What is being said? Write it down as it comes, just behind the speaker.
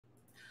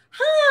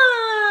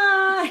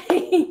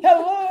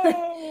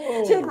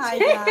Hi,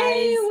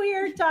 Today guys. we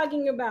are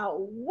talking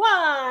about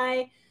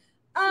why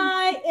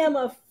I am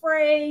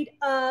afraid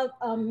of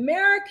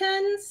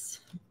Americans.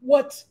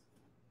 What?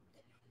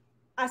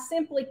 I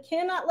simply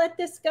cannot let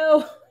this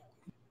go.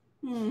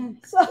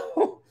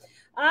 So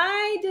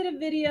I did a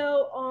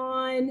video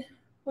on,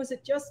 was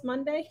it just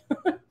Monday?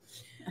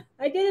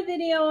 I did a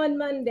video on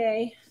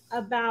Monday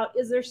about,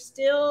 is there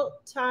still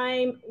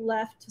time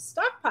left to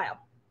stockpile?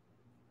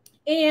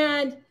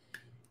 And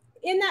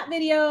in that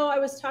video, I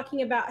was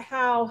talking about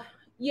how,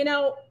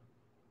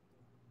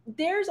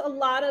 there's a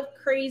lot of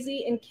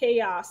crazy and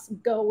chaos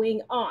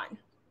going on.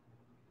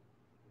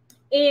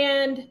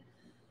 And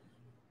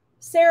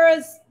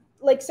Sarah's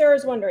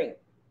wondering,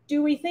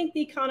 do we think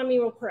the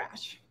economy will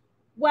crash?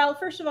 Well,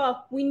 first of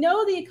all, we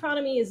know the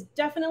economy is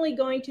definitely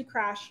going to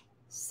crash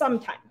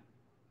sometime.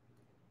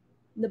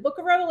 In the book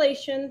of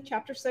Revelation,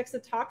 chapter 6,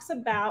 it talks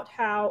about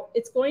how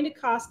it's going to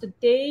cost a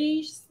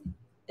day's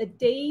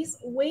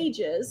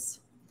wages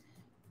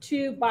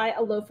to buy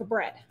a loaf of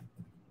bread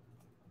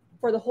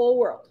for the whole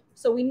world.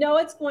 So we know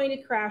it's going to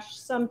crash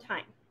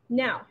sometime.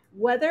 Now,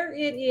 whether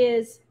it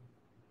is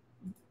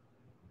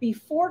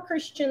before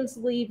Christians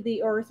leave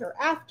the earth or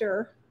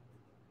after,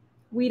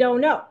 we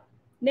don't know.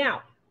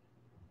 Now,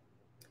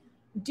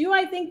 do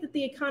I think that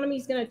the economy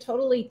is going to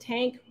totally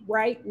tank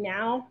right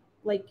now,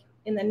 like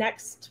in the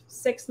next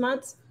 6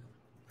 months?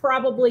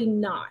 Probably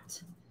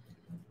not.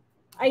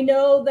 I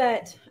know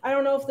that, I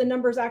don't know if the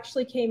numbers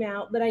actually came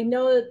out, but I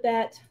know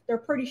that they're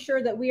pretty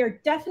sure that we are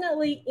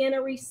definitely in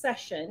a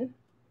recession,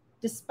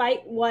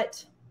 despite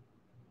what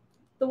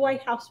the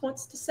White House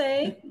wants to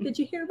say. Did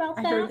you hear about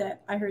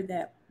that? I heard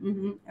that.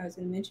 I was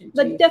going to mention it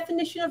the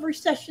definition of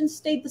recession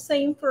stayed the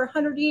same for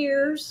 100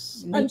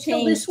 years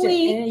until this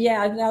week.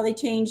 Yeah, now they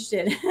changed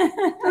it.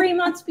 3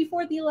 months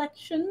before the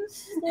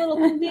elections. A little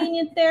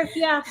convenient there, if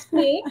you ask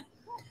me.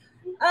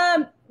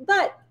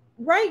 But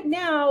right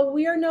now,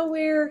 we are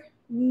nowhere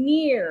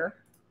near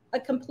a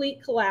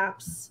complete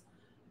collapse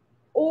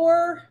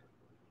or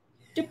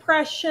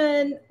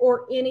depression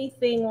or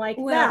anything like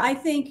that. Well, I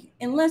think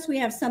unless we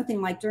have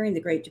something like during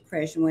the Great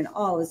Depression, when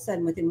all of a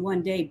sudden within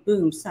one day,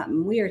 boom,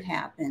 something weird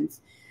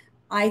happens,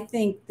 I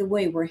think the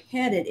way we're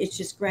headed, it's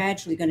just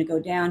gradually going to go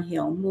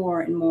downhill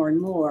more and more and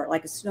more,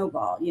 like a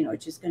snowball.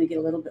 It's just going to get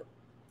a little bit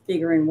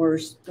bigger and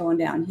worse going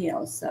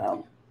downhill.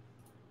 So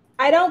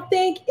I don't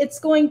think it's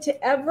going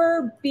to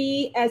ever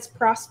be as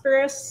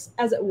prosperous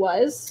as it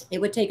was. It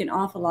would take an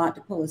awful lot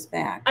to pull us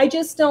back. I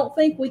just don't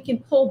think we can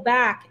pull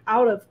back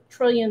out of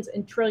trillions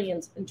and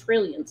trillions and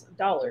trillions of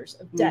dollars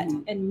of debt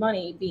and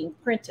money being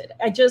printed.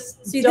 I just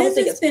don't think it's possible.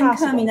 This has been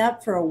coming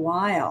up for a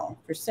while,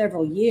 for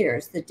several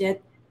years, the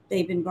debt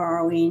they've been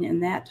borrowing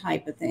and that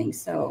type of thing.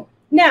 So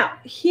now,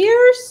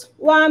 here's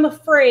why I'm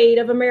afraid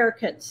of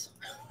Americans.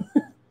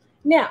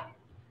 Now,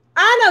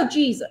 I know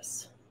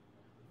Jesus.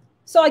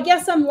 So I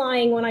guess I'm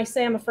lying when I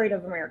say I'm afraid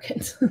of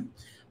Americans.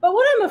 But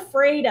what I'm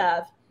afraid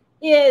of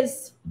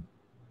is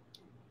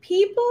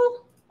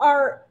people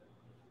are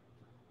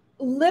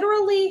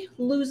literally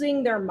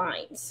losing their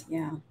minds.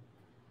 Yeah.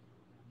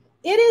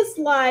 It is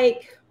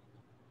like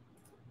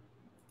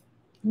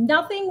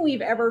nothing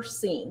we've ever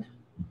seen.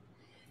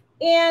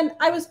 And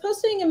I was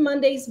posting in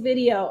Monday's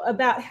video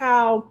about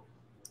how,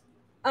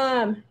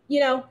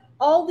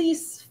 all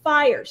these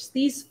fires,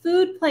 these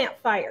food plant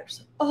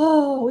fires,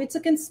 oh, it's a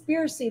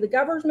conspiracy. The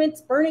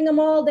government's burning them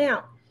all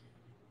down.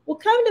 Well,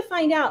 come to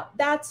find out,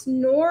 that's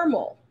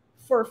normal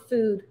for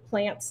food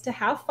plants to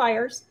have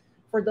fires.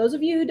 For those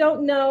of you who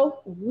don't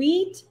know,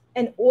 wheat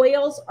and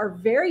oils are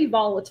very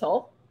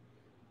volatile.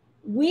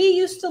 We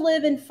used to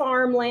live in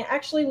farmland.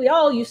 Actually, we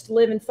all used to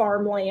live in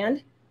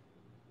farmland.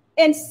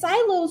 And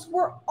silos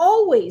were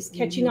always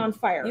catching on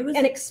fire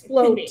and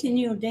exploding.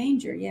 Continual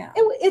danger, yeah.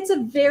 It's a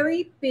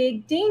very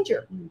big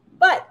danger.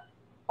 But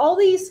all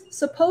these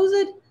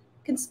supposed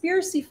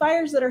conspiracy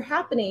fires that are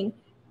happening,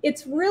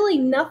 it's really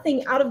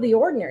nothing out of the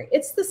ordinary.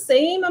 It's the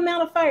same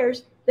amount of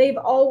fires they've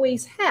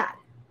always had.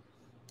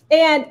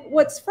 And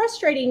what's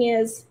frustrating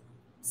is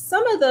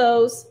some of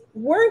those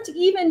weren't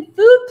even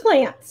food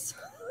plants.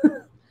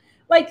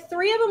 Like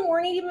 3 of them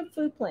weren't even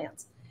food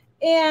plants.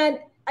 And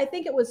I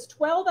think it was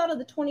 12 out of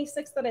the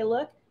 26 that I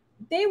looked,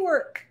 they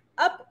were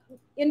up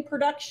in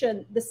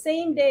production the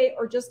same day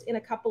or just in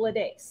a couple of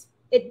days.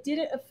 It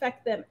didn't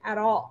affect them at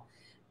all.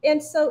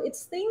 And so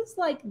it's things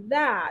like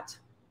that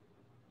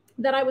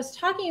that I was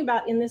talking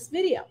about in this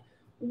video.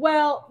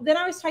 Well, then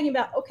I was talking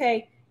about,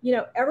 okay,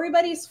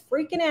 everybody's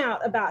freaking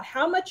out about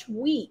how much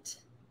wheat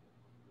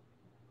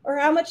or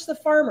how much the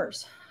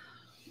farmers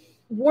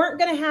weren't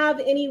going to have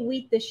any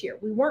wheat this year.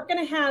 We weren't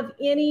going to have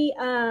any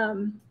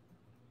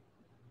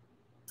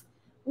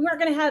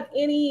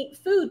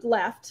food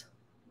left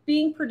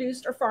being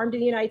produced or farmed in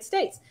the United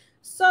States.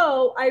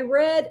 So I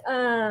read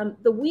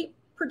the wheat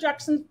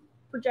projections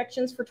for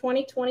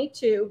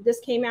 2022. This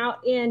came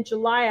out in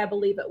July, I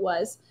believe it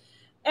was.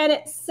 And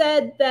it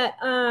said that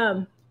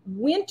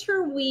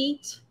winter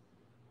wheat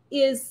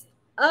is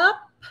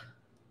up,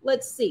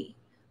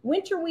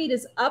 winter wheat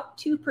is up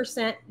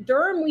 2%.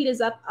 Durum wheat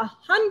is up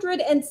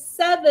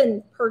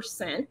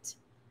 107%.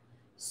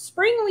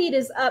 Spring wheat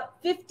is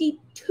up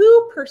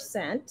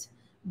 52%.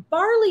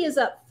 Barley is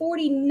up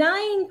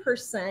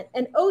 49%,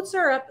 and oats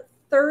are up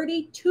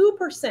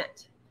 32%.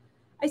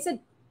 I said,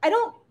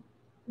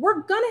 we're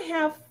going to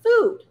have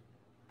food.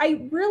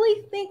 I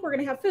really think we're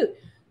going to have food.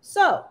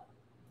 So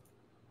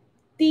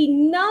the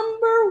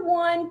number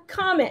one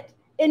comment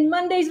in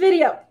Monday's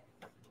video,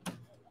 the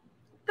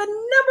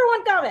number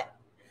one comment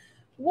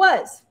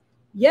was,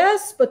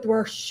 yes, but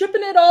we're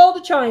shipping it all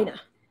to China.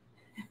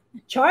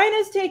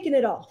 China's taking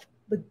it all.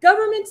 The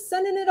government's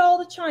sending it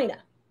all to China.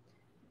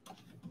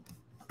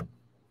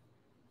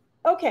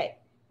 Okay.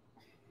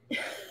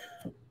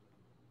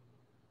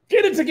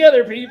 Get it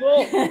together,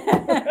 people.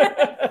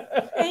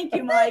 Thank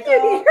you,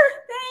 Michael.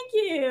 Thank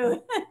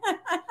you.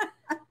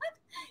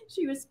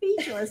 She was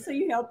speechless, so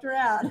you helped her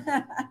out.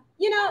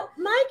 You know,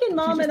 Mike and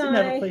Mom she just and didn't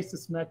I. have a place to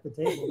smack the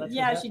table. That's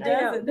Yeah, what she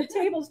happened. does. The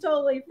table's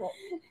totally full.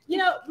 You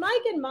know,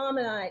 Mike and Mom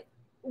and I,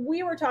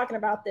 we were talking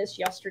about this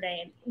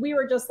yesterday, and we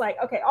were just like,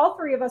 okay, all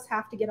three of us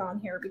have to get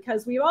on here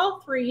because we all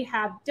three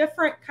have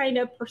different kind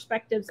of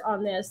perspectives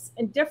on this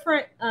and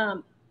different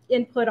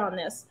input on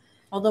this.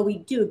 Although we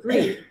do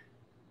agree.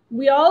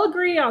 We all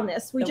agree on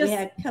this. We But just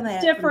had come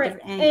at it from different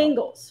different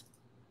angles.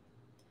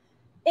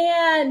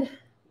 And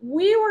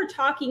we were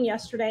talking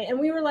yesterday and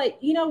we were like,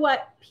 you know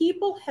what?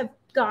 People have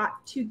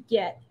got to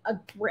get a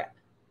grip.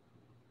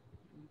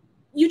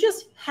 You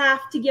just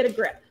have to get a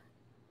grip.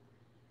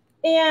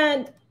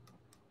 And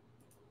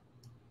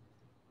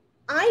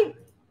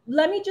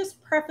let me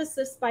just preface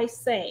this by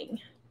saying,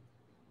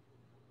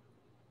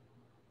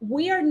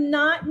 we are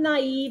not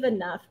naive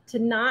enough to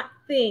not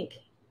think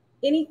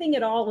anything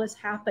at all is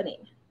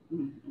happening.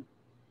 Mm-hmm.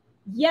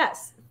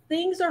 Yes,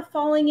 things are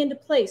falling into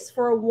place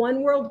for a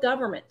one world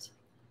government,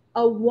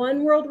 a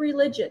one world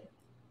religion,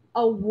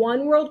 a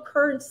one world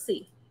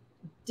currency,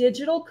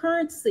 digital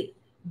currency.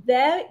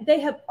 They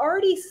have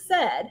already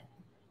said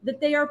that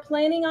they are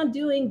planning on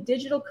doing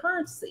digital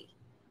currency.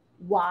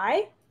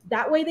 Why?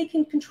 That way they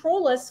can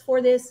control us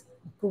for this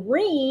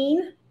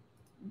green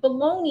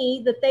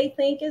baloney that they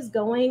think is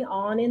going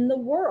on in the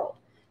world.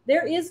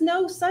 There is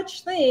no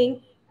such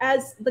thing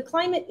as the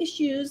climate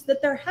issues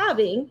that they're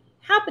happening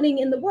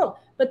in the world,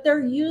 but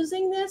they're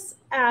using this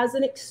as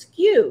an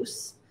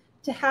excuse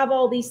to have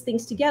all these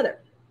things together.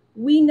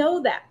 We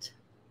know that.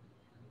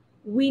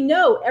 We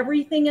know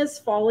everything is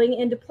falling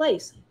into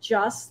place,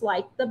 just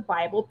like the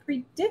Bible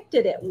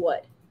predicted it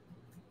would.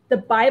 The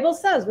Bible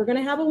says we're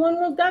going to have a one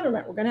world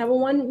government. We're going to have a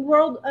one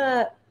world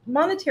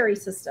monetary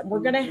system. We're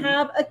going to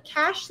have a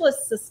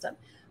cashless system.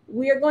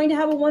 We are going to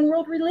have a one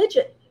world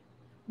religion.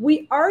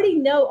 We already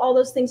know all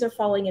those things are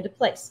falling into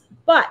place.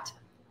 But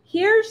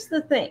here's the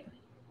thing.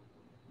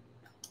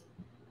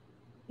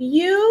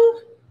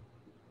 You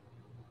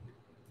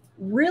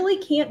really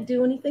can't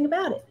do anything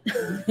about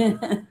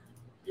it.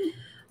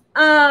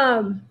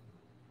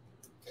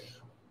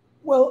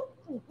 Well,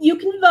 you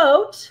can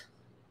vote.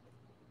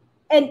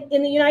 And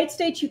in the United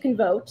States, you can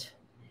vote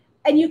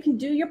and you can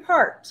do your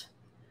part.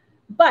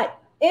 But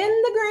in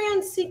the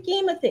grand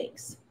scheme of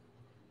things,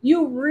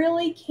 you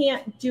really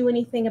can't do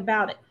anything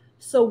about it.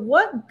 So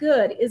what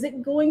good is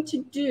it going to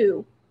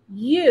do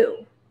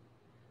you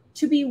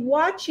to be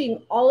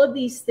watching all of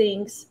these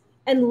things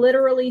and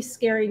literally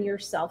scaring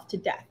yourself to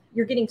death?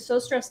 You're getting so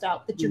stressed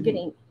out that you're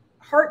getting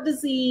heart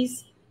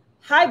disease,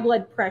 high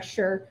blood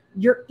pressure.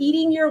 You're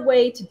eating your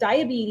way to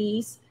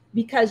diabetes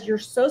because you're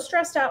so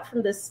stressed out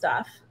from this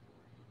stuff.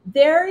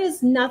 There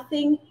is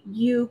nothing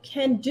you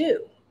can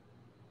do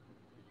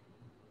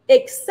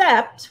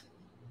except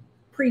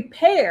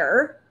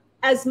prepare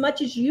as much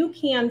as you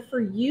can for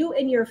you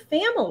and your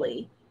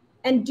family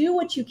and do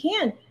what you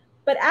can.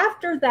 But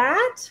after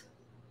that,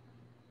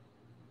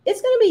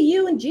 it's going to be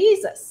you and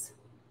Jesus.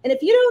 And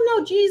if you don't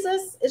know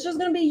Jesus, it's just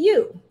going to be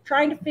you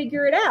trying to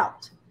figure it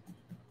out.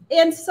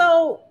 And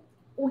so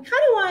we kind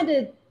of wanted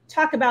to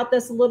talk about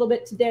this a little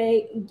bit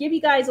today, give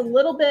you guys a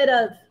little bit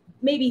of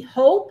maybe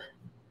hope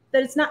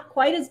that it's not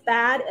quite as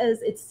bad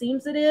as it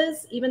seems it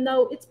is. Even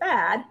though it's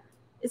bad,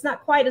 it's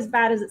not quite as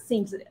bad as it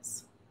seems it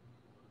is.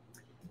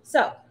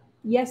 So,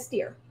 yes,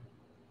 dear.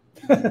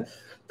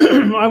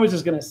 I was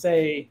just going to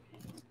say,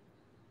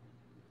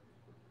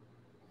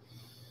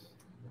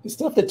 the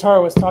stuff that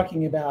Tara was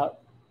talking about,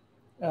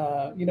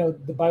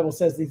 the Bible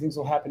says these things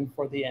will happen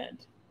for the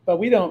end, but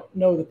we don't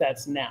know that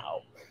that's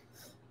now.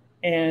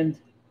 And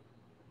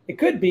it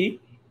could be,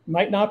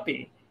 might not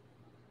be,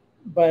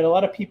 but a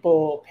lot of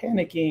people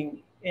panicking.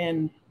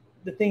 And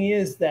the thing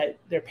is that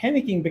they're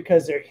panicking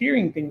because they're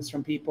hearing things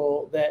from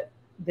people that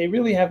they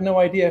really have no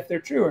idea if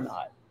they're true or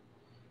not.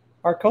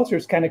 Our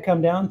culture's kind of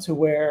come down to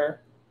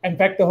where, in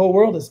fact, the whole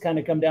world has kind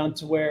of come down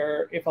to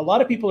where if a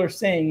lot of people are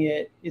saying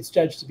it, it's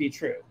judged to be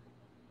true.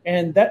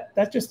 And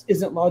that just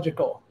isn't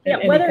logical.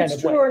 Yeah, whether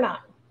it's true or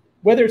not.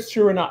 Whether it's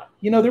true or not.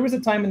 There was a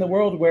time in the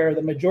world where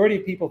the majority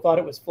of people thought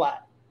it was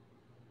flat,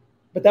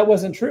 but that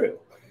wasn't true.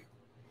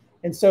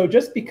 And so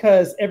just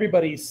because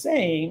everybody's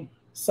saying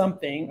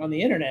something on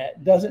the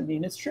internet doesn't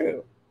mean it's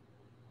true.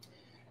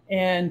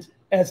 And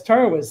as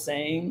Tara was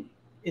saying,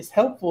 it's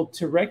helpful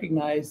to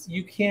recognize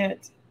you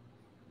can't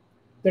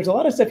there's a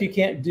lot of stuff you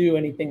can't do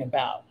anything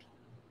about.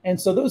 And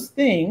so those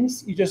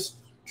things, you just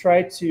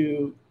try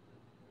to,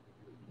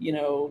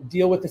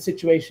 deal with the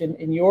situation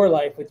in your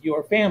life with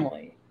your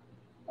family.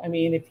 I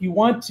mean, if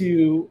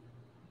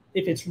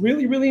it's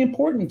really, really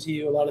important to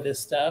you, a lot of this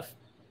stuff,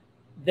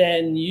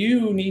 then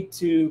you need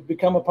to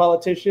become a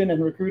politician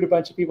and recruit a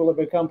bunch of people to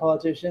become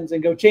politicians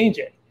and go change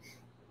it.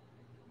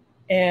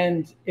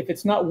 And if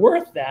it's not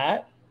worth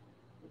that,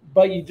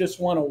 but you just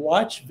want to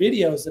watch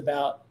videos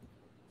about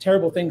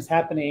terrible things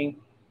happening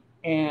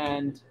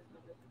and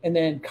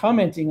then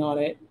commenting on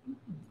it,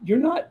 you're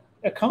not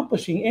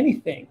accomplishing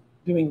anything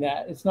doing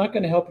that. It's not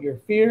going to help your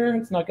fear.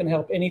 It's not going to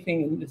help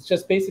anything. It's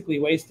just basically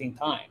wasting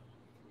time.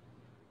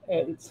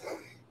 It's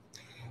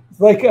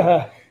like,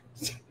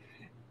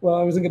 well,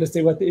 I wasn't going to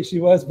say what the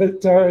issue was,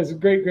 but Tara's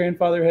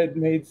great-grandfather had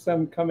made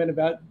some comment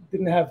about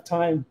didn't have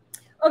time.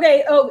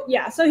 Okay. Oh,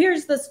 yeah. So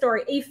here's the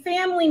story. A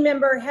family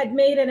member had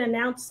made an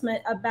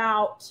announcement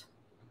about,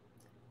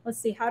 let's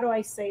see, how do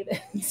I say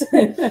this?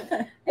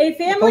 A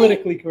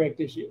politically correct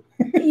issue.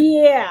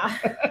 Yeah.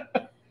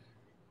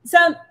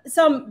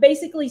 Some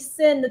basically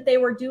sin that they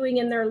were doing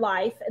in their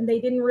life, and they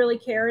didn't really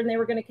care, and they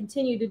were going to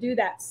continue to do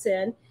that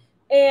sin.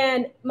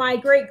 And my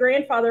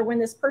great-grandfather, when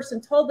this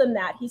person told them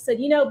that, he said,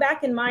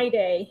 back in my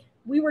day,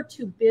 we were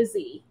too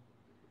busy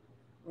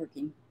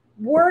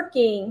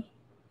working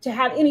to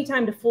have any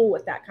time to fool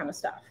with that kind of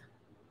stuff.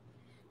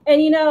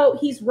 And,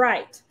 he's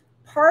right.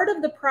 Part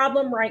of the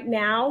problem right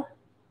now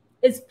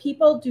is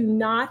people do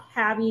not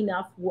have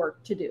enough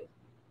work to do.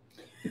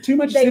 Too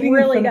much sitting in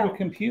front of a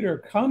computer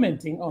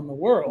commenting on the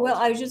world. Well,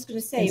 I was just going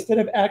to say, instead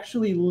of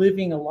actually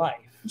living a life.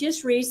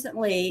 Just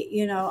recently,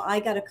 I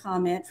got a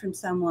comment from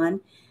someone,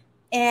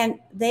 and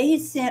they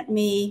had sent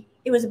me,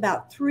 it was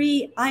about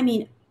 3,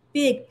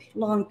 big,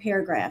 long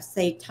paragraphs.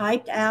 They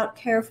typed out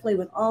carefully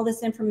with all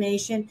this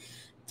information,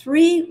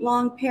 3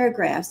 long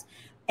paragraphs.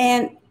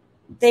 And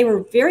they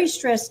were very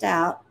stressed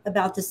out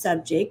about the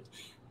subject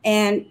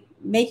and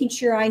making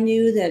sure I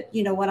knew that,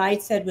 what I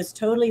said was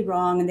totally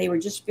wrong. And they were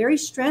just very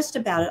stressed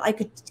about it. I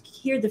could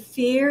hear the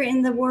fear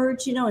in the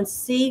words, and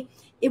see,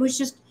 it was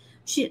just,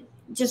 she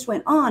just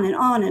went on and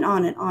on and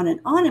on and on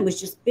and on. It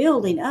was just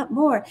building up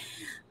more.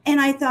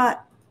 And I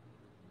thought,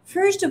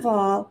 first of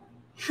all,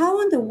 how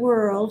in the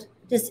world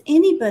does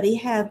anybody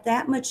have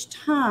that much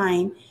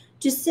time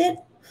to sit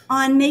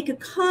on, make a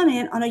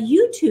comment on a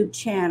YouTube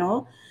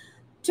channel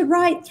to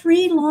write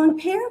 3 long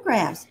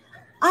paragraphs?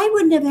 I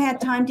wouldn't have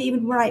had time to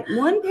even write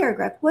 1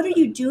 paragraph. What are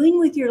you doing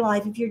with your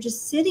life if you're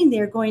just sitting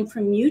there going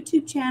from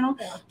YouTube channel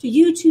to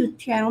YouTube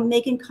channel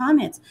making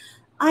comments?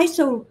 I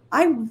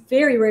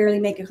very rarely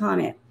make a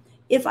comment.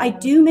 If I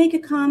do make a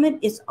comment,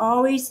 it's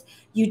always,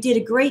 you did a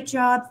great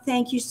job.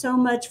 Thank you so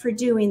much for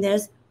doing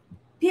this,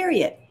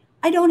 period.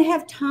 I don't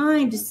have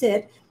time to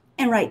sit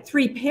and write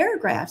 3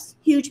 paragraphs,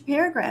 huge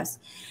paragraphs.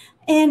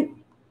 And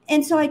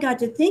so I got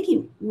to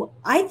thinking,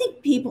 I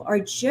think people are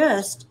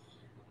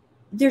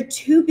they're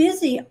too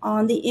busy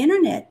on the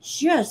internet,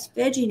 just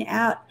vegging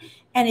out.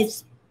 And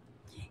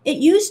it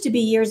used to be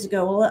years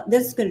ago, well,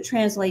 this is going to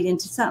translate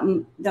into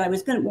something that I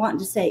was wanting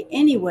to say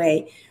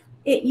anyway.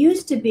 It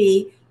used to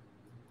be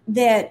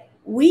that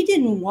we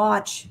didn't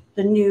watch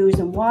the news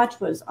and watch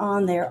what was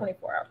on there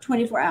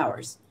 24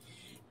 hours.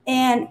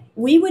 And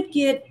we would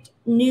get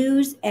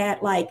news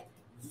at like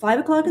 5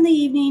 o'clock in the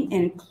evening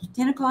and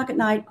 10 o'clock at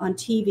night on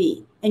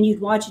TV. And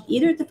you'd watch it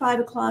either at the 5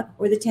 o'clock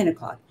or the 10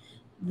 o'clock.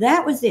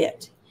 That was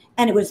it.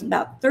 And it was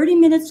about 30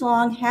 minutes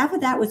long. Half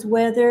of that was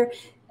weather.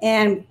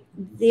 And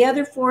the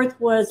other fourth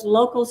was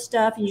local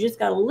stuff. And you just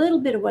got a little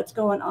bit of what's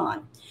going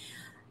on.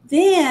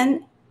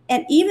 Then,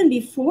 and even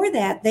before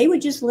that, they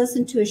would just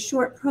listen to a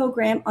short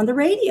program on the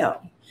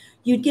radio.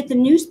 You'd get the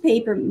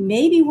newspaper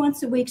maybe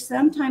once a week,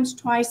 sometimes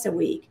twice a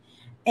week,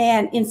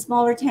 and in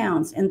smaller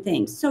towns and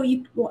things. So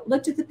you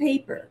looked at the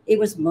paper. It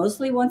was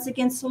mostly once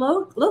against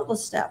local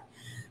stuff.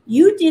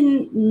 You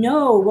didn't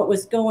know what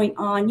was going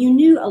on. You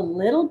knew a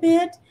little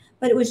bit,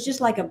 but it was just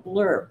like a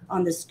blur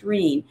on the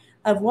screen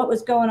of what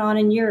was going on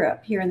in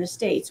Europe, here in the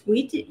States.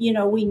 We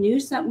knew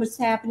something was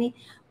happening,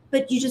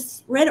 but you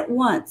just read it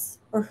once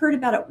or heard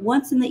about it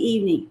once in the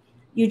evening.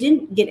 You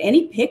didn't get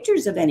any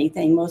pictures of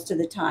anything most of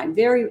the time.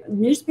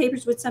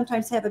 Newspapers would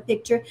sometimes have a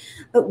picture,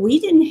 but we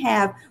didn't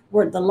have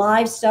the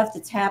live stuff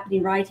that's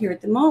happening right here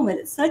at the moment.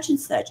 It's such and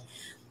such.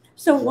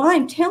 So why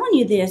I'm telling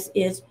you this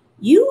is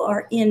you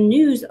are in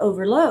news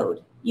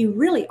overload. You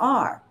really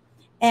are.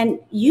 And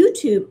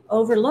YouTube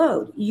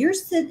overload. You're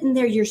sitting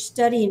there, you're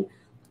studying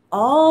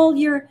all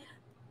your,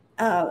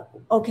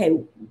 okay,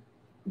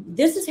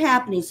 this is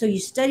happening. So you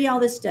study all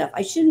this stuff.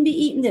 I shouldn't be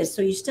eating this.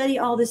 So you study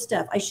all this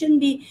stuff. I shouldn't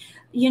be,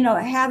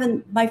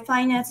 having my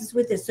finances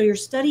with this. So you're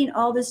studying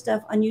all this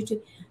stuff on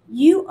YouTube.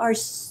 You are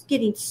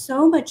getting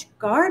so much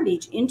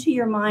garbage into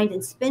your mind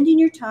and spending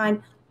your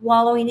time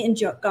wallowing in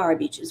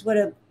garbage is what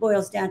it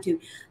boils down to.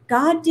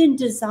 God didn't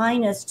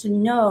design us to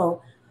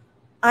know,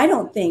 I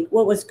don't think,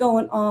 what was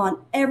going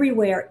on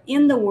everywhere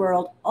in the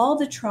world, all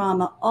the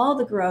trauma, all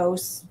the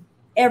gross,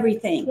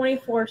 everything.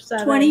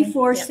 24/7.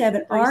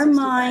 24/7. Our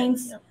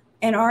minds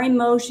and our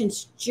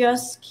emotions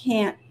just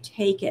can't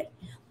take it.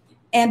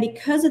 And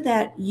because of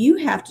that,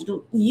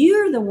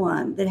 you're the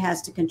one that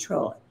has to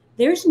control it.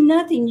 There's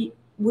nothing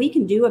we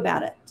can do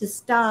about it to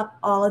stop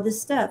all of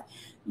this stuff.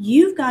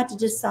 You've got to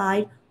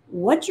decide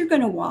what you're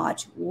going to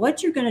watch,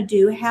 what you're going to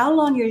do, how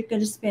long you're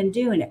going to spend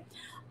doing it.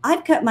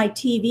 I've cut my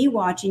TV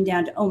watching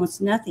down to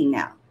almost nothing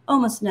now,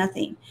 almost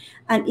nothing.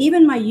 And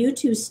even my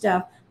YouTube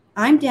stuff,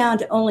 I'm down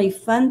to only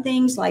fun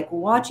things like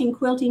watching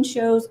quilting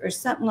shows or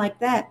something like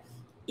that.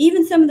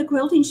 Even some of the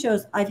quilting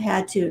shows I've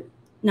had to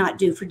not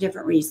do for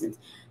different reasons.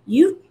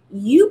 You've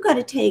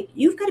got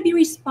to be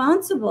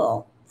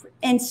responsible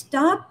and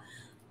stop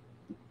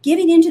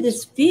giving into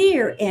this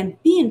fear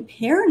and being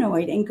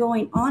paranoid and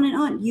going on and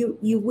on.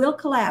 You will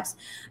collapse.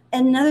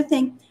 And another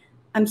thing,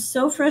 I'm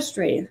so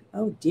frustrated.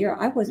 Oh dear,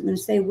 I wasn't going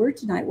to say a word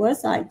tonight,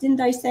 was I?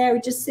 Didn't I say I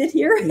would just sit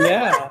here?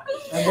 Yeah,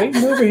 I'm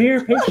waiting over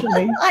here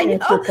patiently to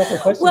answer a couple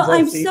of questions. Well,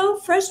 I'm so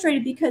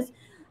frustrated because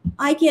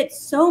I get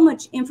so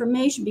much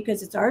information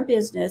because it's our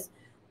business.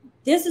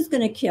 This is going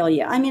to kill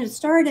you. I mean, it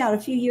started out a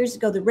few years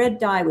ago, the red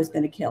dye was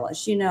going to kill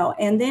us, you know,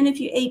 and then if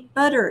you ate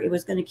butter, it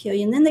was going to kill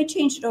you. And then they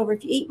changed it over.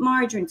 If you eat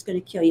margarine, it's going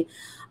to kill you.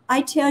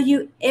 I tell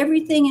you,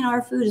 everything in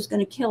our food is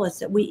going to kill us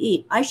that we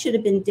eat. I should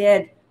have been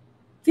dead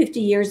 50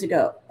 years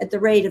ago at the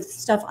rate of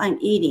stuff I'm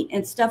eating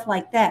and stuff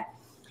like that.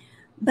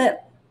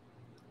 But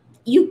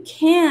you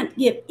can't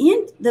give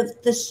in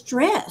the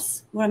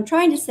stress. What I'm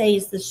trying to say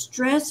is the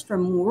stress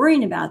from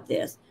worrying about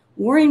this,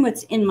 worrying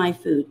what's in my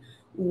food,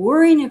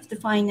 worrying if the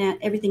finance,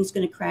 everything's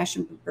going to crash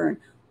and burn,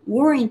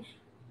 worrying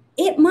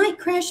it might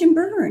crash and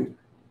burn.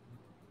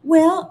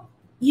 Well,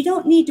 you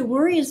don't need to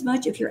worry as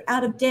much if you're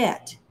out of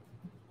debt,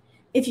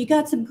 if you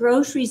got some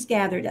groceries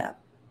gathered up,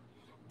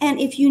 and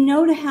if you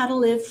know how to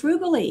live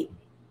frugally.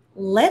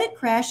 Let it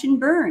crash and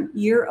burn.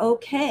 You're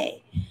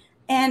okay.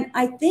 And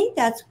I think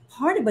that's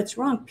part of what's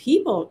wrong.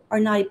 People are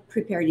not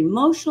prepared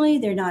emotionally.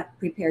 They're not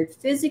prepared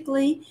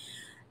physically.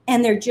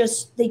 And they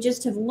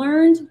just have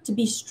learned to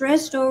be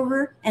stressed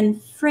over and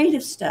afraid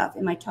of stuff.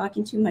 Am I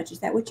talking too much? Is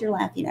that what you're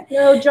laughing at?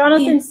 No,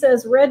 Jonathan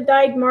says red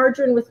dyed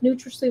margarine with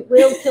NutraSweet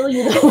will kill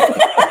you.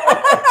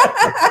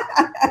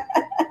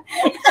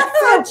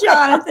 Oh,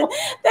 Jonathan,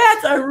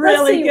 that's a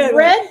really good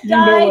red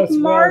dyed well,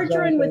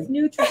 margarine with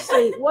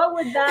NutraSweet. What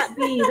would that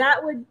be?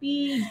 That would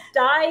be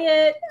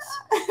diet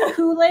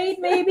Kool-Aid,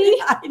 maybe?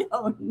 I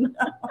don't know.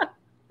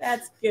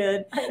 That's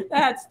good.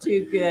 That's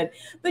too good.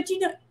 But you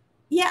know,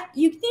 yeah,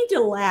 you need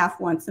to laugh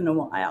once in a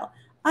while.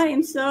 I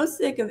am so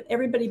sick of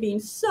everybody being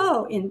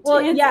so intense.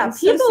 Well, yeah, and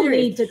so people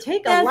serious. need to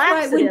take a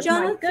laxative. When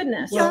Jonathan, my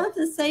goodness.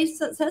 Jonathan says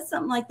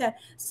something like that,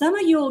 some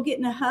of you will get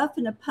in a huff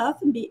and a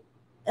puff and be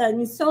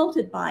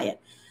insulted by it.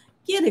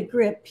 Get a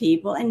grip,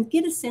 people, and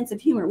get a sense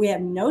of humor. We have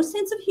no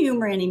sense of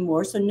humor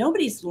anymore, so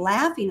nobody's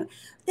laughing.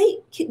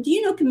 Do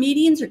you know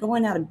comedians are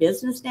going out of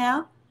business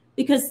now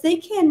because they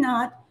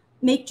cannot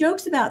make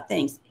jokes about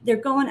things? They're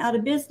going out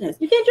of business.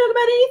 You can't joke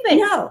about anything.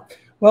 No.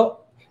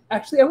 Well,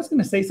 actually, I was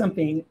going to say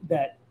something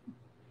that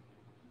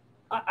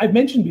I've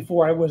mentioned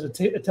before. I was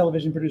a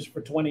television producer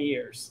for 20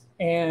 years,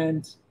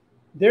 and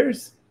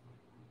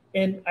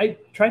I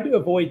tried to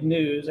avoid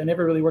news. I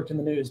never really worked in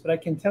the news, but I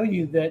can tell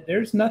you that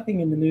there's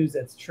nothing in the news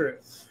that's true.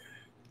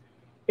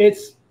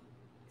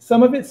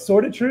 Some of it's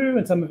sort of true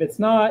and some of it's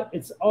not.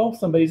 It's all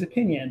somebody's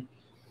opinion.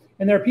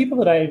 And there are people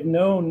that I've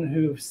known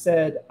who've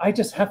said, I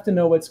just have to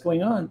know what's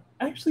going on.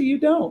 Actually, you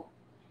don't.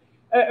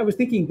 I was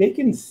thinking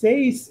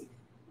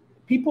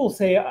people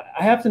say,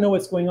 I have to know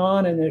what's going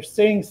on, and they're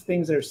saying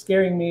things that are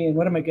scaring me, and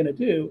what am I going to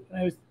do?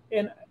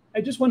 And I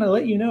just want to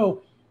let you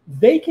know,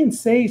 they can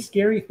say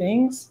scary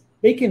things.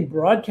 They can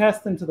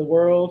broadcast them to the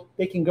world.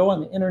 They can go on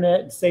the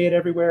internet and say it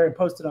everywhere and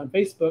post it on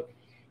Facebook,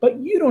 but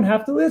you don't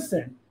have to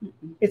listen.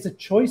 Mm-hmm. It's a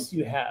choice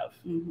you have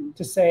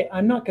to say,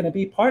 I'm not going to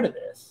be part of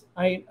this.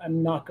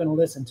 I'm not going to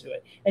listen to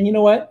it. And you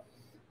know what?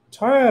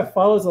 Tara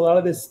follows a lot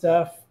of this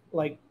stuff,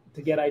 like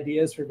to get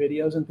ideas for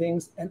videos and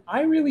things. And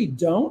I really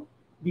don't,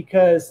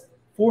 because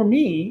for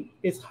me,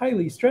 it's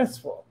highly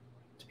stressful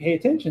to pay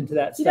attention to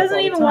that stuff. He doesn't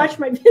even watch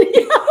my videos.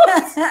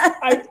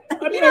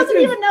 He doesn't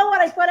even know what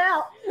I put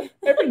out.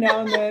 Every now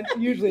and then,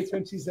 usually it's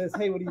when she says,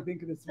 hey, what do you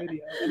think of this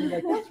video? And you're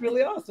like, that's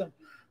really awesome.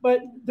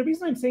 But the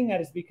reason I'm saying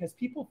that is because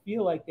people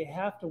feel like they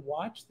have to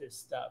watch this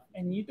stuff.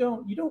 And you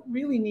don't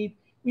really need,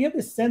 we have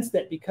this sense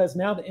that because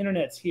now the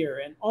internet's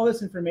here and all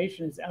this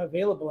information is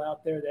available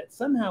out there, that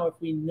somehow if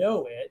we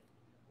know it,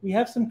 we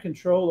have some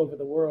control over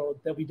the world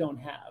that we don't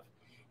have.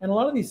 And a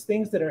lot of these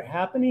things that are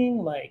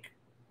happening, like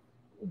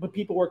when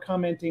people were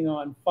commenting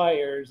on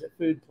fires at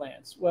food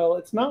plants, well,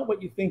 it's not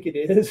what you think it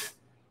is.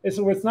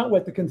 It's not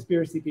what the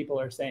conspiracy people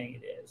are saying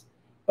it is.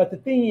 But the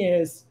thing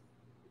is,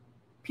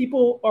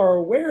 people are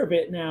aware of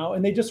it now,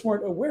 and they just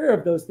weren't aware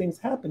of those things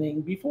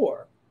happening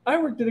before. I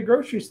worked at a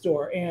grocery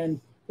store,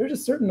 and there's a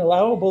certain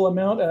allowable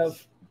amount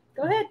of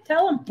Go ahead,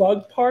 tell them.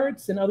 Bug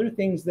parts and other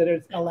things that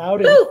are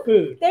allowed in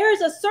food. There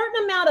is a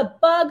certain amount of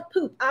bug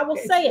poop. I will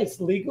say it. It's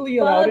legally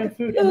allowed in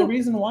food. And the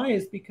reason why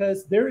is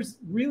because there's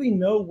really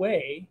no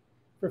way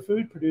for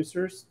food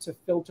producers to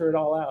filter it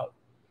all out.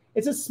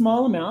 It's a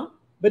small amount,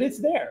 but it's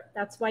there.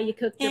 That's why you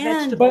cook your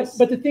And- vegetables.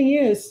 But the thing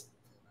is,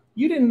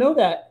 you didn't know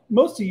that.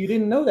 Most of you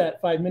didn't know that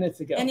 5 minutes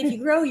ago. And if you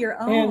grow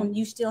your own,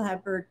 you still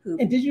have bird poop.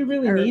 And did you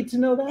really Or- need to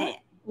know that? Eh,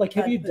 Like,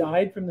 have bud you poop.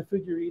 died from the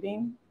food you're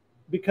eating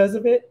because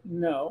of it?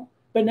 No.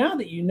 But now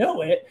that you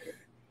know it,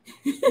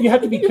 you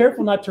have to be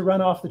careful not to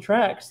run off the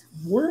tracks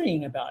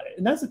worrying about it.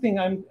 And that's the thing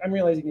I'm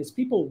realizing is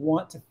people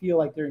want to feel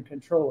like they're in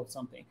control of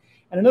something.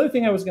 And another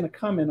thing I was going to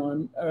comment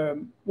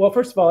on, well,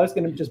 first of all, I was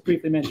going to just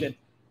briefly mention,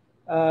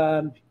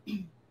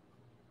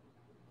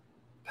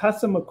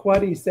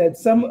 Passamaquoddy said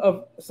some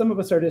of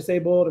us are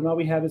disabled and all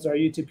we have is our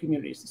YouTube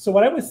communities. So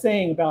what I was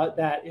saying about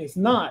that is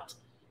not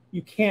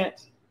you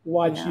can't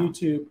watch No.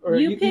 YouTube or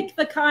you pick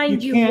the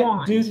kind you can't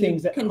want. do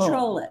things at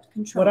Control home. it.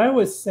 Control What I it.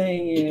 was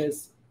saying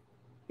is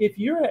if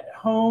you're at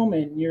home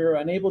and you're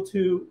unable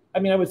to, I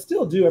mean, I would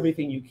still do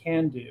everything you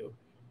can do,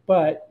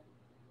 but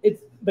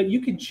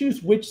you can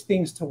choose which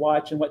things to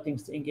watch and what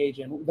things to engage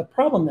in. The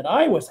problem that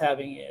I was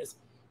having is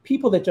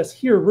people that just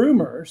hear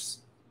rumors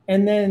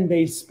and then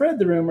they spread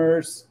the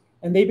rumors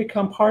and they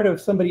become part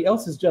of somebody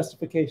else's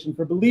justification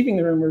for believing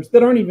the rumors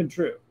that aren't even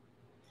true.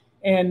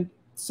 And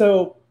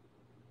so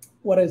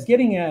what I was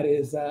getting at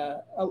is, I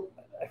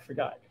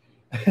forgot.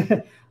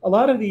 A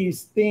lot of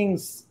these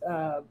things,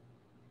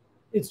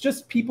 it's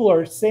just people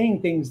are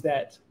saying things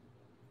that,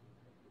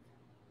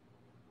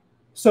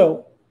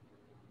 so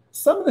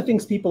some of the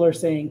things people are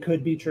saying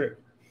could be true,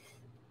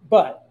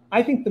 but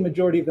I think the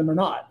majority of them are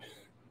not.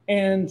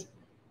 And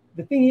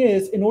the thing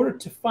is, in order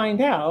to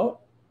find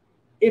out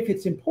if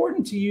it's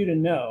important to you to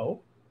know,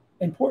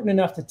 important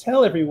enough to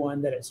tell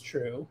everyone that it's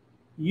true,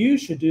 you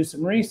should do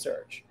some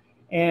research.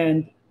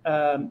 And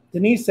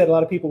Denise said a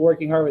lot of people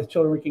working hard with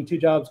children, working 2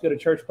 jobs, go to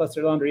church plus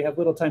their laundry, have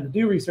little time to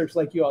do research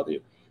like you all do.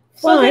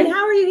 Well, Fine. then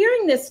how are you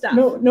hearing this stuff?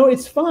 No,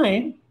 it's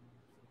fine.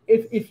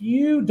 If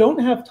you don't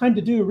have time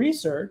to do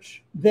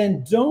research,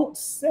 then don't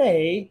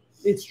say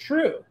it's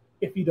true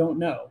if you don't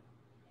know.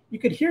 You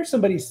could hear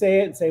somebody say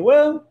it and say,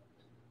 well,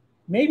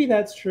 maybe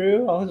that's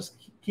true. I'll just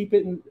keep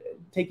it and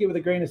take it with a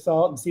grain of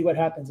salt and see what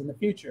happens in the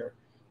future.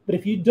 But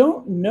if you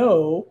don't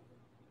know,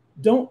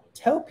 don't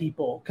tell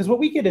people. Because what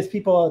we get is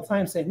people all the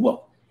time saying,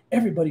 well,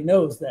 everybody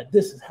knows that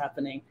this is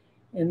happening.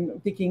 And I'm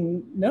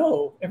thinking,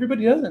 no,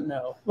 everybody doesn't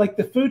know. Like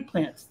the food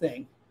plants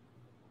thing.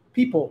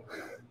 People,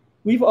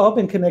 we've all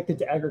been connected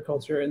to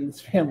agriculture in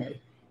this family.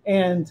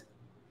 And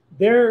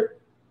the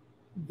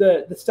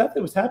stuff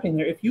that was happening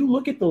there, if you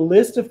look at the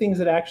list of things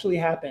that actually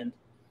happened,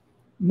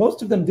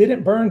 most of them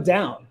didn't burn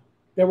down.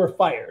 There were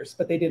fires,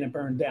 but they didn't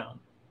burn down.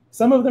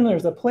 Some of them, there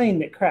was a plane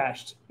that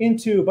crashed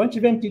into a bunch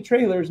of empty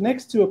trailers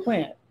next to a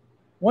plant.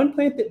 One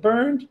plant that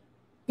burned,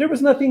 there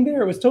was nothing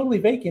there. It was totally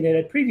vacant. It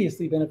had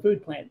previously been a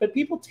food plant. But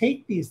people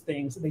take these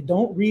things and they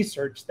don't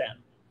research them.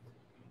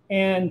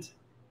 And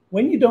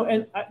when you don't,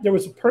 and there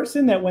was a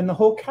person that when the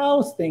whole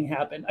cows thing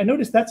happened, I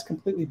noticed that's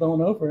completely blown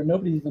over and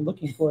nobody's even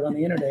looking for it on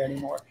the internet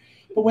anymore.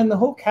 But when the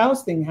whole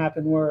cows thing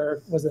happened,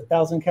 where was it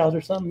 1,000 cows or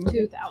something?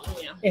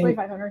 2,000, yeah. In-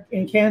 2,500.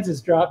 In Kansas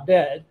dropped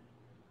dead.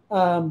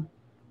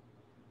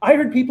 I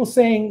heard people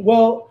saying,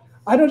 well,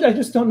 I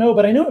just don't know,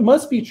 but I know it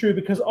must be true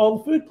because all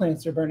the food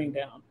plants are burning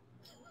down.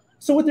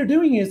 So what they're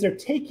doing is they're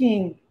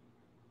taking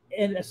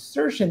an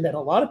assertion that a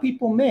lot of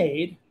people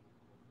made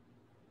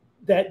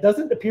that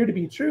doesn't appear to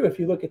be true if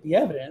you look at the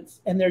evidence,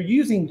 and they're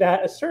using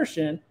that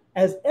assertion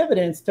as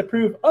evidence to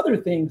prove other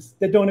things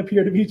that don't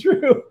appear to be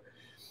true.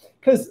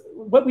 Because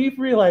what we've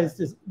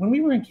realized is when we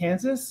were in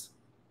Kansas,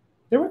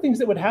 there were things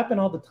that would happen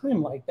all the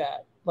time like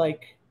that.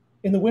 Like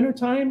in the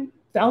wintertime,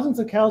 thousands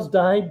of cows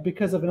died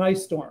because of an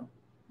ice storm.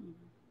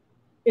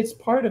 It's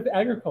part of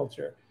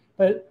agriculture,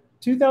 but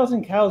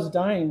 2,000 cows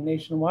dying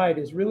nationwide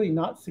is really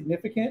not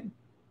significant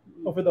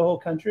over the whole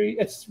country.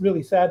 It's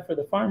really sad for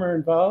the farmer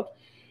involved,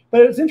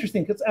 but it was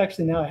interesting because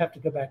actually now I have to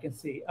go back and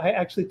see. I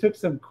actually took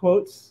some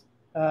quotes.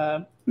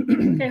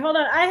 Okay, hold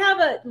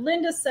on.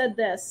 Linda said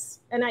this,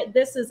 and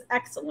this is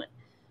excellent.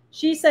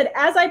 She said,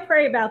 as I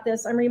pray about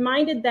this, I'm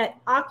reminded that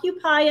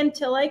occupy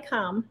until I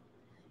come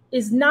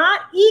is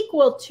not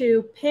equal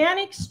to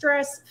panic,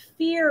 stress,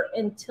 fear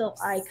until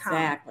I come.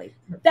 Exactly.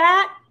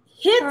 That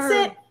hits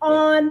Perfect. it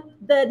on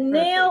the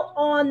nail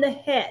on the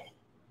head.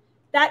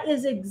 That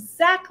is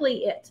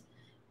exactly it.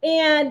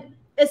 And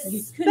You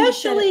couldn't have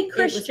said especially it was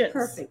Christians.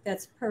 perfect.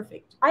 That's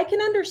perfect. I can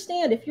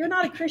understand if you're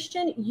not a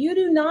Christian, you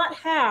do not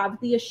have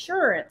the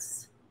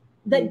assurance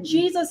that Mhm.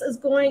 Jesus is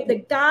going,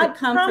 that God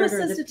comfort or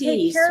promises the to take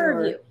peace care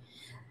or- of you.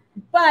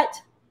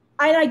 But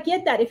I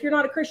get that if you're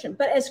not a Christian.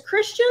 But as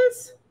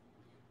Christians,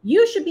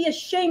 you should be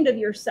ashamed of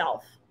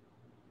yourself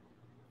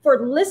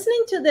for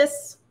listening to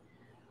this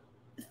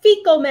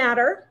fecal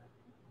matter,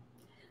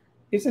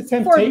 It's a for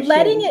temptation.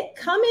 letting it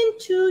come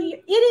into you.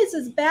 It is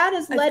as bad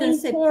as I was letting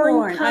gonna say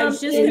porn I come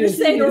was just It going to is-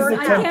 say it your is this.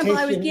 a I can't believe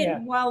I was temptation,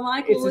 getting yeah. while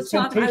Michael It's a was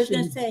talking. I was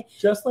going to temptation, say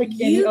just like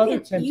any other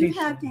temptation. you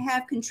have to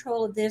have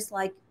control of this,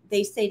 like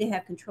they say to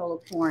have control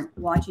of porn,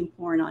 watching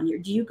porn on here.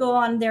 Do you go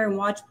on there and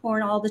watch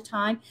porn all the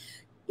time?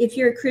 If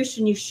you're a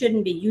Christian, you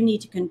shouldn't be. You need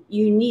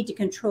to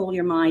control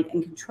your mind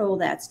and control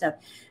that stuff.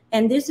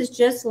 And this is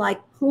just like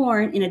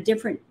porn in a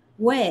different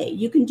way.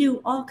 You can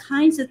do all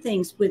kinds of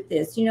things with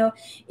this. You know,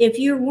 if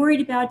you're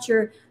worried about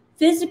your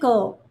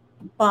physical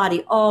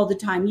body all the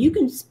time, you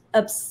can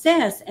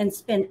obsess and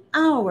spend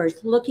hours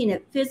looking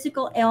at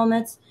physical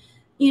ailments,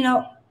 you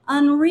know,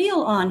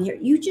 unreal on here.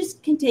 You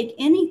just can take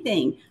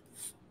anything.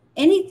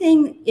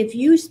 If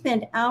you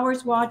spend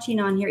hours watching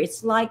on here,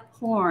 it's like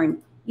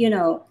porn, you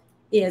know,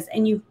 is,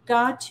 and you've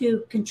got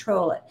to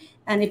control it.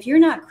 And if you're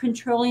not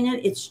controlling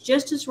it, it's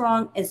just as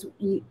wrong as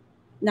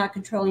not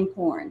controlling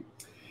porn.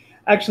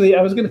 Actually,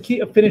 I was going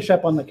to finish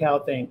up on the cow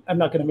thing. I'm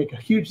not going to make a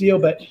huge deal,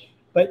 but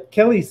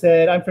Kelly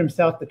said, I'm from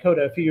South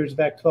Dakota. A few years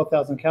back,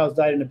 12,000 cows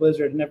died in a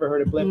blizzard. Never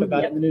heard a blip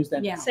about it in the news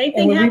then. Yeah. Same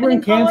thing happened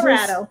in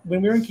Colorado.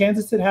 When we were in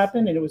Kansas, it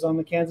happened, and it was on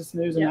the Kansas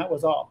news, and that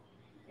was all.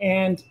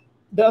 And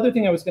the other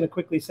thing I was going to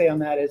quickly say on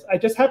that is I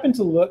just happened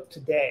to look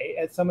today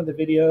at some of the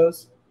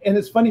videos, and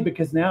it's funny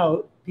because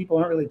now people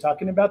aren't really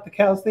talking about the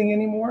cows thing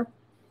anymore.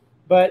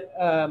 But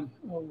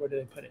where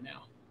did I put it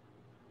now?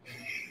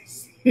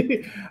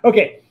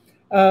 Okay.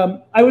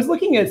 I was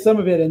looking at some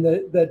of it, and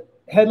the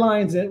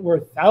headlines were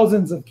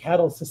thousands of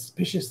cattle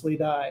suspiciously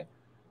die.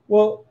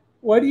 Well,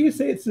 why do you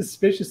say it's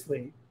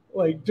suspiciously?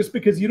 Like, just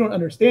because you don't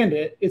understand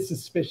it, it's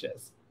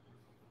suspicious.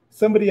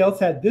 Somebody else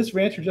had, this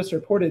rancher just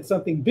reported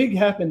something big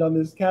happened on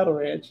this cattle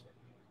ranch.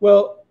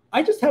 Well,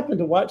 I just happened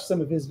to watch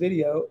some of his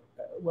video,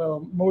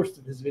 most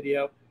of his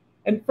video.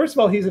 And first of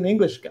all, he's an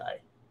English guy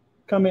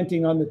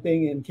commenting on the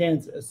thing in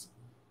Kansas.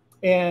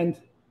 And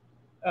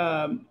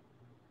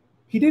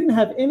he didn't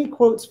have any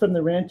quotes from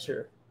the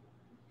rancher.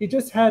 He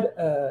just had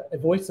a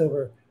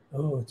voiceover.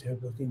 Oh,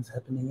 terrible things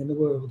happening in the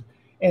world,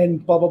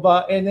 and blah, blah,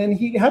 blah. And then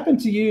he happened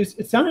to use,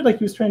 it sounded like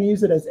he was trying to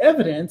use it as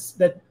evidence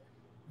that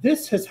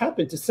this has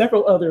happened to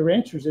several other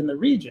ranchers in the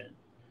region.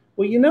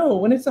 Well, you know,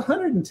 when it's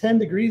 110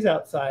 degrees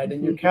outside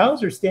and your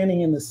cows are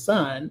standing in the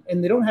sun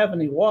and they don't have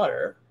any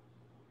water,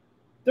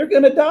 they're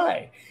going to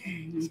die.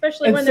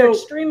 Especially when they're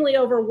extremely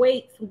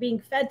overweight from being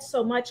fed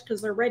so much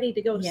because they're ready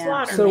to go to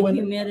slaughter. So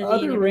when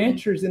other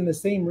ranchers in the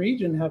same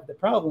region have the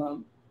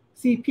problem,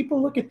 see,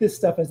 people look at this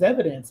stuff as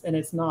evidence, and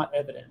it's not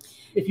evidence.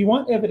 If you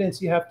want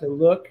evidence, you have to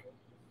look.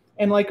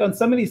 And like on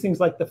some of these things,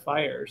 like the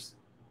fires,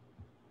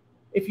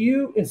 if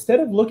you, instead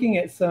of looking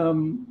at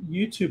some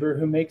YouTuber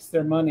who makes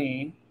their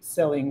money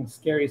selling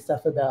scary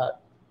stuff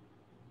about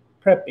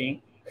prepping,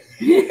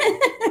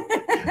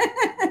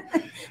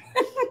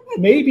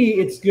 maybe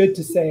it's good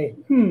to say,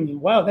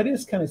 wow, that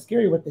is kind of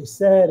scary what they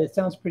said. It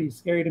sounds pretty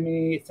scary to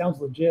me. It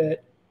sounds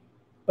legit.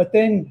 But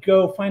then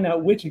go find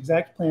out which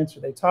exact plants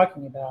are they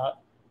talking about,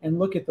 and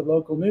look at the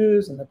local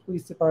news and the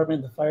police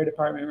department, the fire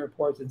department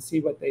reports, and see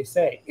what they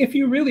say. If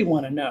you really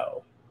want to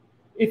know.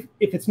 If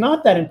it's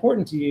not that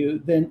important to you,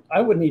 then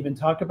I wouldn't even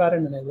talk about it,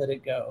 and I let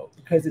it go,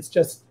 because it's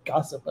just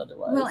gossip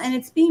otherwise. Well, and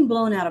it's being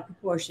blown out of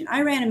proportion.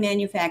 I ran a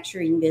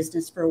manufacturing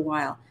business for a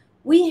while.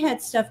 We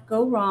had stuff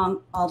go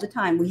wrong all the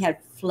time. We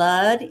had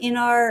flood in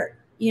our,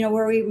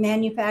 where we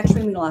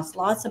manufacturing. We lost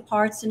lots of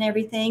parts and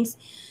everything.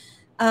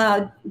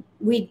 The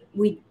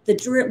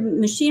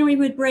machinery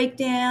would break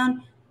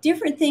down.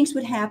 Different things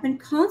would happen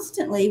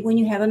constantly when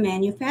you have a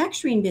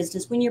manufacturing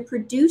business. When you're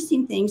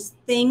producing things,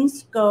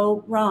 things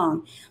go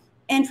wrong.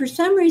 And for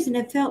some reason,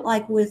 it felt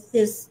like with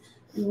this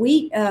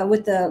wheat,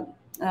 with the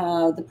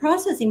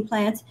processing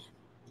plants,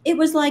 it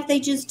was like they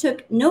just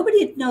took,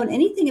 nobody had known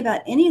anything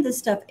about any of this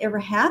stuff ever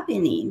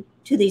happening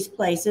to these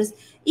places,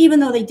 even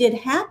though they did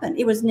happen.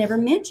 It was never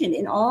mentioned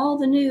in all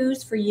the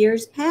news for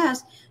years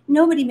past.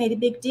 Nobody made a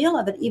big deal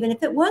of it, even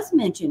if it was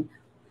mentioned.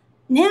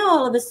 Now,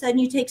 all of a sudden,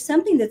 you take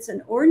something that's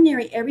an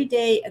ordinary,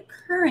 everyday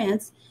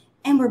occurrence,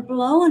 and we're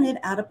blowing it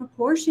out of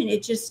proportion.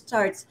 It just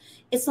starts,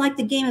 it's like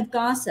the game of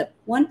gossip.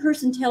 One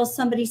person tells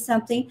somebody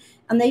something,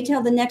 and they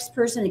tell the next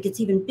person, it gets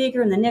even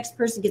bigger, and the next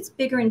person gets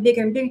bigger and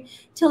bigger and bigger,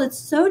 till it's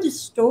so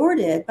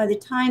distorted. By the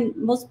time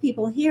most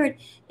people hear it,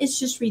 it's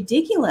just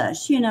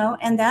ridiculous,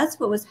 and that's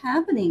what was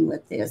happening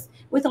with this,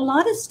 with a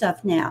lot of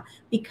stuff now,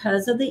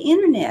 because of the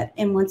internet.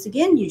 And once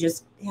again, you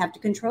just have to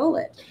control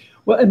it.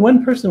 Well, and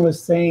one person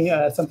was saying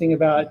something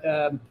about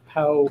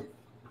how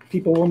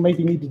people will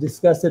maybe need to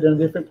discuss it in a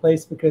different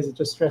place because it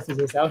just stresses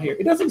us out here.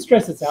 It doesn't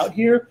stress us out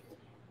here.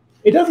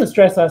 It doesn't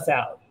stress us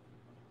out.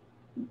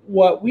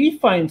 What we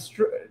find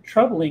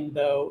troubling,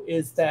 though,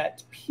 is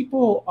that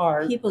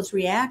people's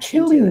reaction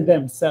killing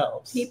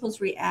themselves. People's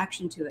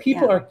reaction to it.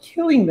 People are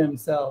killing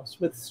themselves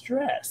with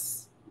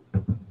stress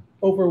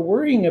over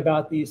worrying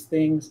about these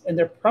things, and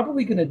they're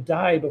probably going to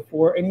die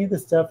before any of the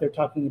stuff they're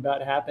talking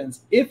about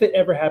happens, if it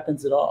ever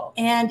happens at all.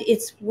 And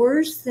it's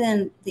worse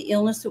than the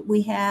illness that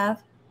we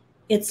have.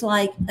 It's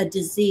like a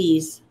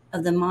disease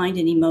of the mind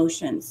and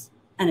emotions,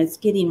 and it's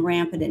getting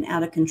rampant and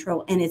out of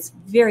control, and it's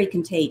very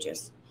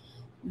contagious.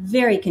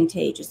 Very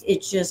contagious.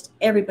 It's just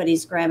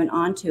everybody's grabbing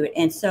onto it.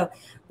 And so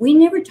we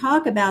never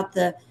talk about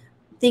the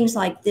things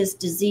like this,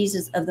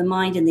 diseases of the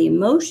mind and the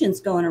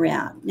emotions going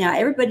around. Now,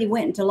 everybody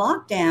went into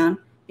lockdown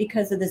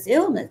because of this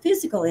illness,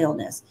 physical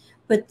illness.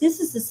 But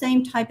this is the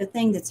same type of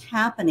thing that's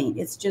happening.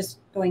 It's just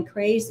going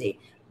crazy.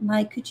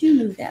 Mike, could you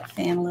move that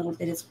fan a little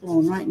bit? It's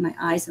blowing right in my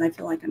eyes, and I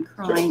feel like I'm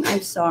crying.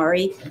 I'm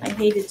sorry. I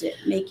hated to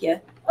make you.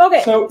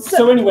 Okay.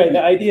 So anyway,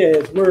 the idea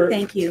is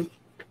Thank you.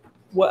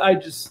 Well, I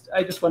just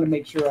want to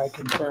make sure I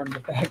confirm the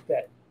fact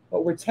that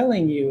what we're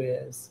telling you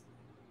is,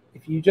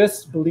 if you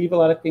just believe a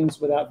lot of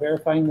things without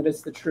verifying that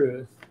it's the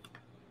truth,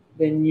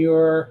 then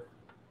you're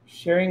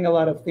sharing a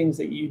lot of things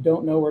that you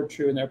don't know are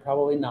true, and they're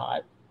probably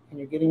not, and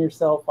you're getting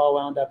yourself all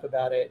wound up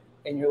about it,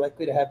 and you're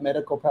likely to have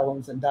medical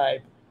problems and die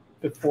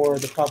before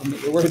the problem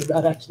that you're worried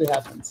about actually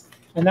happens.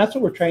 And that's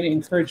what we're trying to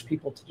encourage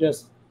people to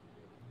just,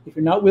 if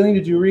you're not willing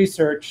to do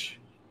research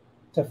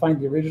to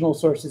find the original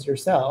sources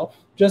yourself,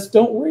 just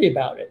don't worry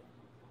about it.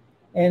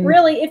 And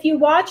really, if you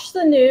watch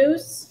the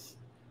news,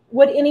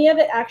 would any of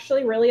it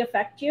actually really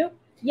affect you?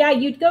 Yeah,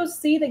 you'd go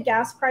see that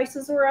gas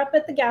prices were up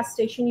at the gas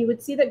station. You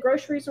would see that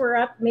groceries were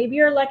up. Maybe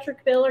your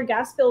electric bill or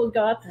gas bill would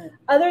go up.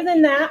 Other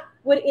than that,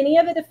 would any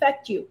of it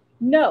affect you?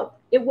 No,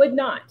 it would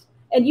not.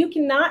 And you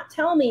cannot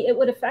tell me it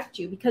would affect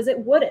you, because it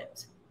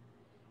wouldn't.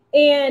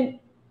 And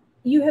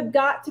you have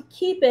got to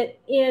keep it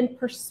in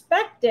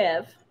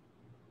perspective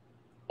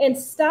and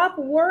stop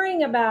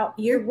worrying about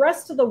the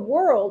rest of the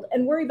world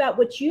and worry about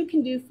what you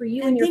can do for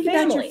you and your think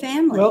family. about your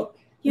family. Well,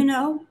 you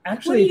know,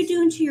 actually, what are you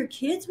doing to your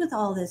kids with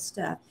all this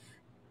stuff?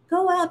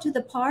 Go out to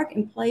the park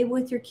and play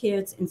with your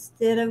kids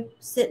instead of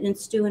sitting and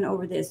stewing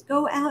over this.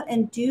 Go out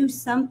and do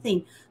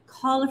something.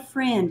 Call a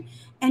friend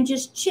and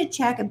just chit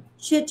chat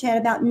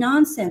about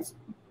nonsense.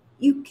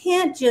 You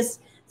can't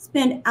just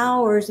spend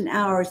hours and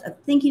hours of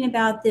thinking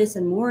about this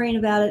and worrying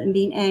about it and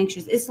being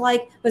anxious. It's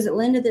like, was it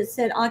Linda that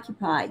said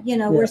occupy? You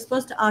know, we're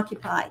supposed to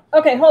occupy.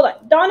 Okay, hold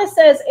on. Donna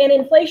says, and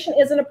inflation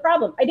isn't a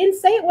problem. I didn't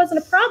say it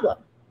wasn't a problem.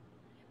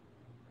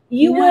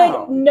 You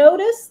would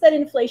notice that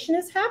inflation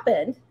has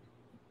happened.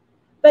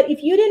 But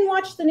if you didn't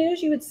watch the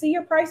news, you would see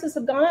your prices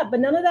have gone up. But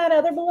none of that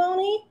other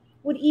baloney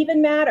would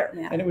even matter.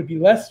 Yeah. And it would be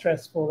less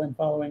stressful than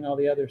following all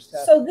the other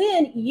stuff. So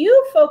then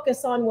you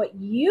focus on what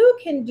you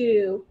can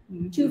do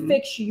to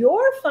fix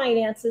your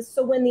finances.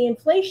 So when the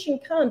inflation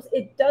comes,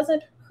 it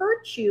doesn't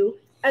hurt you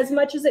as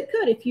much as it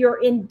could if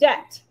you're in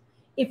debt,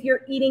 if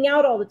you're eating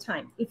out all the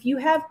time, if you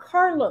have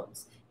car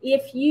loans,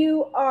 if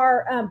you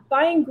are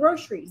buying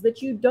groceries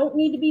that you don't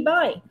need to be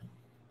buying.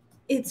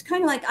 It's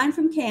kind of like I'm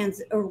from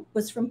Kansas, or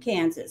was from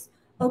Kansas.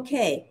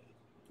 Okay,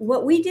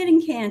 what we did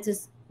in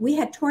Kansas, we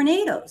had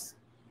tornadoes.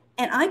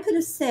 And I could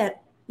have said,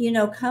 you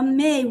know, come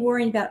May,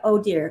 worrying about,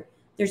 oh dear,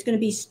 there's going to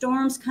be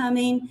storms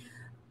coming,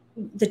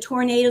 the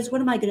tornadoes.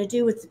 What am I going to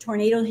do with the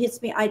tornado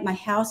hits me? My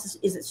house,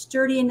 is it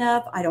sturdy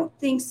enough? I don't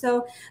think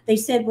so. They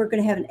said we're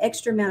going to have an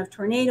extra amount of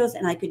tornadoes,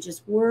 and I could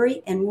just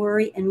worry and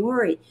worry and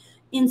worry.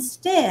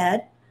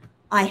 Instead,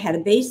 I had a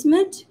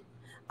basement.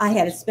 I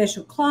had a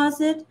special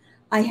closet.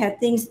 I had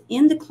things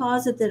in the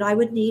closet that I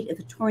would need if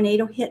a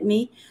tornado hit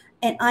me,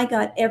 and I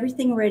got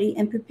everything ready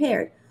and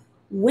prepared.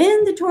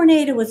 When the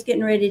tornado was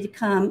getting ready to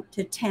come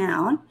to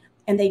town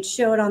and they'd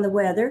show it on the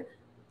weather,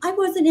 I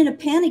wasn't in a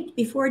panic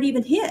before it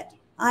even hit.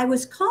 I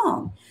was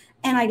calm,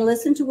 and I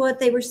listened to what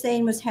they were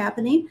saying was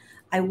happening.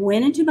 I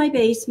went into my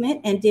basement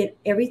and did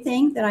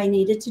everything that I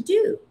needed to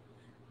do,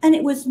 and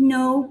it was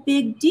no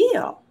big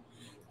deal.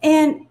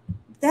 And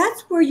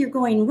that's where you're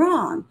going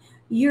wrong.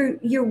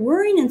 You're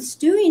worrying and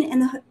stewing,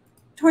 and the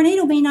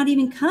tornado may not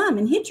even come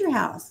and hit your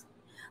house.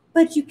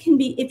 But you can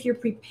be, if you're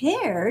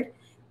prepared,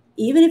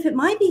 even if it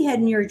might be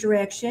heading your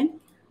direction,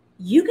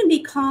 you can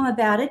be calm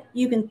about it.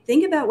 You can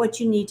think about what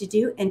you need to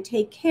do and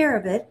take care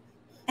of it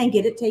and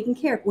get it taken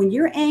care of. When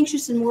you're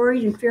anxious and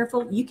worried and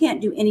fearful, you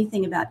can't do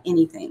anything about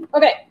anything.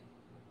 Okay,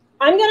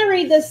 I'm going to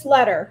read this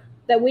letter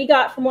that we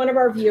got from one of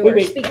our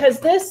viewers because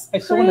this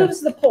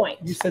proves the point.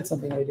 You said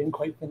something I didn't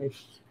quite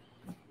finish.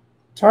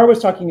 Tara was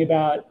talking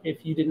about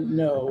if you didn't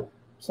know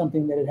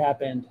something that had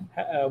happened,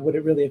 would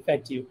it really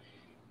affect you?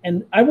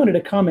 And I wanted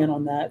to comment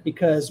on that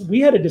because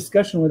we had a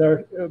discussion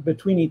with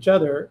between each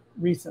other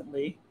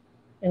recently,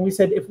 and we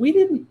said if we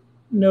didn't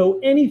know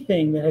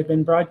anything that had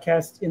been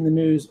broadcast in the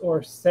news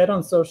or said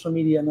on social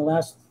media in the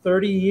last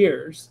 30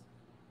 years,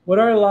 would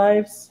our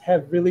lives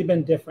have really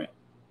been different?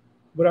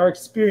 Would our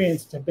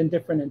experience have been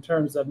different in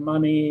terms of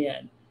money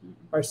and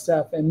our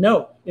stuff? And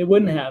no, it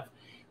wouldn't have.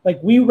 Like,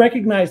 we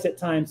recognized at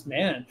times,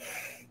 man,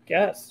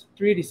 gas,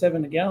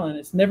 $3.87 a gallon.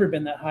 It's never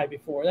been that high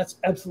before. That's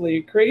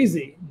absolutely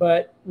crazy,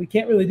 but we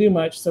can't really do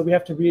much. So we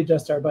have to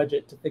readjust our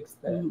budget to fix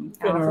that in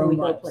our own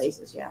lives.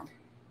 Places, yeah.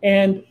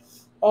 And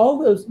all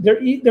those,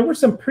 there were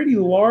some pretty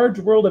large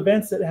world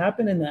events that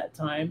happened in that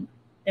time.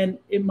 And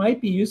it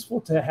might be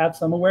useful to have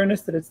some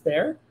awareness that it's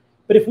there.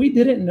 But if we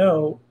didn't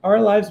know, our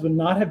lives would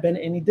not have been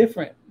any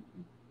different.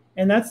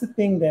 And that's the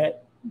thing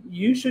that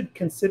you should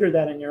consider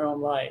that in your own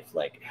life.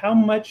 Like, how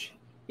much,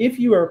 if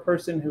you are a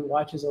person who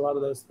watches a lot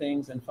of those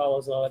things and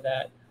follows all of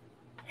that,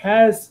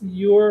 has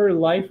your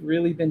life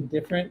really been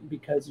different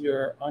because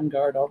you're on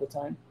guard all the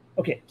time?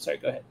 Okay, sorry,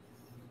 go ahead.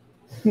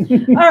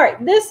 All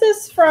right, this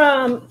is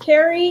from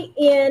Carrie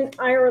in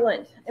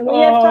Ireland. And we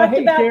have talked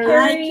about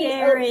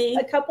Carrie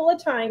a couple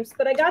of times,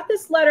 but I got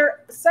this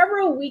letter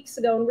several weeks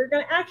ago, and we're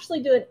going to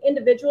actually do an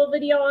individual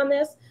video on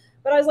this.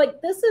 But I was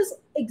like, this is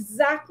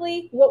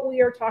exactly what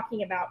we are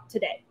talking about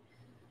today.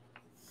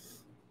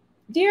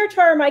 Dear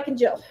Tara, Mike, and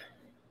Jill,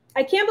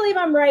 I can't believe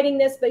I'm writing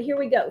this, but here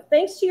we go.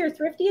 Thanks to your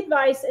thrifty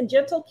advice and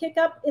gentle kick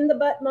up in the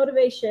butt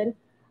motivation,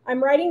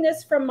 I'm writing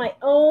this from my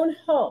own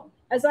home.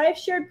 As I have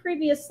shared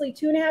previously,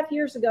 2.5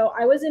 years ago,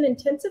 I was in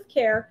intensive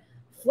care,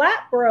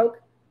 flat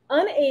broke,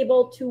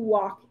 unable to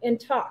walk and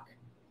talk.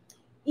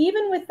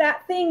 Even with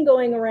that thing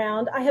going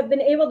around, I have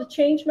been able to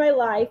change my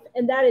life,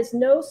 and that is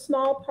no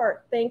small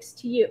part thanks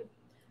to you.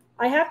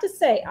 I have to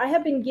say, I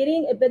have been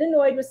getting a bit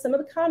annoyed with some of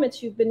the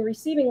comments you've been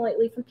receiving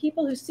lately from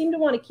people who seem to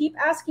want to keep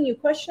asking you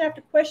question after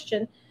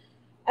question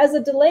as a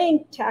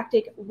delaying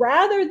tactic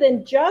rather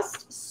than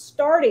just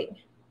starting.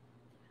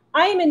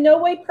 I am in no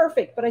way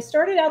perfect, but I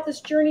started out this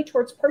journey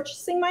towards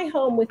purchasing my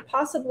home with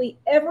possibly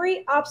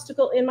every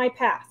obstacle in my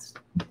past.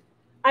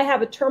 I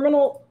have a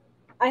terminal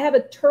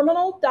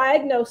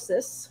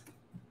diagnosis.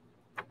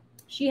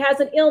 She has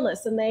an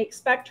illness and they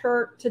expect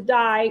her to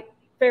die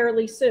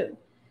fairly soon.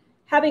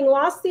 Having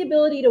lost the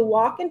ability to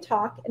walk and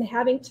talk and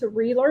having to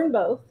relearn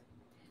both,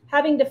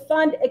 having to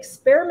fund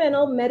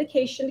experimental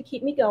medication to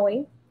keep me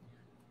going,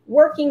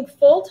 working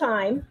full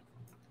time,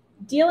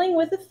 dealing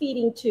with a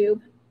feeding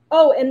tube.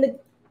 Oh, and the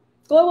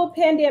global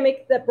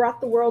pandemic that brought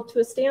the world to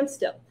a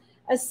standstill.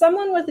 As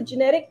someone with a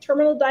genetic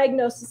terminal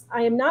diagnosis,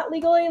 I am not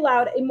legally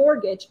allowed a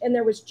mortgage, and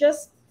there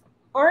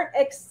aren't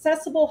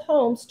accessible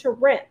homes to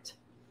rent.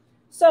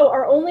 So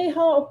our only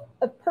hope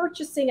of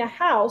purchasing a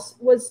house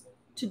was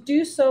to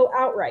do so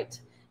outright.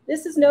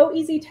 This is no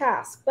easy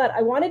task, but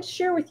I wanted to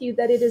share with you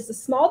that it is the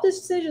small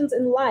decisions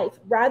in life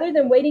rather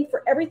than waiting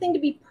for everything to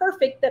be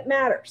perfect that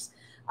matters.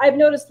 I've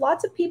noticed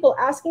lots of people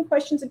asking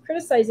questions and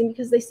criticizing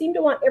because they seem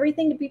to want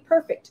everything to be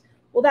perfect.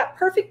 Well, that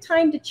perfect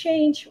time to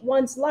change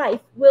one's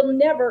life will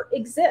never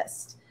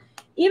exist.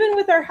 Even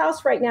with our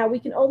house right now, we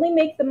can only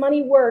make the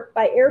money work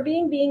by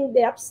Airbnb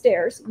the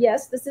upstairs.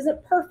 Yes, this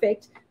isn't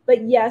perfect,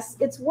 but yes,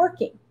 it's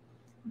working.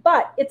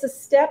 But it's a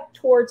step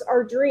towards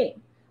our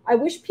dream. I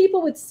wish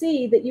people would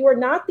see that you are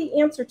not the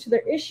answer to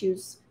their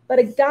issues, but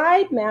a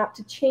guide map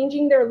to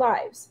changing their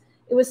lives.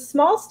 It was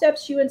small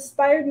steps you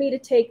inspired me to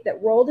take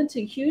that rolled into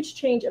a huge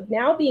change of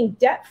now being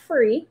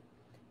debt-free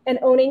and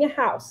owning a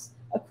house.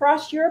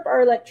 Across Europe,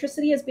 our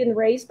electricity has been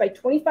raised by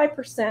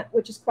 25%,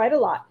 which is quite a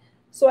lot.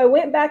 So I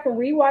went back and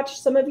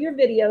rewatched some of your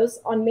videos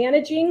on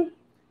managing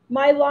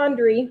my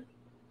laundry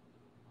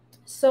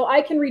so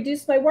I can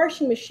reduce my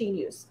washing machine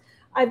use.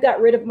 I've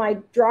got rid of my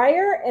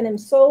dryer and am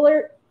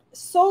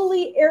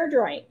solely air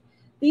drying.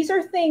 These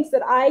are things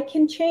that I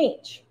can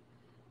change.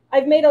 I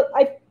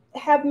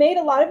have made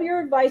a lot of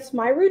your advice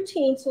my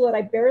routine so that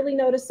I barely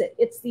notice it.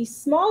 It's these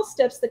small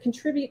steps that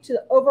contribute to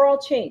the overall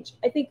change.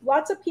 I think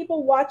lots of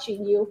people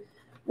watching you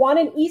want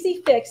an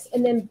easy fix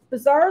and then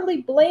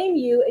bizarrely blame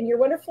you and your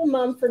wonderful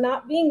mom for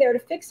not being there to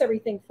fix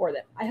everything for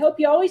them. I hope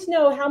you always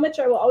know how much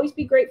I will always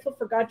be grateful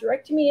for God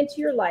directing me into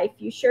your life.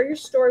 You share your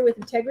story with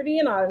integrity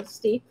and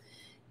honesty,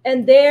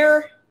 and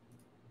there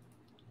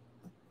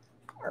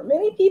are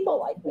many people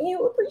like me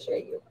who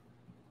appreciate you.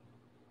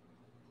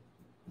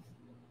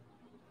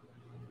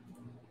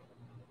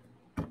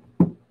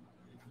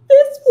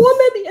 This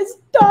woman is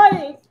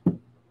dying.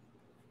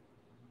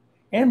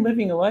 And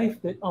living a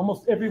life that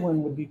almost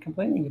everyone would be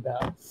complaining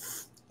about.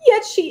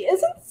 Yet she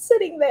isn't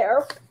sitting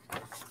there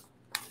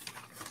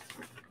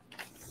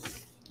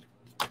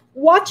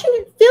watching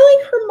it,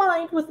 filling her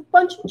mind with a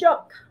bunch of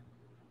junk.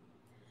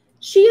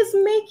 She is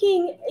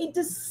making a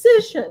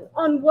decision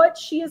on what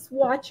she is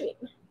watching.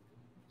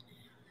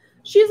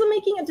 She is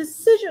making a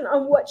decision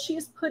on what she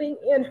is putting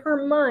in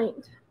her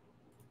mind.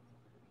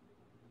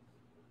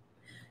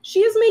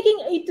 She is making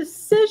a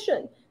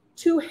decision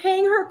to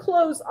hang her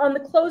clothes on the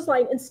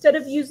clothesline instead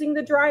of using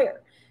the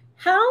dryer.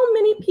 How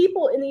many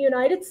people in the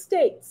United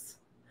States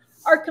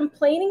are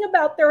complaining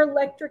about their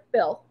electric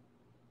bill,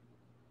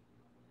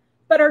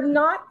 but are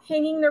not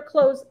hanging their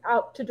clothes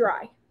out to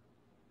dry?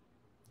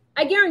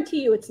 I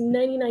guarantee you it's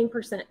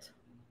 99%.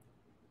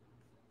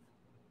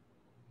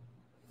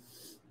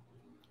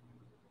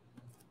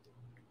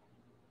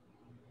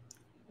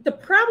 The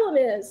problem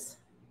is,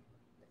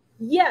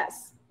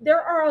 yes,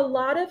 there are a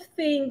lot of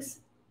things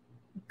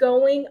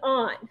going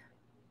on,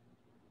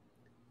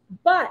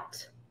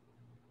 but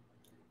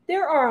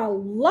there are a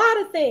lot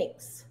of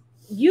things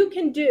you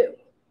can do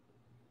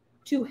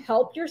to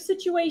help your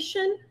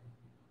situation,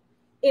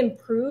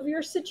 improve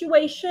your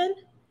situation,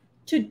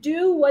 to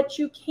do what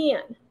you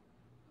can.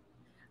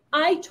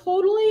 I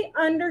totally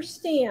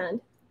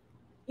understand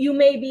you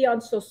may be on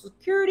Social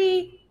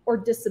Security or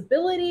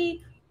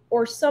disability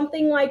or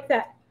something like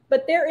that,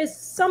 but there is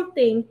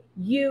something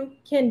you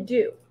can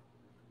do.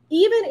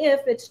 Even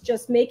if it's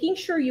just making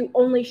sure you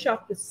only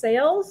shop the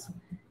sales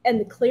and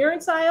the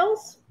clearance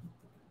aisles.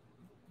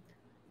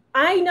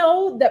 I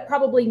know that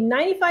probably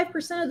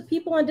 95% of the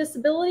people on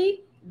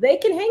disability, they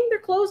can hang their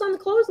clothes on the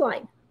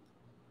clothesline.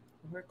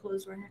 Or a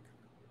clothes rack.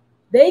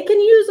 They can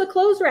use a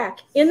clothes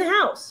rack in the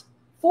house.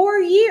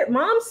 For a year,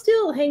 mom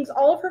still hangs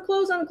all of her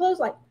clothes on the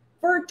clothesline.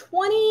 For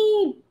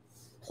 20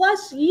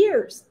 plus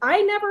years,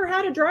 I never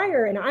had a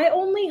dryer, and I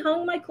only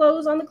hung my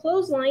clothes on the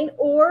clothesline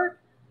or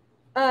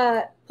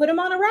put them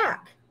on a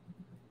rack.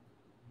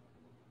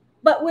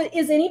 But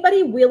is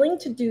anybody willing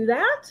to do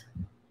that?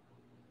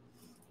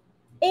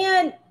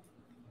 And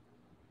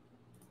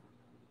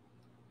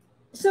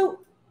so,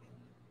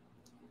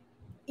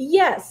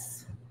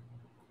 yes,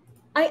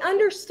 I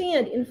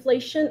understand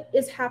inflation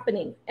is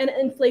happening and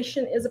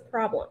inflation is a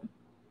problem.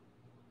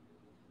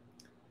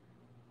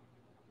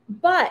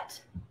 But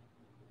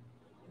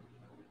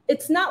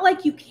it's not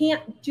like you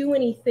can't do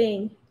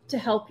anything to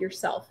help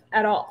yourself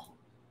at all.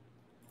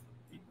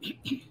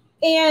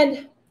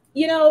 And,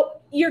 you know,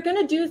 you're going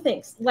to do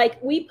things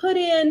like we put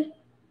in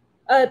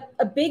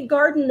a big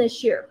garden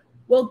this year.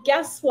 Well,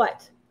 guess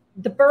what?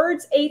 The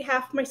birds ate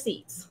half my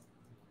seeds.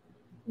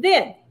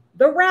 Then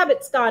the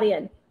rabbits got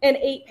in and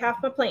ate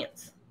half my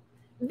plants.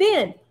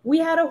 Then we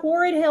had a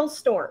horrid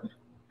hailstorm.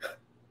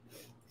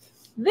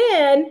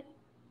 Then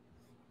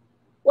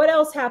what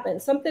else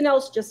happened? Something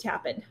else just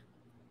happened.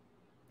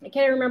 I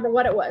can't remember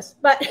what it was.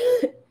 But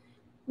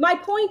my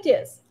point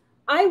is,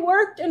 I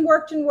worked and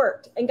worked and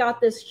worked and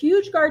got this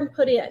huge garden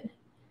put in.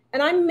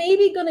 And I'm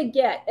maybe going to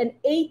get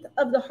 1/8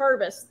 of the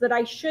harvest that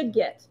I should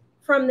get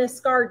from this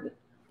garden.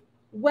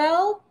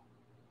 Well,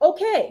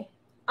 okay,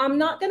 I'm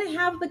not going to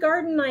have the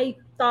garden I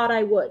thought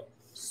I would.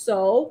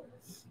 So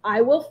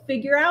I will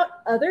figure out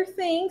other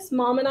things.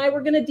 Mom and I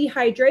were going to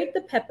dehydrate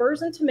the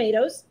peppers and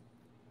tomatoes.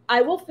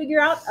 I will figure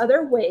out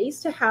other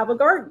ways to have a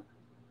garden.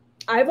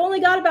 I've only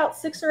got about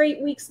 6 or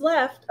 8 weeks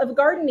left of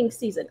gardening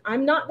season.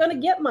 I'm not going to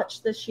get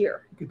much this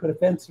year. You could put a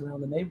fence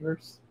around the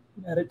neighbors,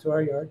 add it to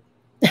our yard.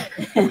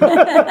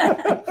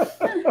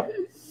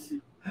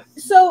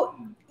 So,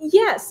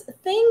 yes,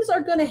 things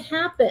are going to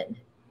happen,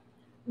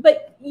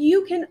 but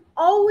you can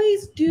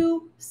always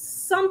do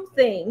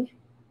something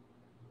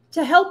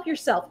to help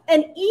yourself.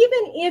 And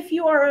even if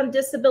you are on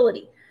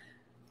disability,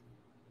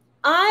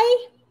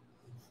 I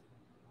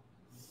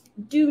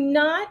do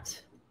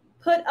not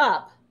put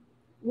up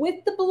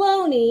with the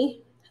baloney,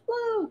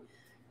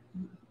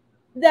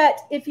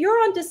 that if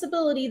you're on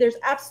disability, there's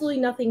absolutely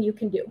nothing you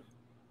can do.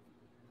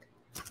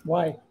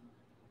 Why?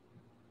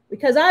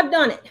 Because I've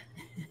done it.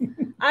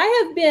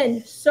 I have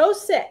been so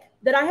sick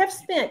that I have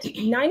spent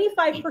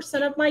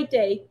 95% of my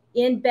day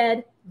in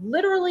bed,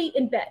 literally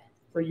in bed.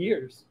 For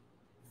years.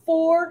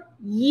 For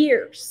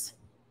years.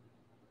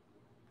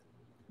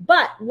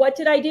 But what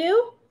did I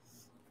do?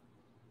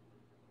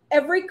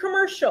 Every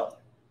commercial,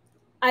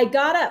 I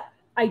got up,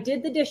 I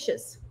did the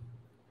dishes.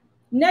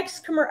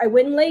 Next commercial, I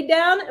went and laid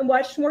down and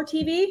watched more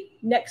TV.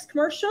 Next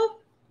commercial,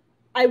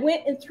 I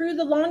went and threw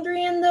the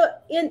laundry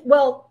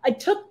I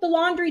took the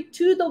laundry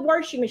to the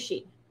washing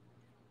machine.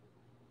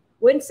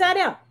 Went and sat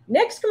down.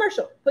 Next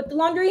commercial, put the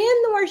laundry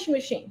in the washing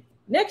machine.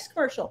 Next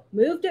commercial,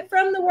 moved it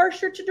from the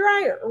washer to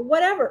dryer or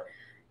whatever.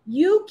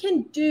 You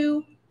can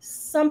do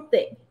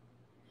something.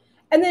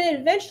 And then it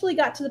eventually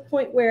got to the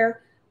point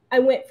where I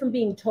went from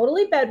being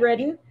totally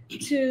bedridden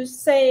to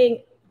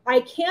saying,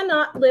 I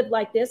cannot live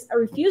like this. I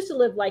refuse to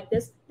live like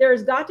this. There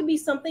has got to be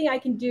something I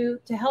can do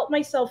to help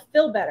myself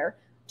feel better,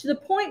 to the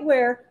point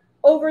where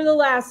over the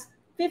last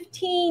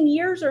 15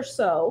 years or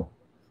so,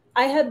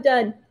 I have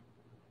done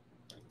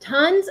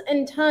tons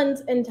and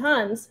tons and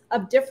tons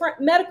of different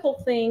medical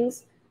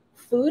things,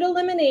 food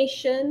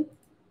elimination,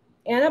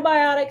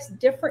 antibiotics,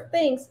 different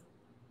things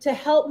to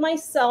help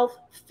myself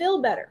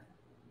feel better.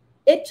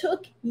 It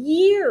took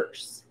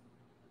years,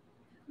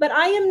 but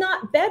I am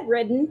not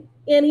bedridden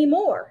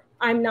anymore.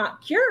 I'm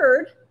not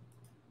cured,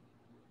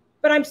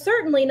 but I'm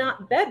certainly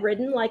not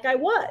bedridden like I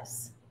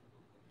was.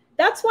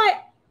 That's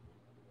why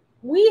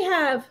we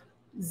have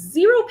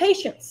zero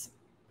patience,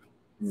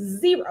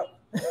 zero,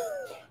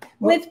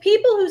 with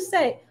people who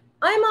say,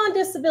 I'm on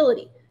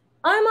disability,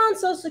 I'm on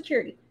Social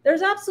Security.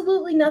 There's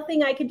absolutely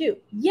nothing I can do.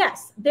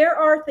 Yes, there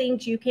are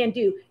things you can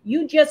do.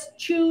 You just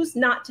choose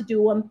not to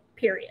do them,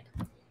 period.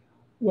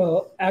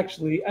 Well,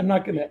 actually,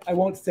 I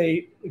won't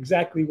say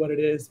exactly what it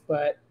is,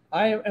 but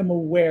I am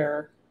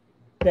aware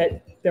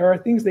that there are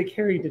things that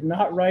Carrie did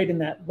not write in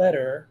that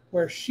letter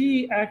where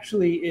she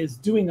actually is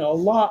doing a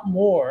lot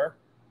more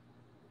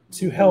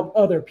to help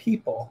other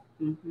people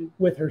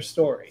with her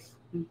story.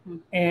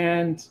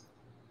 And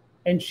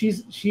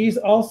she's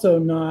also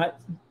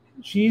not,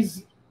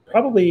 she's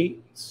probably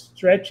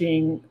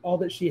stretching all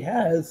that she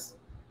has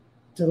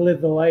to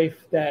live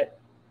the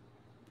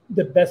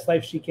best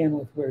life she can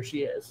with where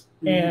she is.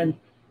 And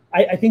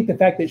I think the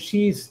fact that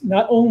she's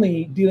not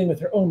only dealing with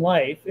her own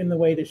life in the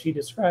way that she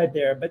described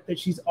there, but that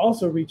she's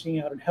also reaching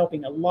out and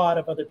helping a lot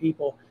of other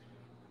people,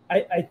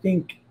 I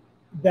think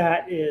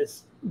that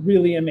is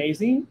really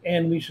amazing.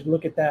 And we should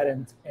look at that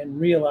and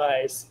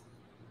realize,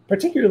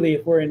 particularly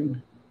if we're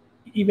in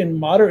even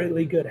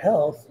moderately good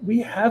health, we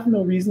have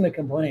no reason to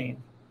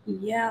complain.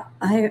 Yeah,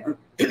 I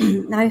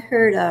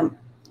heard,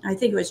 I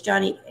think it was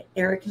Johnny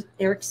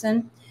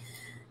Erickson.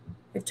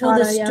 I've told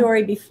this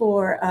story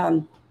before.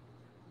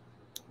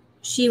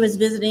 She was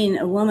visiting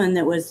a woman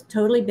that was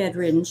totally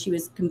bedridden. She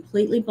was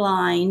completely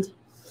blind,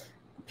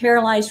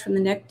 paralyzed from the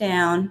neck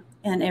down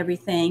and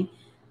everything.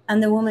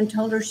 And the woman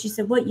told her, she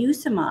said, what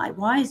use am I?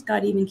 Why is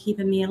God even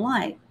keeping me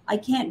alive? I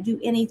can't do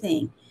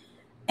anything.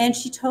 And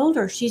she told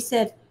her, she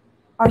said,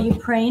 are you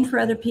praying for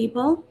other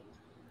people?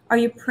 Are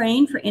you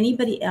praying for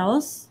anybody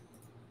else?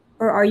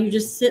 Or are you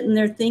just sitting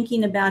there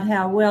thinking about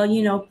how, well,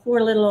 you know,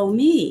 poor little old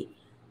me?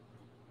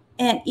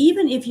 And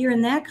even if you're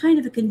in that kind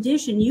of a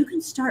condition, you can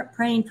start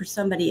praying for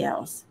somebody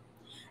else.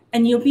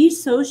 And you'll be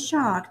so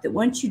shocked that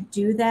once you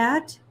do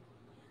that,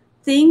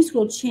 things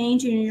will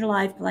change in your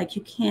life like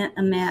you can't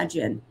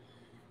imagine.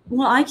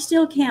 Well, I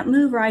still can't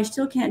move, or I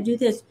still can't do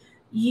this.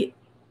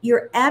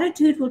 Your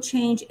attitude will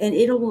change, and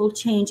it will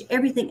change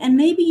everything. And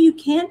maybe you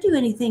can't do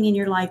anything in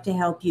your life to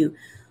help you,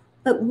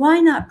 but why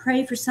not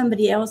pray for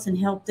somebody else and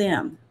help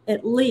them?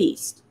 At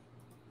least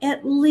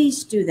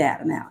do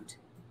that amount.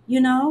 You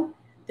know,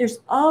 there's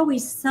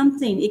always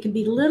something. It can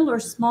be little or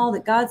small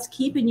that God's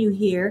keeping you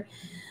here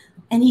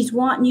and he's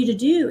wanting you to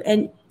do.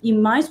 And you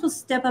might as well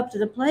step up to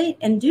the plate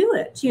and do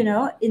it, you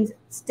know,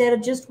 instead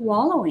of just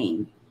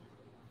wallowing.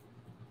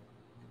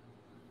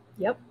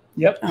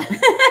 Yep.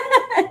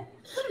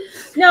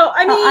 No,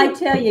 I mean, I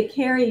tell you,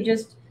 Carrie,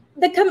 just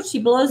she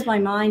blows my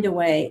mind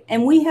away.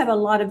 And we have a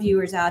lot of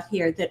viewers out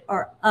here that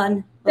are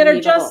unbelievable. That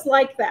are just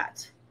like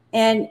that.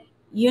 And,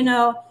 you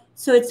know,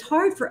 so it's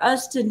hard for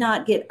us to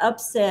not get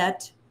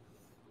upset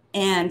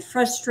and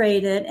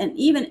frustrated and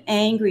even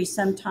angry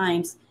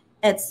sometimes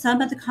at some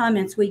of the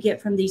comments we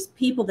get from these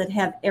people that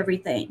have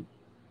everything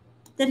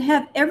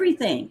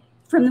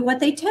from what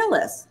they tell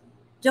us.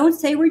 Don't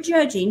say we're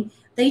judging.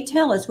 They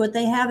tell us what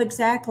they have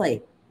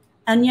exactly.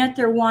 And yet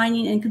they're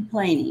whining and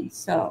complaining.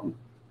 So.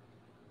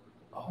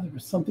 Oh, there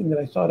was something that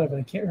I thought of, and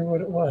I can't remember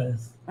what it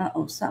was.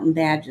 Uh-oh, something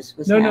bad just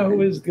was happening. No, it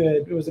was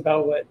good. It was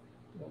about what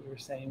we were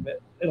saying,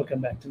 but it'll come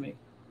back to me.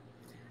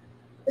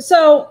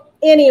 So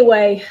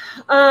anyway,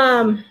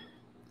 we're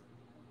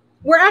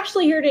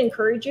actually here to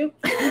encourage you.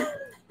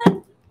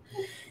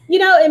 You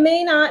know, it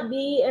may not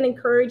be an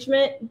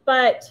encouragement,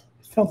 but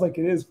it sounds like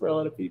it is for a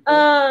lot of people.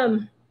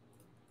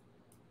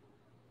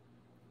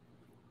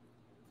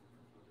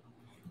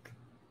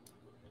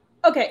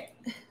 Okay.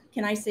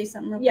 Can I say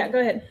something real quick? Yeah, go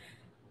ahead.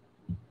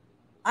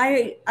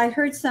 I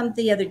heard something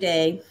the other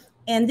day,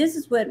 and this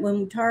is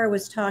when Tara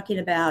was talking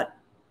about,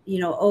 you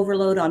know,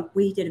 overload on,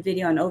 we did a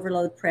video on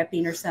overload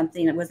prepping or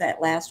something. It was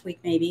that last week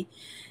maybe.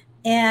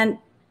 And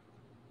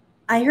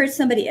I heard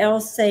somebody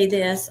else say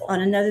this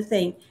on another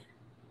thing.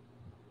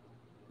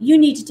 You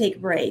need to take a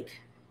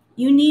break.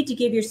 You need to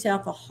give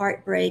yourself a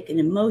heart break, an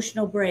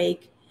emotional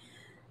break,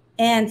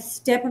 and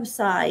step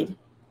aside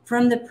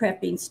from the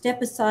prepping,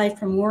 step aside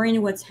from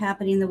worrying what's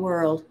happening in the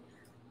world.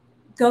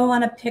 Go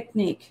on a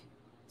picnic.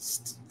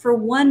 For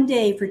 1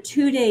 day, for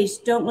 2 days,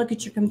 don't look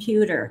at your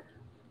computer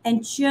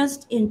and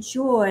just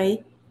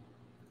enjoy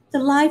the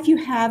life you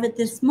have at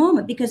this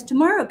moment, because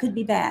tomorrow it could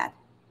be bad.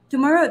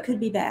 Tomorrow it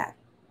could be bad.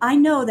 I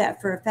know that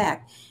for a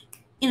fact.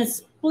 In a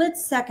split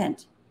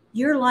second,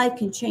 your life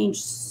can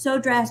change so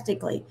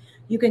drastically.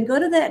 You can go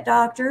to that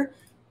doctor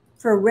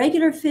for a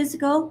regular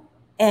physical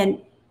and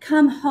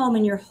come home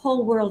and your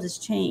whole world has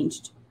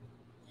changed.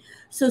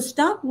 So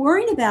stop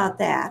worrying about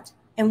that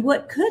and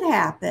what could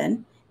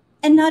happen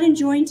and not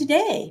enjoying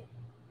today.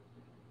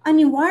 I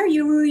mean, why are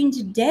you worrying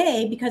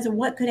today because of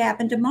what could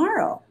happen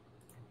tomorrow?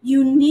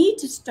 You need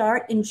to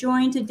start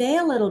enjoying today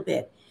a little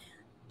bit.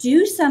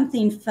 Do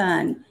something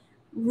fun.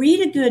 Read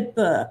a good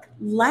book.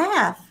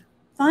 Laugh.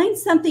 Find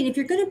something. If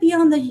you're going to be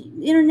on the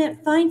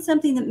internet, find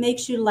something that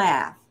makes you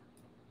laugh.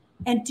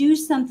 And do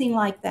something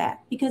like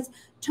that. Because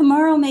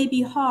tomorrow may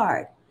be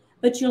hard,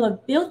 but you'll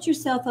have built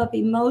yourself up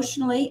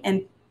emotionally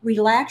and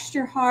relaxed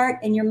your heart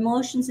and your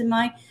emotions and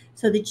mind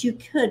so that you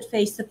could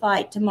face the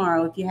fight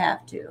tomorrow if you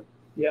have to.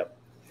 Yep.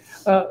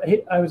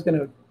 Hey, I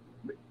remembered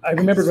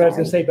what I was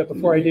going to say, but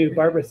before I do,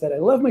 Barbara said, I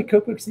love my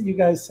cookbooks that you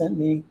guys sent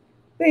me.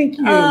 Thank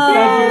you.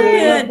 Oh,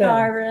 good,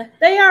 Barbara.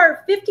 They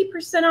are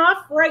 50%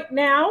 off right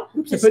now.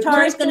 This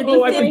Tara's going to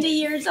be 50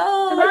 years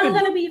old. I'm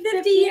going to be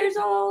 50 years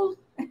old.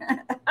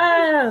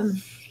 I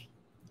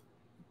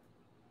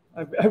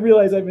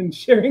realize I've been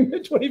sharing the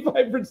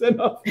 25%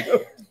 off.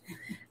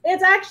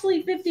 It's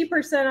actually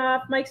 50%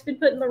 off. Mike's been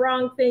putting the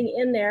wrong thing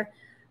in there.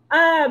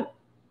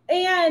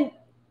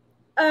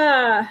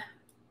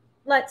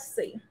 Let's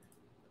see.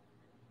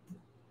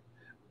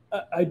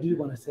 I do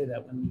want to say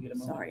that when we get a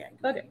moment. Sorry.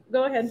 Okay,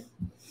 go ahead.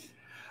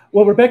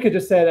 Well, Rebecca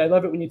just said, I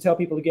love it when you tell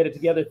people to get it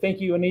together.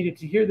 Thank you. I needed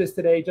to hear this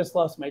today. Just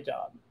lost my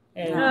job.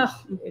 And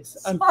it's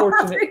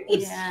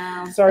unfortunate.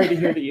 Sorry to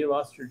hear that you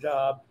lost your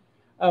job.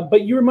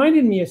 But you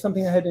reminded me of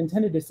something I had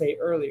intended to say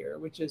earlier,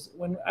 which is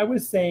when I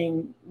was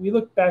saying we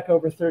look back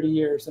over 30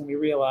 years and we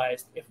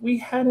realized if we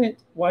hadn't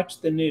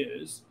watched the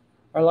news,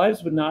 our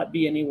lives would not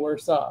be any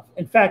worse off.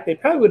 In fact, they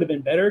probably would have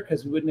been better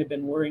because we wouldn't have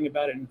been worrying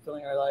about it and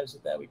filling our lives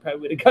with that. We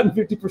probably would have gotten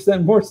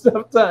 50% more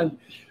stuff done.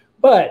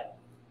 But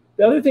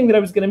the other thing that I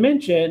was going to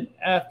mention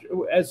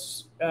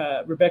as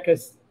Rebecca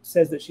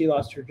says that she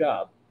lost her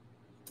job,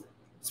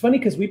 it's funny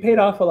because we paid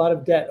off a lot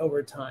of debt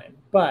over time,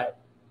 but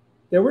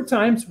there were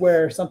times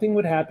where something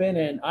would happen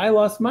and I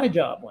lost my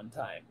job one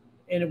time.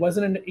 and it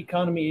wasn't an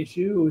economy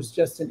issue. It was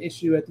just an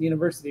issue at the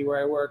university where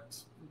I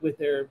worked with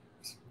their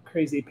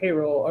crazy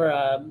payroll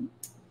or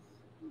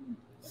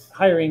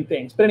hiring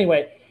things. But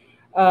anyway,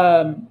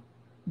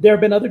 there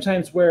have been other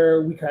times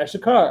where we crashed a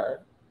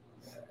car,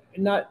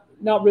 not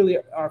really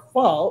our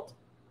fault.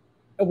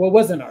 Well, it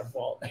wasn't our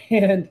fault,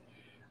 and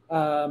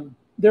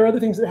there are other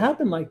things that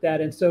happen like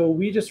that. And so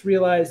we just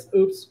realized,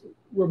 oops,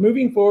 we're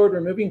moving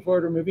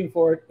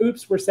forward.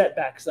 Oops, we're set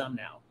back some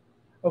now.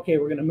 Okay,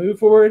 we're going to move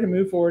forward and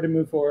move forward and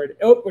move forward.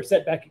 Oh, we're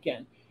set back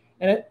again.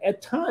 And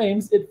at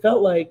times it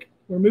felt like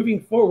we're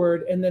moving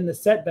forward and then the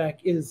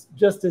setback is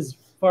just as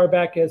far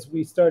back as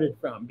we started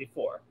from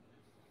before.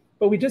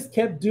 But we just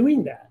kept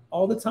doing that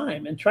all the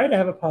time and tried to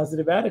have a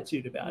positive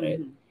attitude about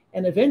it.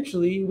 And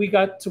eventually we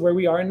got to where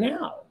we are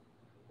now,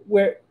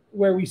 where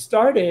we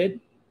started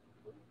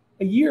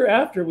a year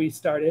after we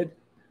started.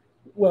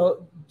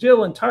 Well,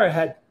 Jill and Tara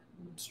had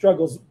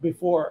struggles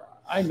before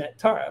I met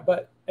Tara,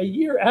 but a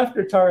year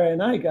after Tara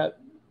and I got,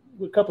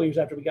 a couple of years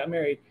after we got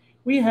married,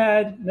 we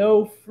had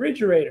no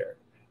refrigerator.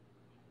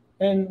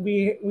 And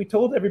we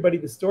told everybody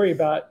the story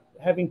about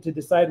having to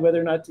decide whether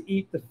or not to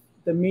eat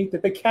the meat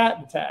that the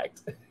cat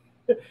attacked.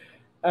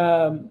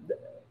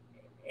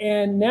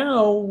 And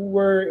now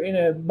we're in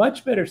a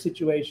much better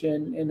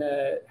situation in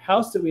a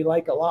house that we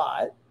like a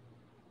lot.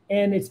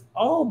 And it's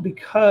all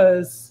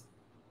because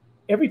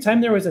every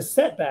time there was a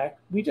setback,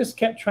 we just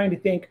kept trying to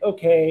think,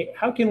 okay,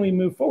 how can we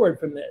move forward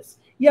from this?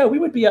 Yeah, we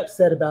would be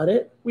upset about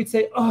it. We'd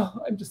say, oh,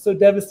 I'm just so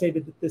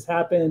devastated that this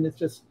happened. It's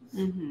just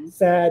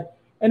sad.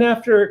 And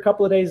after a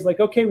couple of days, like,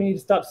 okay, we need to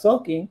stop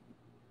sulking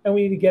and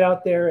we need to get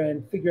out there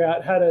and figure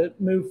out how to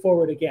move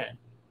forward again.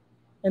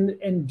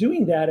 And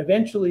doing that,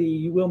 eventually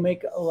you will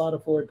make a lot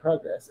of forward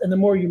progress. And the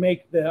more you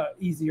make, the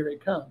easier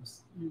it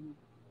comes.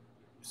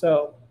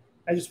 So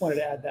I just wanted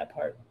to add that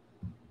part.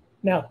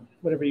 Now,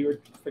 whatever you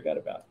forgot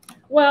about.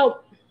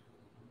 Well,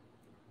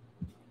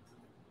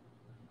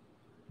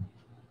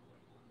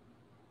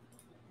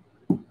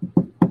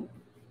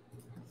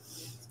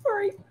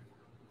 sorry.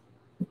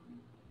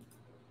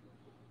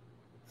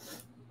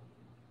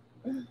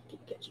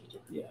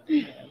 Yeah.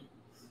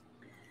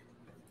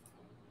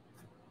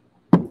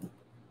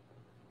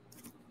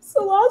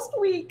 So last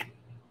week,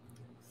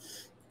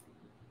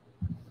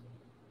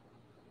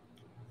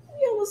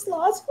 we almost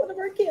lost one of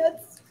our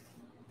kids.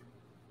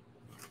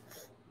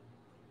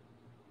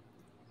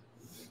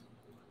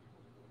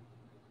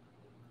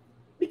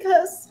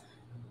 Because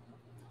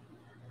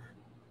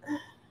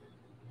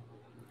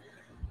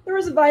there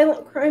was a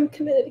violent crime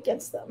committed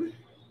against them.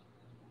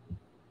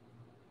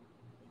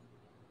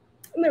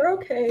 And they're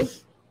okay.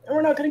 And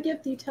we're not going to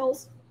give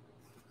details.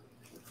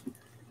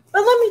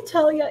 But let me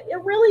tell you,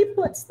 it really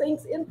puts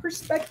things in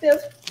perspective.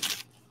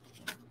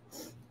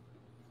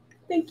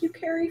 Thank you,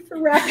 Carrie, for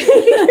wrapping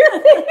your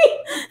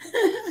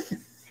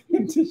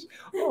thing.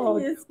 Oh,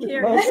 It's with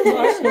Carrie. lots of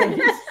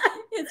mushrooms.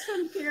 It's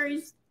from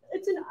Carrie's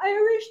It's an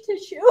Irish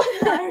tissue.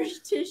 Irish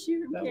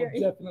tissue from That will Carrie.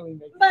 definitely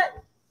make But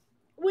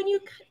when you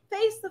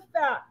face the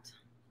fact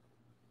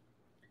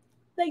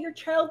that your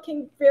child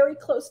came very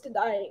close to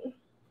dying,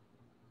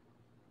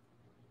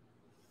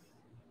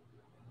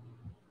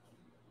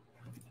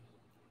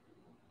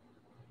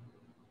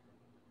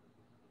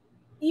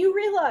 you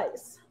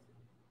realize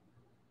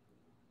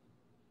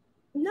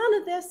none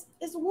of this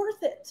is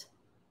worth it.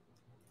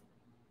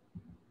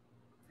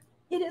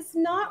 It is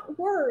not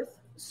worth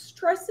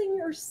stressing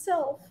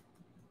yourself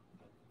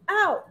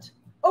out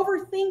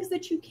over things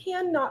that you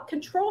cannot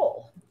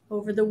control.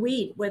 Over the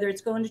wheat, whether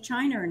it's going to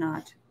China or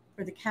not,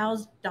 or the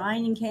cows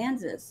dying in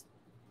Kansas.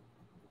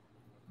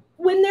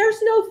 When there's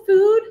no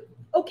food,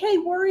 okay,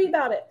 worry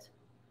about it.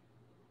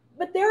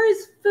 But there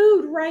is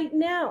food right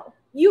now.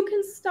 You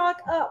can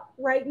stock up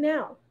right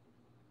now.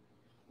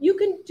 You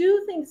can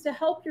do things to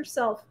help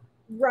yourself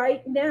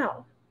right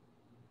now.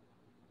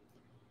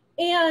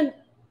 And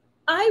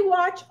I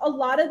watch a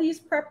lot of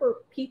these prepper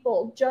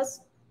people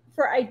just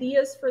for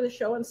ideas for the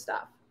show and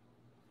stuff.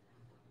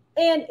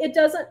 And it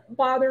doesn't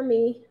bother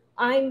me.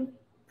 I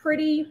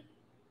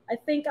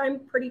think I'm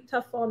pretty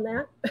tough on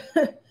that.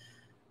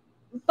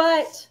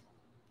 But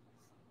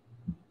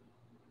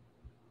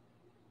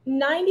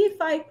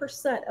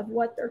 95% of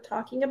what they're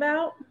talking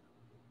about,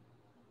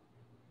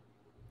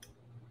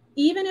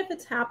 even if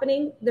it's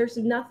happening, there's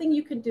nothing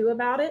you can do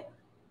about it.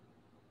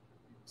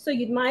 So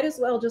you might as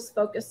well just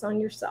focus on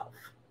yourself.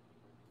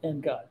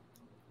 And God.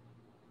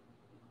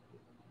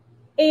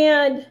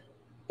 And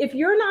if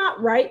you're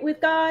not right with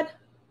God,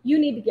 you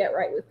need to get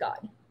right with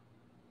God.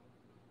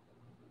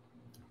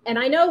 And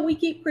I know we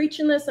keep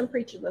preaching this,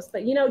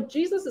 but you know,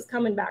 Jesus is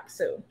coming back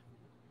soon.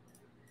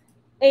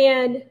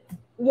 And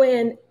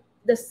when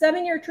the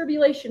 7-year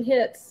tribulation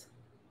hits,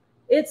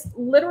 it's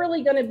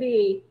literally going to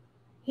be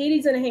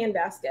Hades in a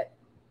handbasket.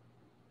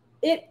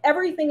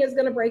 Everything is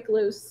going to break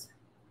loose.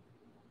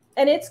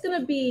 And it's going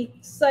to be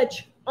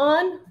such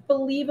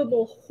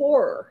unbelievable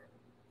horror.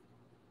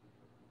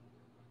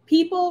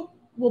 People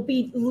will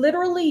be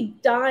literally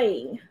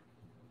dying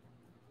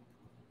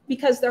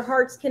because their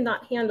hearts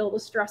cannot handle the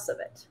stress of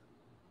it.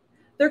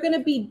 They're going to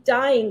be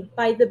dying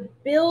by the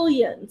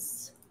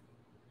billions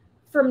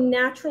from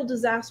natural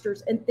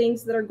disasters and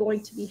things that are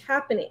going to be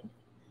happening.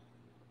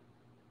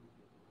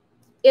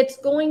 It's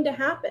going to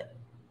happen.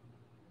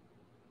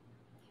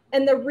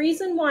 And the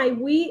reason why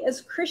we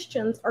as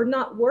Christians are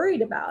not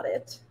worried about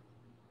it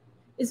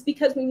is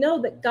because we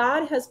know that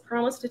God has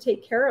promised to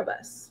take care of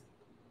us.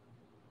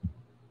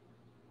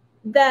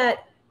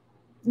 That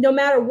no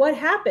matter what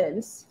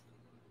happens,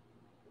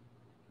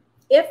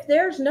 if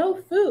there's no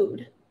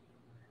food,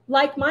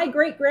 like my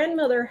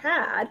great-grandmother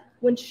had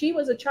when she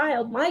was a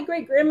child, my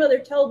great-grandmother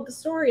told the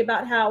story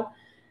about how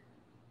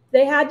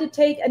they had to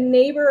take a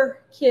neighbor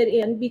kid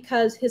in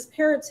because his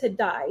parents had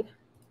died.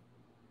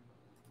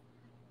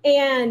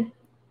 And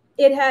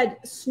it had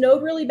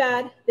snowed really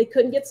bad. They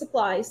couldn't get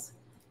supplies.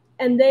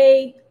 And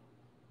they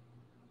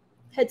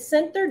had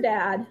sent their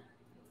dad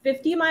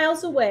 50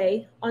 miles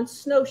away on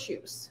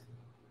snowshoes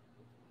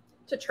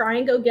to try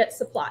and go get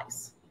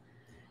supplies.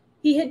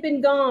 He had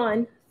been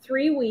gone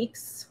 3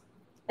 weeks,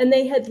 and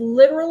they had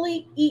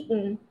literally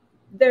eaten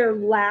their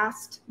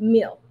last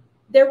meal.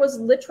 There was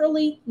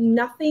literally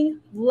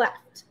nothing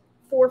left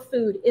for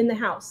food in the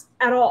house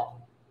at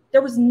all.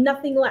 There was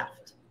nothing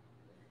left.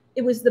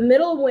 It was the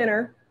middle of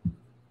winter.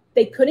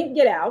 They couldn't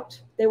get out.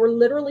 They were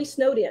literally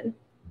snowed in.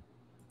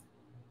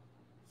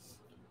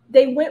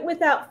 They went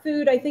without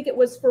food, I think it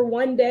was for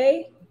 1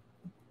 day.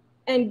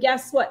 And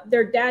guess what?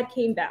 Their dad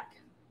came back.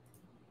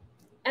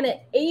 And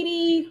at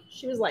 80,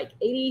 she was like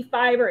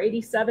 85 or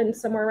 87,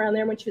 somewhere around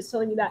there when she was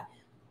telling me that,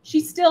 she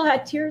still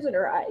had tears in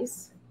her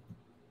eyes,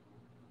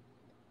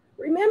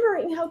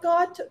 remembering how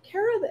God took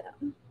care of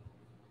them.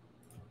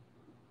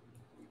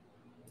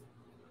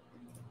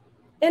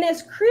 And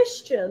as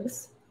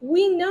Christians,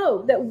 we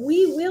know that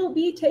we will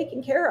be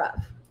taken care of.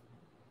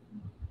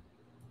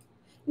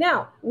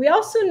 Now, we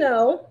also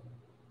know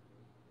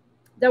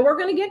that we're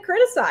going to get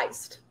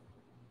criticized.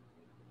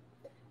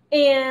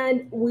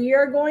 And we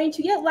are going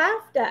to get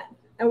laughed at.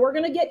 And we're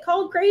going to get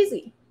called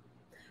crazy.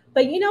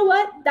 But you know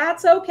what?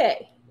 That's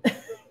okay.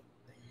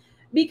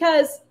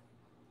 Because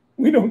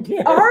we don't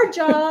care. Our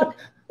job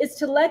is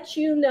to let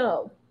you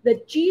know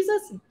that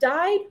Jesus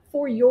died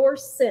for your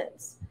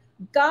sins.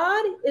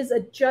 God is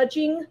a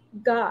judging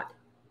God.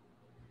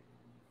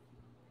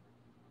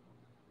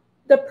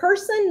 The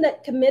person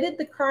that committed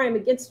the crime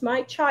against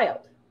my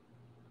child,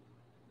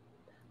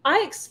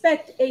 I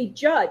expect a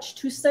judge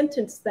to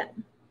sentence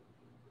them.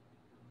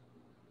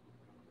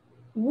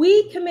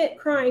 We commit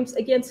crimes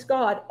against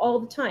God all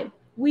the time.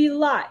 We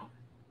lie.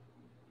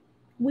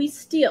 We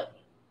steal.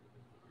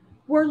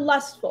 We're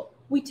lustful.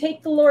 We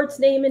take the Lord's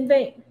name in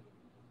vain.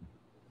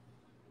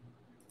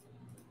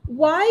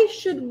 Why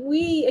should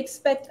we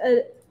expect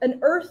an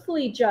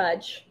earthly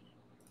judge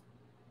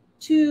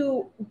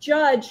to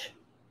judge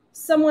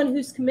someone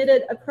who's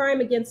committed a crime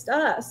against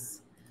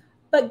us,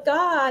 but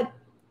God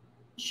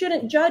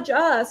shouldn't judge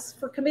us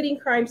for committing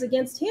crimes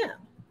against him?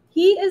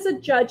 He is a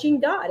judging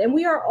God, and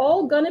we are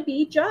all going to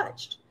be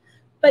judged.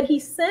 But he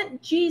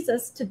sent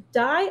Jesus to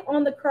die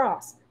on the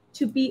cross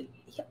to be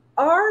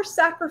our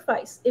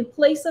sacrifice in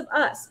place of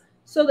us,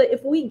 so that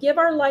if we give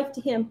our life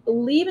to him,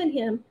 believe in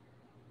him,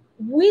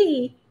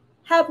 we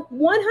have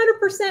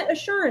 100%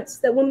 assurance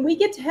that when we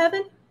get to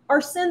heaven, our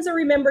sins are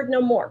remembered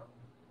no more.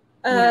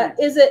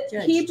 Is it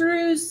judged.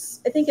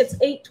 Hebrews, I think it's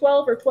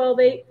 8:12 or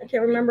 12:8, I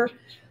can't remember.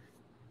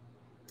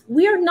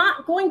 We are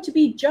not going to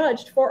be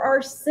judged for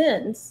our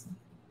sins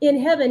in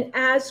heaven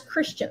as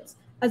Christians.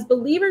 As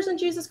believers in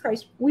Jesus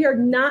Christ, we are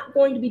not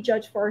going to be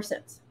judged for our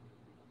sins.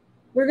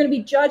 We're going to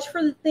be judged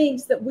for the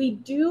things that we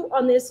do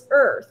on this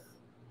earth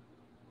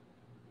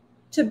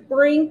to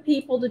bring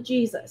people to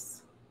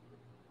Jesus.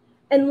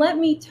 And let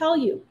me tell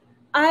you,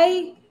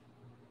 I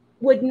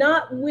would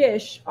not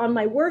wish on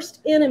my worst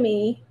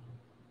enemy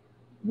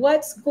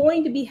what's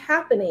going to be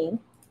happening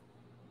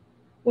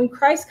when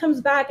Christ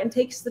comes back and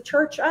takes the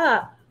church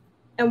up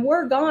and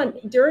we're gone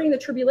during the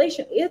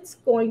tribulation. It's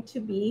going to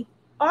be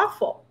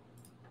awful.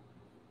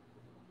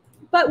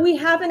 But we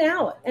have an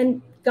out,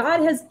 and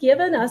God has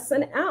given us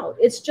an out.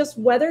 It's just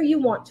whether you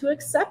want to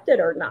accept it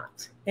or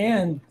not.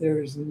 And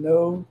there's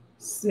no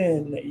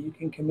sin that you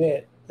can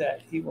commit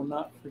that he will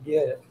not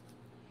forgive.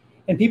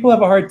 And people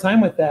have a hard time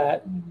with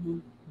that. Mm-hmm.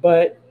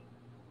 But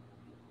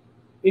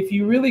if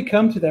you really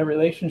come to that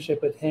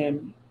relationship with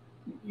him,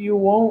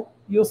 you'll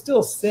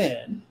still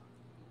sin,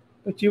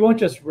 but you won't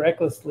just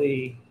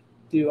recklessly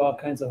do all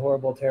kinds of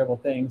horrible, terrible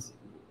things.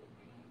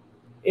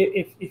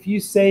 If you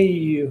say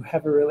you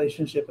have a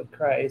relationship with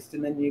Christ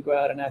and then you go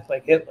out and act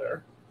like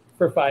Hitler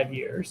for 5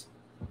 years,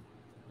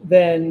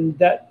 then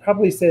that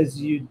probably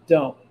says you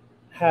don't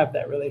have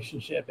that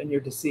relationship and you're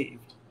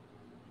deceived.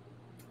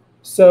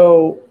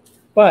 So,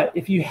 but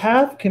if you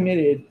have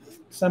committed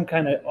some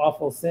kind of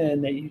awful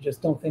sin that you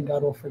just don't think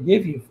God will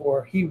forgive you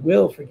for, he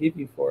will forgive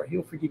you for.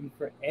 He'll forgive you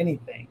for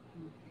anything.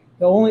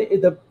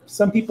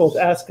 Some people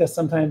ask us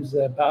sometimes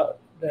about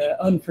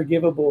the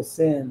unforgivable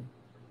sin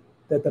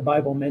that the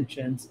Bible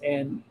mentions,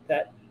 and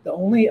that the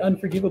only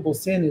unforgivable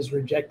sin is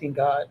rejecting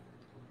God.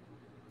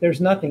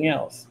 There's nothing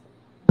else.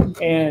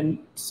 And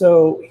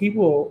so he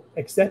will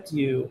accept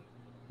you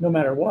no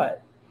matter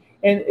what.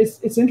 And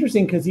it's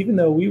interesting because even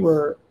though we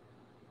were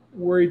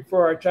worried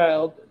for our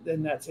child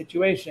in that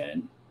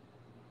situation,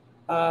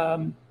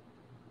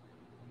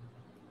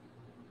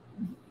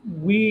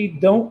 we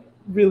don't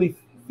really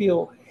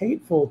feel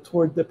hateful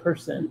toward the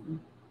person.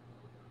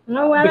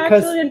 No, I've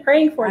actually been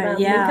praying for them.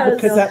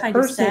 Because that kind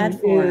of sad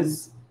for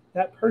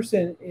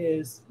person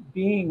is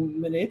being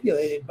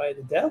manipulated by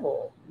the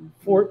devil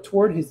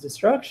toward his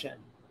destruction.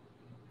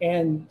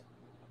 And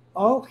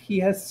all he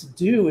has to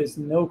do is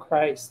know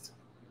Christ,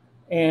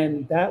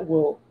 and that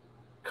will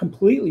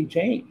completely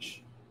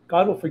change.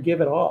 God will forgive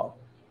it all.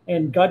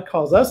 And God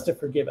calls us to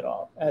forgive it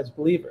all as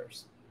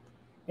believers.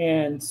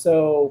 And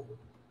so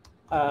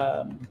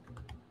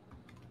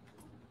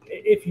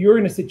if you're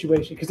in a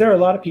situation, because there are a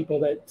lot of people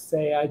that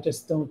say, I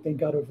just don't think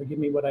God will forgive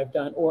me what I've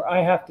done, or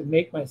I have to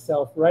make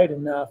myself right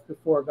enough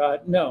before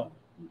God. No,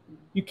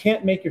 you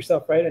can't make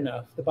yourself right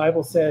enough. The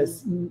Bible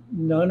says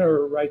none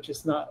are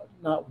righteous, not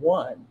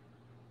one,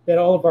 that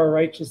all of our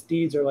righteous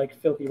deeds are like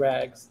filthy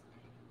rags.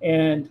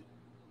 And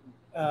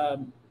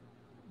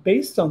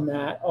based on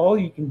that, all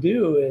you can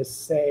do is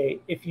say,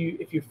 if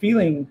you're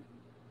feeling,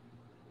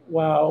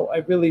 wow, I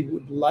really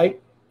would like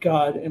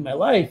God in my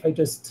life, I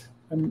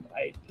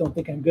don't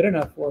think I'm good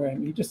enough for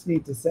him. You just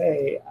need to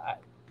say,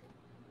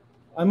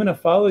 I'm going to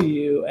follow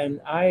you,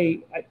 and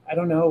I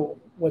don't know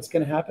what's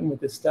going to happen with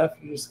this stuff.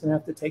 You're just going to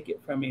have to take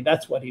it from me.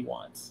 That's what he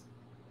wants.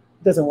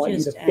 He doesn't want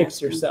you to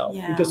fix yourself.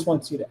 Yeah. He just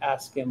wants you to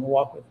ask him,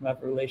 walk with him,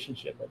 have a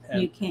relationship with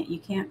him. You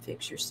can't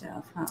fix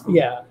yourself.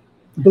 Yeah.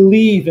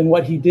 Believe in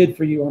what he did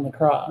for you on the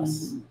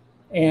cross.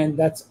 And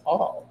that's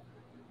all.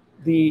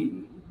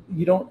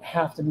 You don't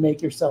have to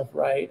make yourself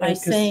right. By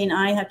saying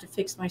I have to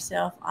fix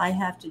myself, I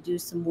have to do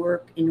some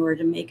work in order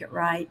to make it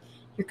right,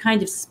 you're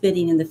kind of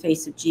spitting in the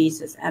face of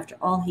Jesus after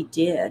all he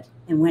did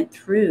and went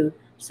through,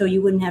 so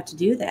you wouldn't have to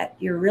do that.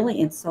 You're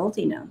really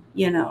insulting him,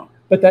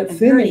 But that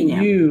sin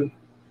that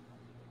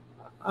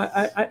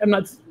I'm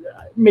not,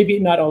 maybe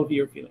not all of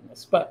you are feeling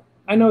this, but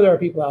I know there are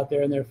people out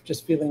there and they're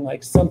just feeling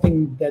like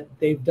something that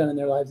they've done in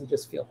their lives they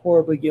just feel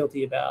horribly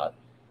guilty about.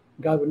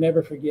 God would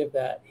never forgive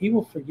that. He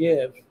will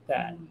forgive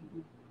that.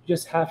 You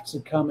just have to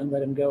come and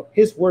let him go.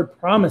 His word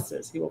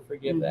promises he will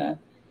forgive that.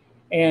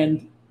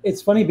 And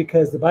it's funny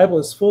because the Bible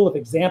is full of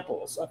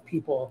examples of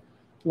people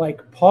like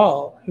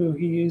Paul, who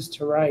he used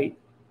to write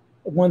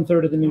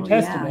 1/3 of the New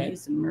Testament. Yeah, he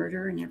was a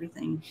murderer and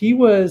everything. He's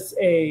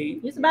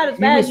about as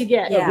bad as you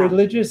get. A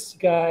religious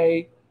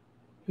guy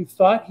who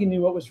thought he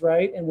knew what was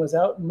right and was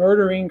out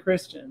murdering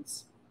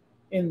Christians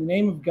in the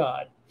name of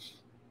God.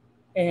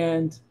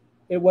 And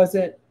it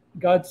wasn't,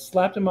 God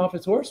slapped him off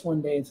his horse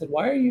one day and said,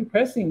 why are you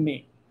pressing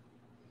me?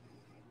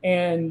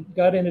 And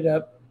he ended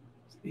up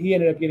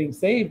getting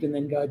saved, and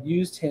then God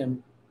used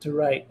him to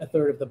write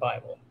 1/3 of the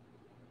Bible.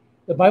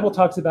 The Bible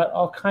talks about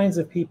all kinds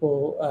of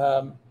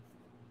people.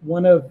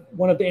 One of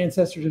the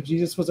ancestors of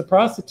Jesus was a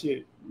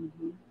prostitute.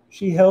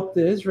 She helped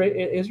the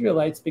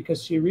Israelites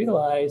because she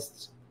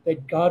realized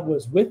that God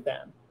was with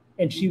them,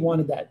 and she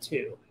wanted that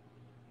too.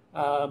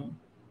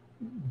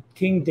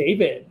 King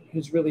David,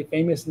 who's really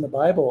famous in the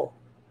Bible,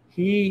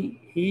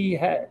 he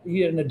had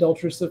an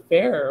adulterous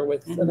affair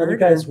with another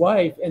guy's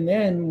wife, and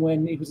then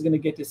when he was going to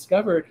get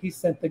discovered, he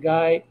sent the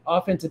guy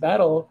off into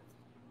battle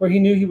where he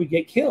knew he would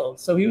get killed.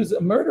 So he was a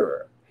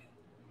murderer.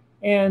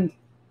 And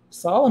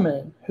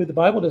Solomon, who the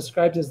Bible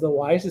describes as the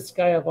wisest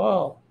guy of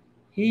all,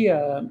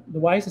 the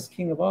wisest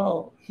king of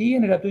all, he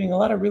ended up doing a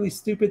lot of really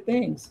stupid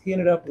things. He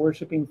ended up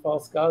worshiping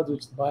false gods,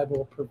 which the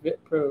Bible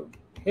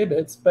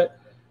prohibits, but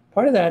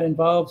part of that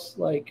involves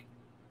like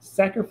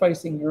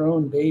sacrificing your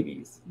own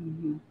babies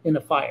in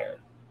a fire.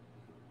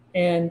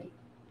 And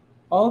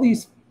all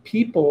these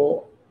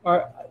people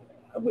are,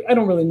 I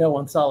don't really know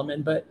on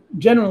Solomon, but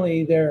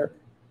generally they're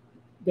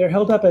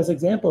held up as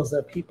examples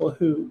of people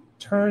who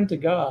turned to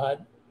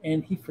God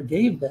and he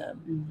forgave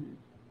them.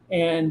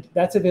 And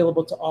that's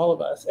available to all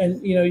of us.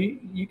 And,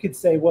 you could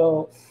say,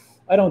 well,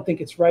 I don't think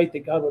it's right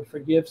that God would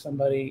forgive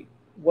somebody.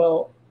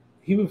 Well,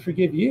 he would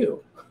forgive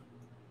you.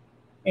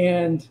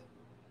 And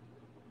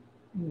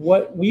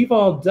what we've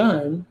all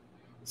done,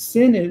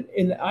 sin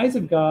in the eyes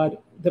of God,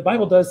 the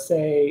Bible does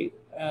say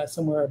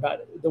somewhere about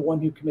the one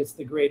who commits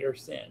the greater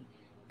sin.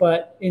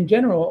 But in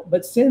general,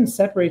 sin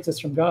separates us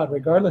from God,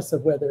 regardless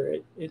of whether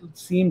it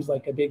seems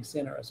like a big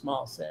sin or a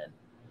small sin.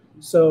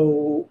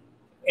 So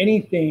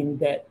anything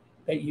that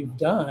you've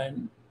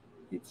done,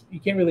 you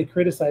can't really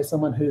criticize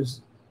someone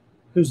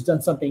who's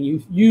done something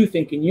you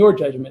think in your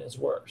judgment is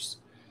worse.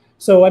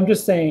 So I'm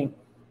just saying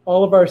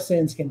all of our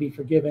sins can be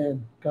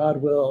forgiven.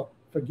 God will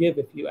forgive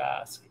if you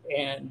ask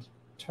and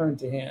turn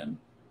to him.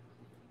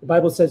 The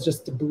Bible says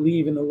just to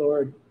believe in the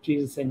Lord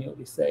Jesus and you'll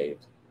be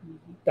saved.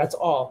 That's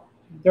all.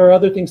 There are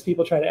other things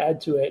people try to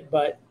add to it,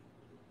 but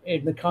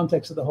in the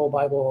context of the whole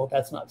Bible,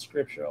 that's not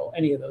scriptural.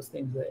 Any of those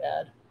things they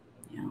add.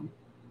 Yeah.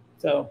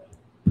 So.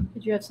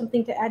 Did you have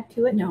something to add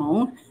to it?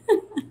 No.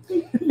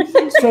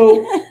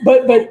 So,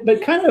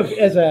 but kind of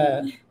as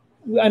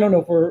I don't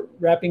know if we're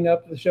wrapping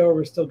up the show or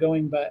we're still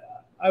going,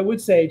 but I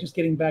would say, just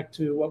getting back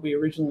to what we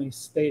originally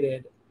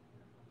stated,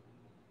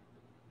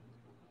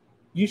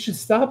 you should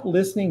stop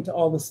listening to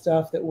all the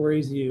stuff that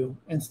worries you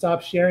and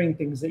stop sharing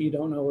things that you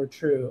don't know are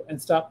true and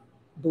stop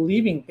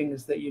believing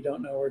things that you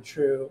don't know are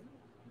true.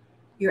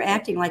 You're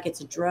acting like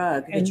it's a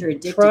drug that you're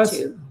addicted trust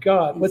to.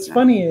 God. What's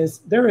funny is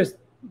there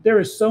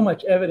is so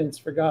much evidence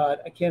for God.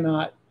 I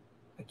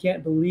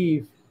can't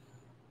believe.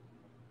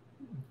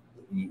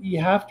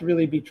 You have to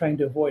really be trying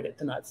to avoid it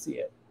to not see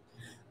it.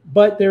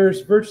 But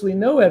there's virtually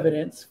no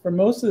evidence for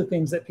most of the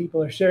things that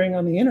people are sharing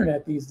on the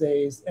internet these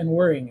days and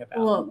worrying about.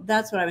 Well,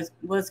 that's what I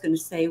was going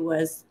to say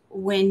was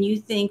when you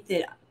think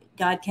that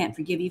God can't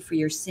forgive you for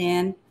your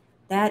sin,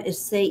 that is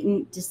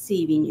Satan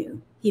deceiving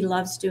you. He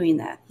loves doing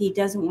that. He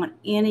doesn't want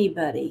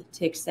anybody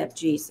to accept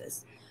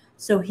Jesus.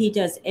 So he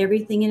does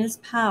everything in his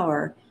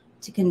power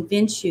to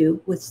convince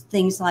you with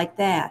things like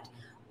that.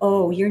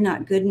 Oh, you're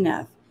not good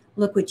enough.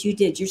 Look what you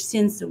did. Your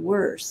sin's the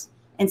worst.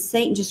 And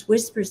Satan just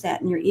whispers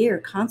that in your ear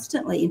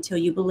constantly until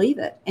you believe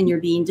it and you're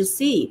being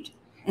deceived.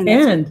 And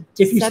that's what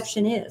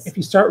deception is. If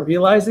you start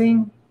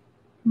realizing,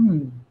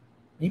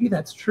 maybe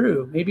that's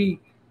true.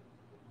 Maybe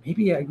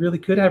I really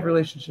could have a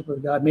relationship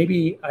with God.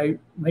 Maybe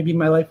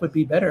my life would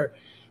be better.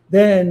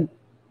 Then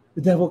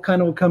the devil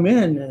kind of will come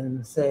in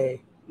and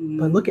say,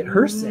 but look at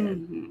her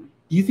sin.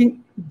 Do you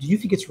think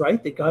it's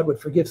right that God would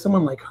forgive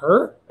someone like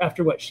her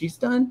after what she's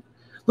done?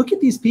 Look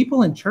at these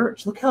people in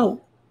church. Look how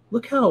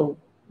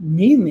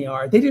mean they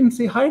are. They didn't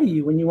say hi to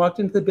you when you walked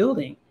into the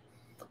building.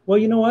 Well,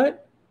 you know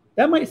what?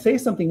 That might say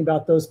something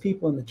about those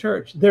people in the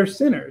church. They're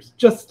sinners,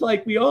 just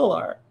like we all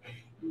are.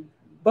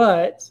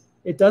 But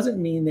it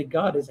doesn't mean that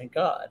God isn't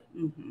God.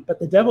 But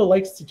the devil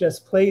likes to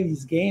just play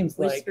these games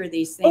Whisper like,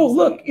 these things. oh,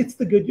 look, it's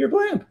the Goodyear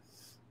blimp.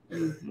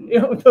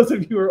 You know, those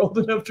of you who are old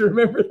enough to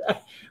remember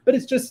that. But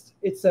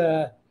it's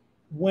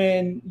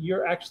when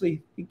you're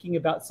actually thinking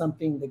about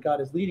something that God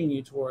is leading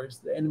you towards,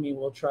 the enemy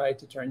will try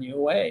to turn you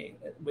away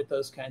with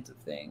those kinds of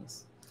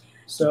things.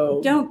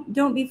 So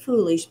don't be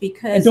foolish,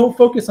 because and don't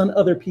focus on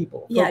other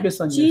people.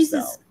 Focus on Jesus,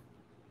 yourself.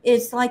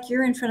 It's like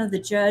you're in front of the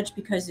judge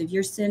because of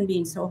your sin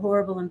being so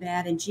horrible and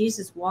bad, and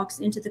Jesus walks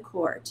into the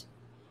court,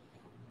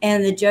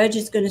 and the judge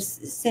is going to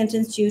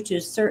sentence you to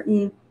a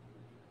certain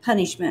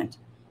punishment,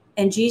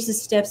 and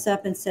Jesus steps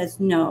up and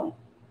says, "No,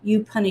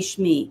 you punish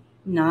me,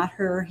 not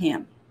her or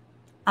him.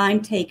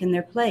 I'm taking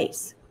their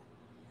place."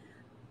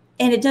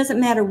 And it doesn't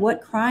matter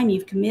what crime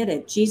you've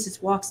committed.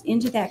 Jesus walks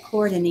into that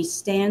court and he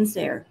stands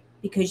there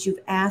because you've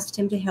asked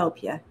him to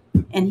help you.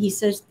 And he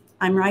says,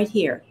 I'm right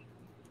here.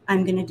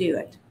 I'm going to do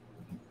it.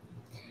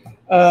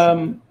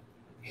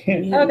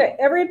 Okay,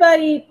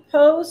 everybody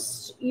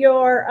post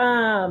your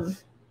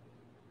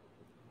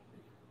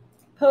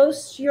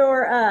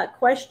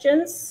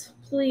questions,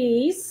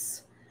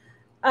 please.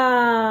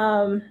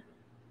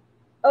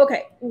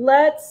 Okay,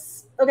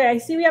 I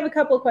see we have a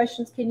couple of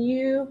questions. Can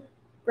you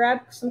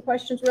grab some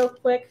questions real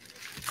quick?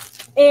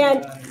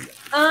 And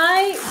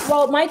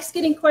while Mike's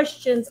getting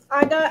questions,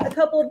 I got a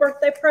couple of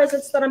birthday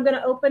presents that I'm going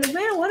to open.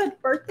 Man, what a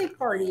birthday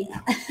party.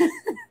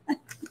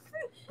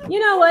 You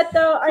know what,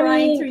 though?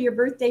 Crying through your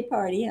birthday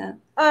party,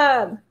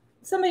 huh?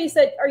 Somebody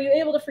said, are you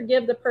able to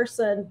forgive the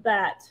person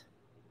that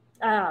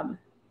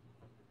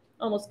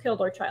almost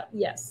killed our child?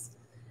 Yes.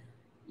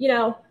 You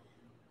know,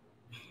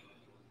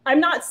 I'm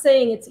not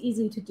saying it's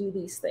easy to do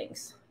these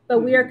things, but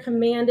we are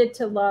commanded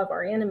to love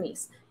our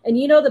enemies. And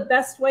you know the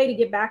best way to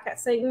get back at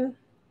Satan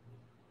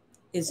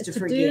is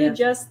to do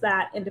just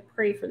that and to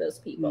pray for those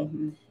people.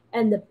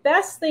 And the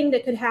best thing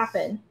that could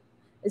happen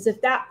is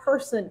if that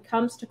person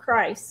comes to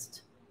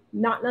Christ,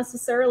 not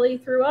necessarily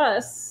through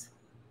us,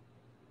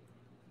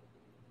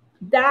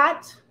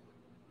 that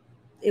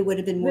it would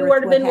have been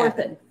worth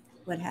it.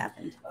 What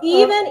happened.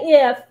 Even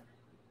if,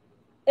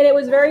 and it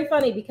was very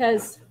funny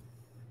because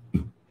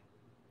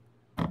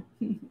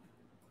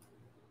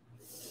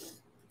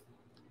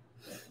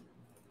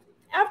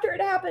after it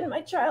happened,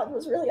 my child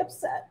was really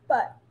upset,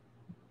 but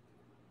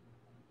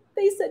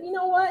they said, you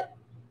know what?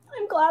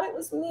 I'm glad it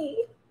was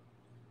me.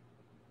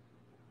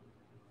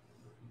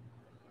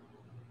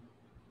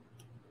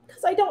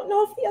 Because I don't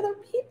know if the other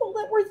people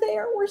that were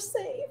there were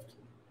saved.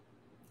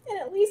 And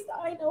at least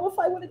I know if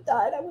I would have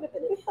died, I would have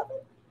been in heaven.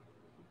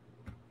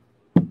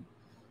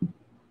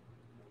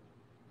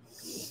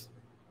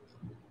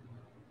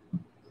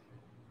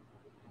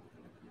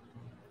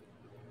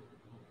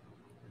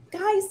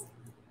 Guys,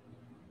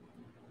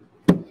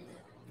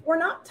 we're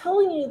not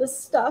telling you this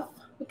stuff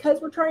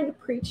because we're trying to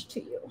preach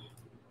to you.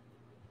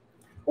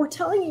 We're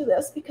telling you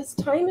this because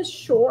time is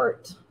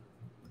short.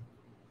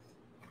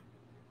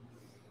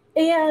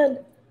 And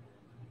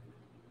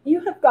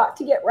you have got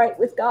to get right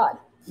with God.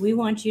 We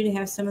want you to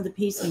have some of the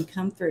peace and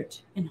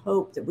comfort and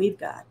hope that we've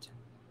got.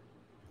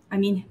 I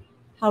mean,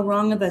 how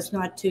wrong of us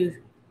not to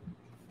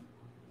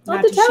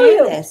tell share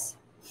you this.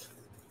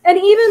 And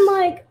even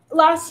like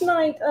last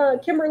night,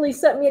 Kimberly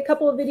sent me a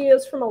couple of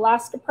videos from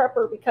Alaska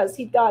Prepper because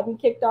he'd gotten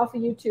kicked off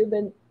of YouTube.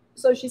 And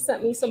so she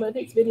sent me some of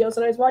his videos,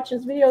 and I was watching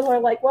his videos and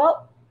I'm like,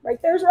 well,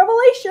 right there's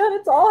Revelation.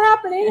 It's all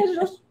happening. It's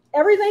just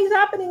everything's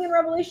happening in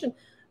Revelation.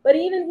 But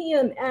even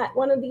him, at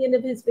one of the end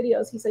of his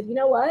videos, he said, you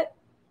know what?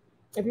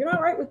 If you're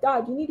not right with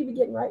God, you need to be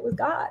getting right with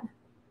God.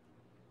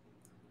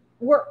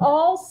 We're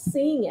all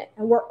seeing it,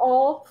 and we're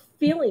all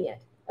feeling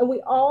it, and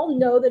we all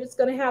know that it's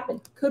going to happen.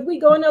 Could we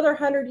go another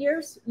 100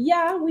 years?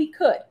 Yeah, we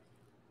could.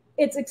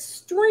 It's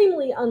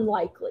extremely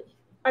unlikely.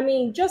 I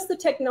mean, just the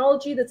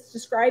technology that's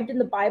described in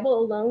the Bible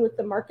alone, with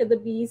the mark of the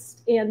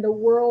beast and the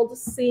world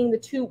seeing the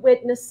two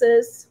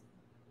witnesses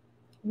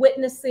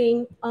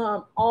witnessing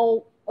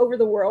all over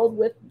the world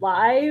with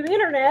live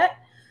internet,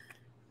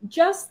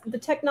 just the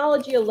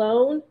technology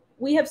alone,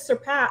 we have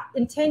surpassed,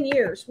 in 10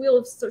 years, we'll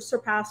have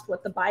surpassed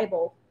what the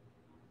Bible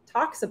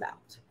talks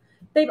about.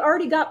 They've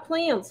already got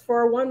plans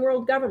for a one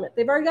world government.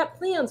 They've already got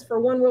plans for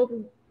one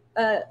world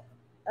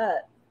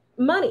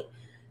money.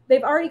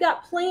 They've already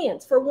got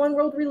plans for one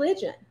world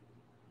religion.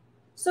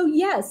 So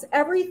yes,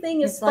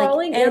 everything is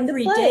falling into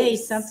place. Every day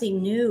something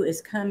new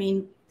is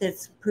coming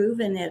that's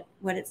proven it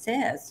what it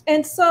says.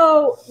 And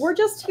so we're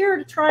just here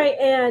to try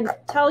and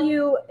tell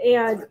you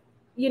and,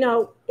 you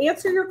know,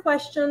 answer your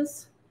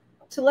questions,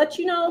 to let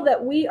you know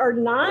that we are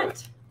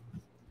not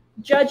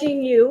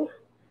judging you,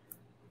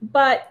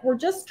 but we're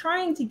just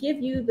trying to give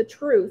you the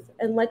truth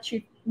and let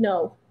you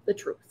know the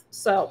truth.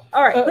 So,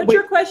 all right, put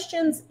your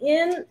questions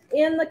in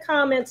the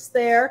comments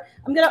there.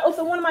 I'm going to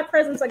open one of my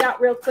presents I got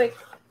real quick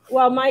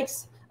while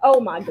Mike's, oh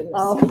my goodness.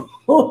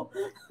 Oh.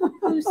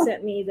 Who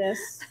sent me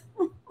this?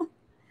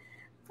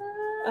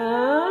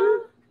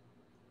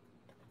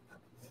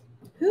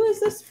 Who is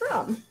this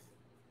from?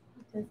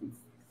 It doesn't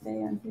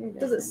say on here.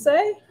 Does it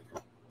say?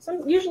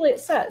 Usually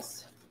it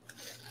says.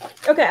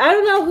 Okay, I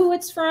don't know who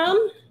it's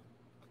from,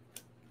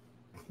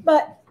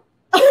 but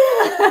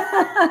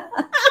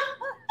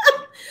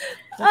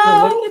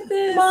oh, look at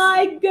this.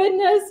 My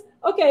goodness.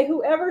 Okay,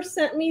 whoever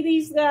sent me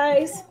these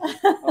guys.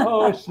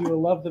 Oh, she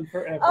will love them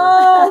forever.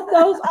 Oh,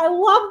 those, I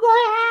love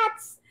the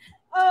hats.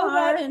 Oh,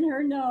 Tar and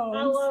her gnomes.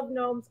 I love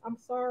gnomes. I'm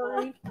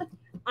sorry.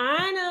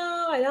 I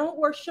know. I don't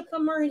worship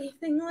them or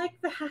anything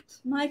like that.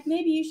 Mike,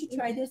 maybe you should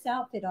try this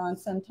outfit on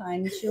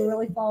sometime. She'll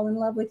really fall in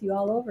love with you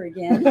all over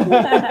again.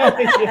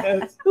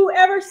 Yes.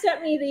 Whoever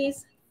sent me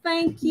these,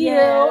 thank you.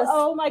 Yes.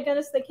 Oh my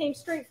goodness, they came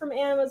straight from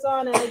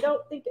Amazon, and I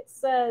don't think it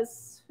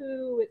says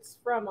who it's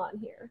from on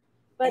here.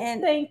 But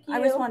and thank you.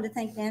 I just wanted to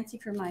thank Nancy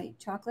for my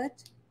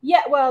chocolate.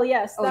 Yeah, well,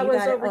 yes, Oh, that you was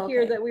got it? over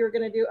here Okay. that we were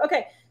going to do.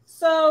 Okay,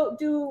 so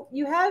do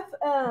you have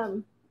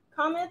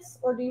comments,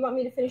 or do you want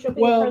me to finish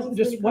opening Well, presents?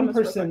 just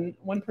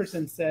one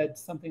person said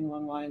something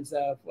along the lines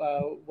of,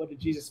 what did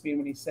Jesus mean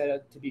when he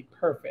said to be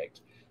perfect?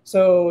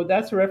 So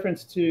that's a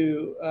reference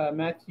to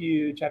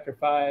Matthew chapter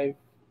 5.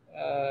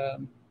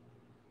 I'm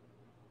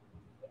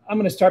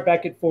going to start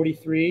back at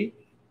 43,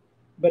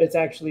 but it's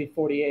actually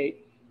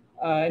 48.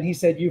 And he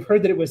said, you've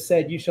heard that it was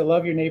said, you shall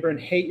love your neighbor and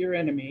hate your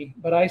enemy.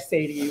 But I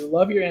say to you,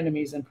 love your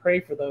enemies and pray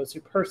for those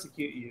who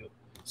persecute you,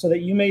 so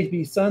that you may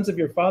be sons of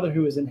your Father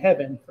who is in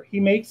heaven. For he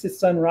makes his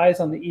sun rise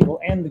on the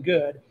evil and the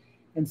good,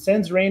 and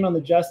sends rain on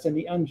the just and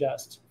the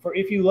unjust. For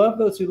if you love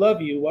those who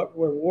love you, what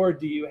reward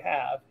do you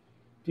have?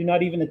 Do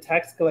not even the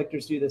tax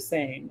collectors do the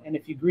same? And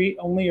if you greet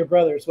only your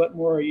brothers, what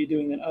more are you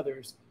doing than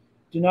others?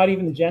 Do not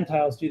even the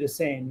Gentiles do the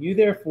same? You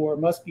therefore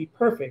must be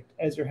perfect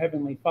as your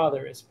heavenly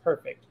Father is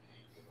perfect.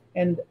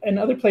 And in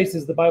other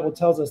places, the Bible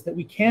tells us that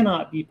we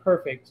cannot be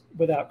perfect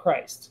without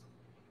Christ.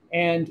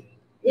 And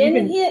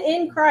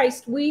in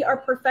Christ, we are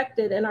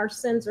perfected, and our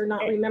sins are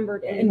not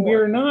remembered anymore. And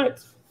we're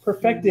not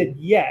perfected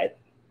yet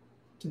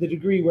to the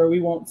degree where we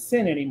won't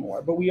sin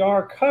anymore, but we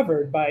are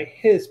covered by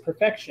his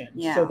perfection.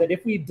 Yeah. So that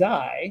if we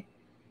die,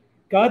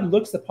 God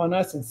looks upon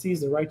us and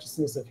sees the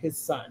righteousness of his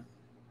Son.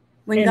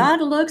 When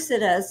God looks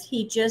at us,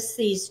 he just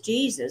sees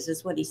Jesus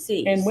is what he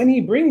sees. And when he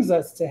brings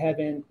us to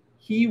heaven,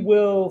 he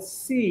will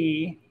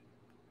see,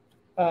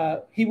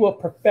 he will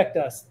perfect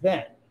us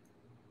then.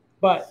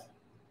 But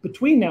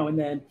between now and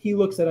then, he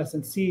looks at us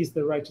and sees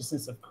the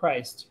righteousness of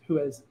Christ, who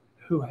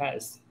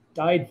has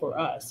died for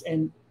us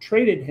and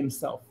traded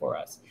himself for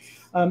us.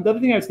 The other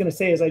thing I was going to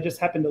say is I just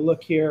happened to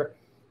look here.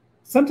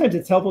 Sometimes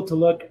it's helpful to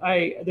look.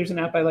 There's an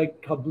app I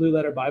like called Blue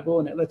Letter Bible,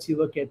 and it lets you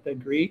look at the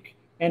Greek,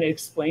 and it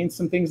explains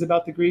some things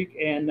about the Greek.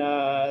 And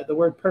the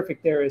word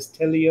perfect there is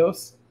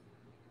teleos,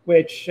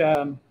 which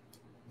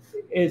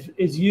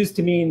is used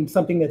to mean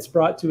something that's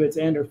brought to its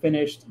end or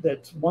finished,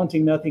 that's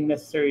wanting nothing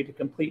necessary to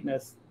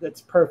completeness,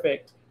 that's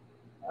perfect.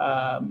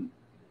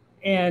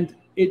 And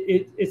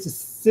it's a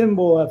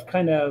symbol of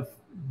kind of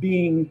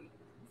being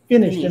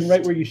finished and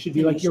right where you should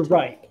be, like you're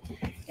right.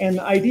 And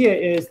the idea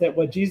is that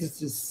what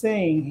Jesus is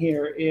saying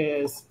here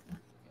is,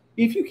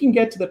 if you can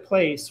get to the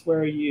place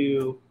where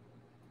you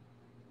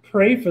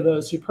pray for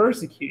those who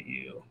persecute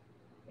you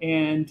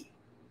and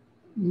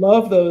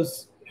love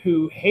those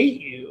who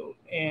hate you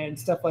and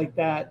stuff like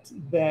that,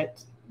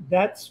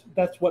 that's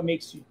what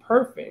makes you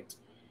perfect.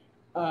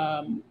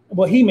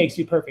 Well, he makes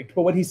you perfect,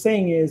 but what he's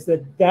saying is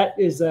that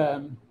is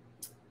a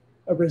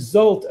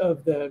result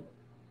of the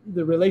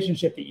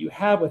relationship that you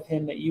have with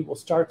him, that you will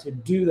start to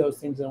do those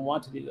things and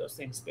want to do those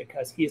things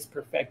because he is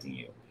perfecting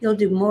you. You'll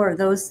do more of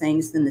those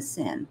things than the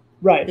sin.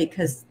 Right.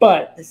 because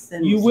But the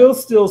sin you was- will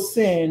still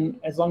sin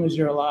as long as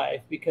you're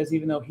alive, because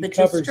even though he but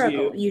you covers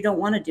struggle. you, You don't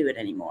want to do it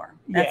anymore.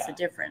 That's Yeah. the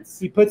difference.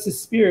 he puts his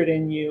spirit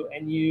in you,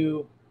 and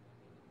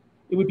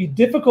it would be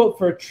difficult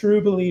for a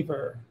true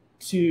believer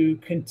to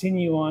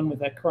continue on with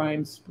that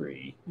crime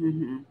spree,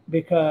 Hmm.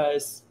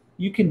 because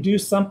you can do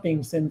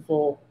something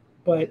sinful,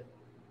 but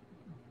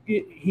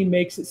he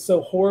makes it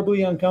so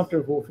horribly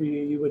uncomfortable for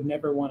you, you would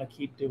never want to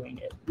keep doing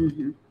it.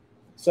 Hmm.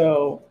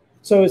 So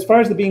as far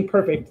as the being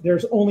perfect,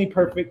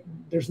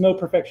 there's no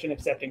perfection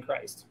except in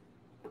Christ.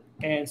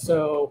 And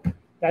so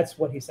that's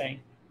what he's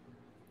saying.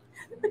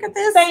 Look at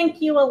this.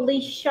 Thank you,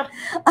 Alicia.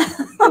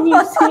 Can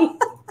you see? I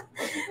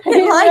It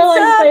didn't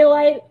lights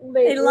realize up.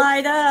 they They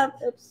light up.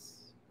 Oops.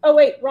 Oh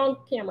wait, wrong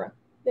camera.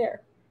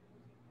 There.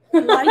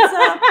 Lights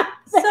up.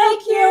 So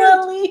Thank cute.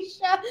 you,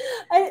 Alicia.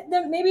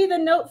 Maybe the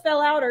note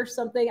fell out or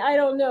something. I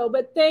don't know,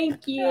 but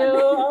thank you.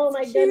 Oh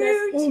my goodness.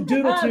 Oh,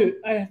 doodle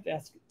toot. I have to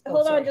ask.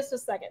 Hold sorry. on just a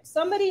second.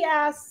 Somebody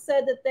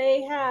said that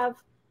they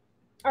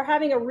are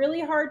having a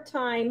really hard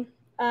time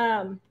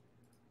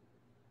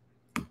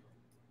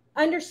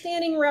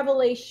understanding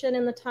Revelation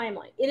and the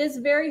timeline. It is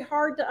very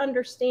hard to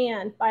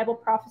understand Bible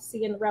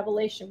prophecy and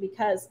Revelation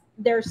because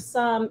there's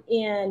some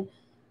in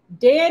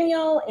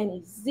Daniel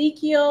and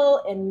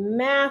Ezekiel and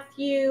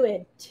Matthew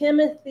and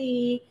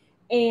Timothy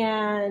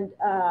and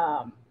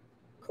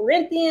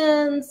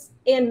Corinthians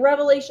and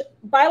Revelation.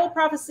 Bible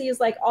prophecy is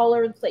like all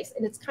over the place,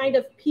 and it's kind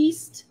of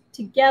pieced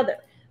together.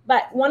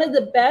 But one of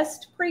the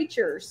best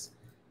preachers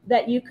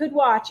that you could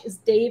watch is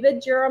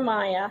David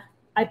Jeremiah.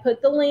 I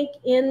put the link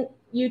in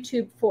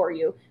YouTube for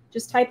you.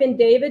 Just type in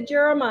David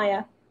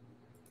Jeremiah.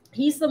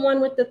 He's the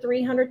one with the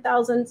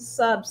 300,000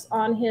 subs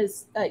on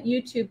his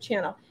YouTube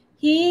channel.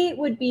 He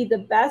would be the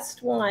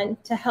best one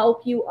to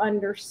help you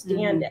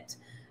understand it.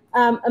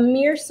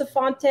 Amir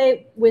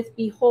Safante with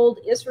Behold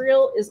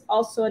Israel is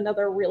also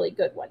another really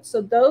good one.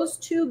 So those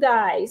two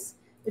guys,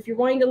 if you're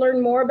wanting to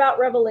learn more about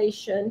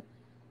Revelation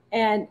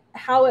and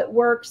how it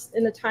works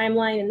in the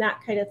timeline and that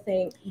kind of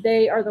thing,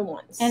 they are the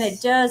ones. And it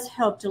does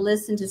help to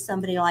listen to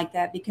somebody like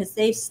that because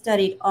they've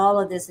studied all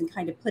of this and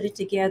kind of put it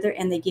together,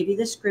 and they give you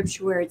the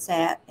scripture where it's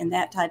at and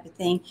that type of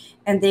thing.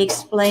 And they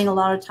explain a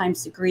lot of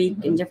times the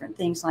Greek and different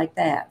things like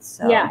that.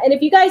 So yeah, and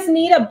if you guys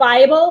need a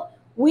Bible,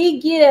 we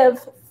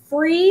give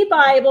free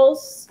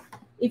Bibles.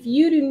 If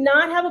you do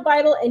not have a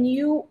Bible and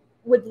you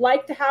would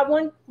like to have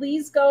one,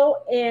 please go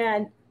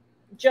and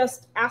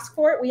just ask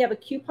for it. We have a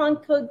coupon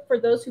code for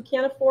those who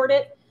can't afford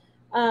it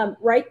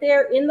right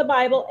there in the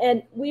Bible.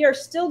 And we are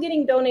still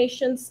getting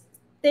donations.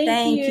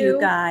 Thank you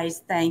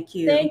guys. Thank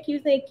you.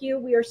 Thank you.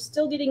 We are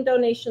still getting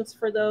donations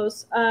for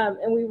those.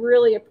 And we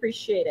really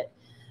appreciate it.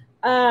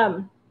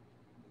 MJ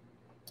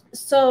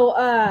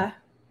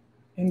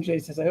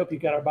says, I hope you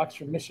got our box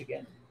from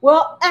Michigan.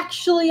 Well,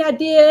 actually I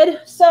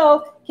did.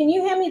 So can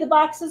you hand me the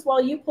boxes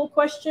while you pull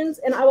questions,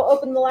 and I will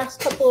open the last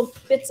couple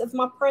of bits of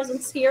my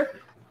presents here.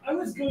 I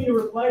was going to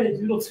reply to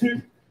Doodle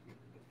Toot.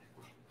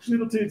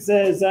 Doodle Toot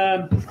says,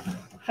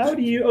 how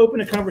do you open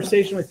a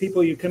conversation with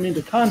people you come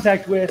into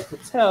contact with to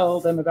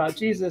tell them about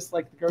Jesus,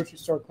 like the grocery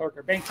store clerk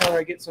or bank teller?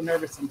 I get so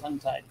nervous and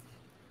tongue-tied.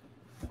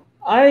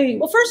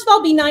 Well, first of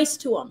all, be nice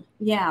to them.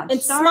 Yeah. And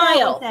start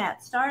smile. out with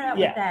that. Start out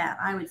with that,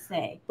 I would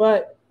say.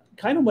 But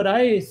kind of what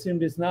I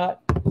assumed is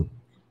not,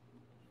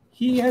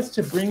 he has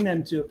to bring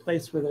them to a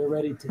place where they're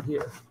ready to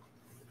hear.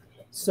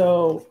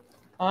 So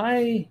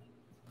I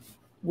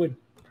would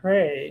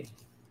pray,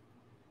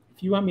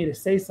 if you want me to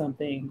say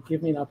something,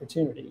 give me an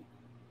opportunity.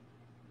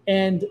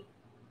 And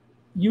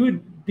you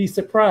would be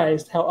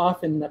surprised how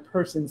often that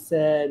person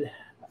said,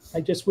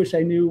 I just wish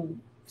I knew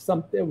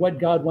something, what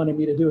God wanted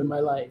me to do in my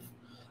life.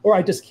 Or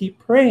I just keep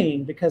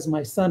praying because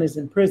my son is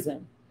in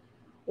prison,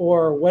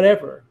 or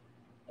whatever.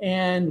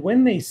 And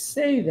when they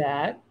say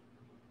that,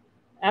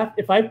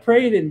 if I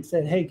prayed and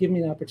said, hey, give me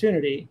an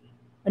opportunity.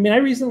 I mean, I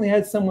recently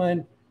had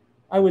someone,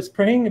 I was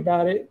praying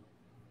about it,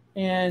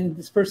 and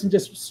this person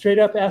just straight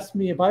up asked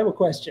me a Bible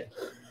question,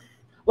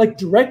 like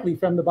directly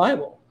from the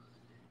Bible.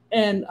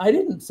 And I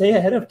didn't say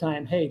ahead of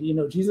time, hey, do you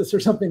know Jesus, or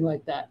something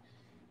like that.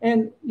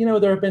 And,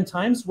 there have been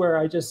times where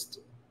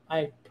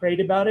I prayed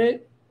about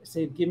it. I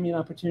said, give me an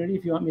opportunity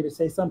if you want me to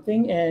say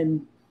something.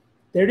 And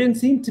there didn't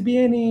seem to be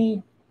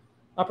any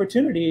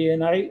opportunity.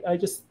 And I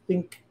just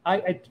think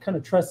I kind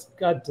of trust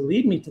God to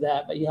lead me to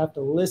that, but you have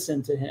to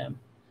listen to him.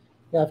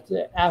 You have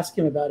to ask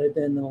him about it,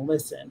 then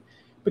listen,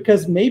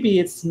 because maybe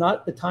it's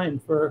not the time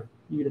for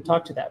you to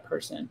talk to that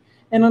person.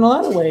 And in a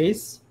lot of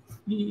ways,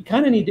 you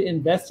kind of need to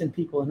invest in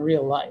people in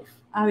real life.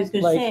 I was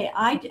going to say,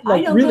 I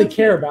don't really go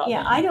care through, about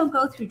them. I don't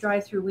go through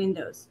drive-through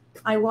windows.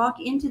 I walk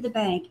into the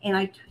bank and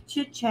I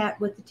chit-chat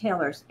with the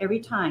tellers every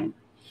time.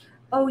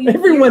 Oh, are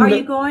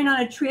you going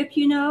on a trip,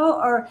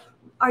 or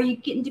are you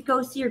getting to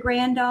go see your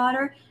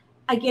granddaughter?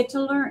 I get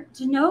to learn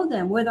to know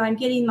them, whether I'm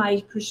getting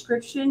my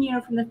prescription,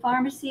 from the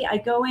pharmacy. I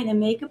go in and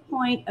make a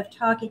point of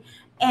talking,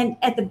 and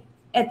at the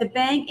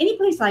bank, any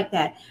place like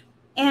that.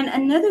 And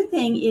another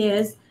thing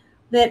is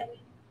that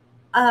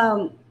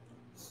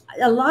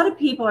a lot of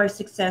people are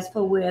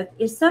successful with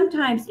is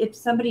sometimes if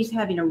somebody's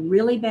having a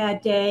really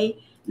bad day,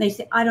 They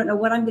say, I don't know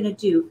what I'm going to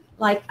do.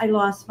 Like I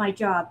lost my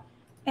job.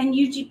 And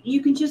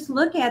you can just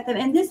look at them.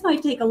 And this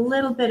might take a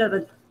little bit of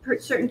a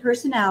certain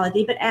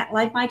personality, but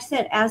like Mike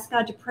said, ask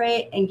God to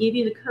pray and give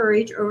you the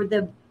courage or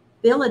the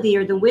ability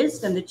or the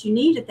wisdom that you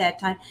need at that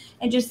time,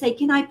 and just say,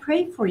 can I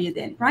pray for you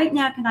then? Right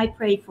now, can I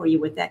pray for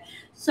you with that?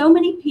 So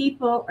many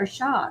people are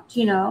shocked,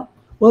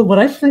 Well, what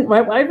I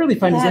really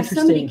find is interesting.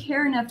 Somebody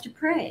care enough to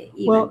pray.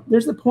 Even. Well,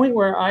 there's a point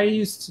where I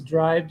used to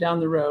drive down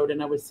the road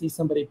and I would see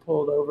somebody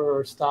pulled over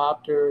or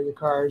stopped, or the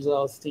car's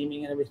all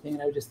steaming and everything.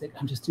 And I would just think,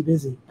 I'm just too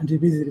busy. I'm too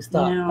busy to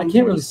stop. I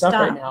can't really stop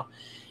right now.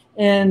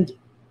 And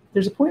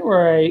there's a point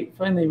where I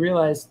finally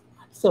realized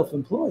I'm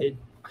self-employed.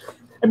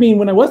 I mean,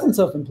 when I wasn't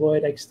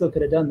self-employed, I still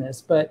could have done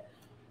this, but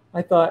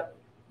I thought,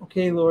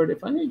 okay, Lord,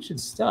 if I should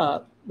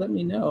stop, let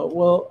me know.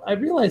 Well, I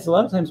realized a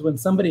lot of times when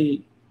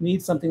somebody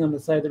needs something on the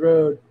side of the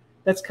road,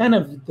 that's kind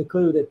of the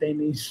clue that they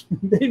need.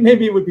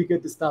 Maybe it would be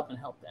good to stop and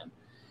help them.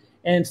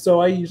 And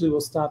so I usually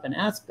will stop and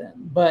ask them.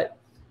 But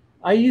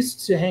I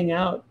used to hang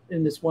out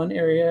in this one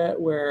area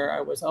where I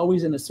was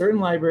always in a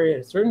certain library, at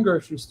a certain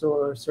grocery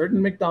store, a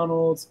certain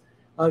McDonald's,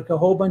 like a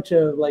whole bunch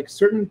of like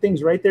certain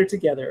things right there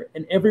together.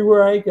 And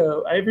everywhere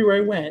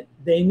I went,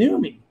 they knew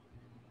me.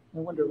 I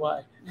wonder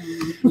why.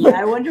 Yeah,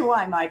 I wonder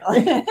why, Michael.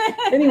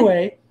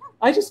 Anyway,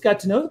 I just got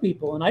to know the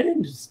people, and I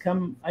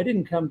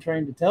didn't come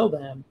trying to tell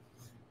them.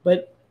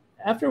 But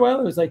after a while,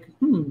 I was like,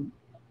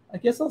 I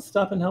guess I'll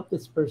stop and help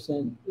this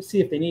person, see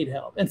if they need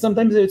help. And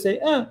sometimes they would say,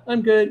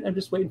 I'm good. I'm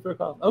just waiting for a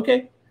call.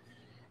 Okay.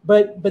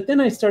 But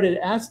then I started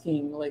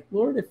asking, like,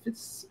 Lord,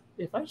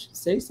 if I should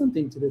say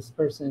something to this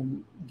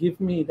person, give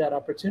me that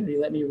opportunity.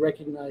 Let me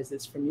recognize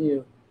it's from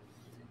you.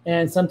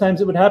 And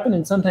sometimes it would happen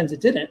and sometimes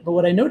it didn't. But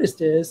what I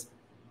noticed is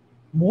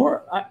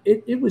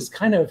it was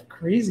kind of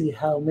crazy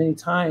how many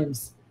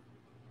times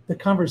the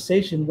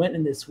conversation went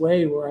in this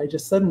way where I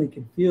just suddenly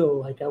could feel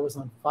like I was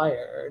on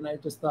fire. And I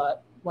just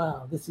thought,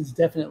 wow, this is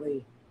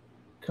definitely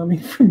coming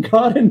from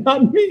God and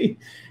not me.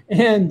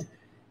 And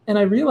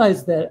I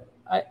realized that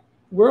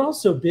we're all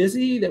so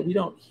busy that we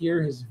don't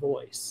hear his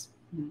voice.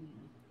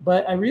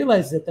 But I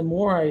realized that the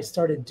more I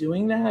started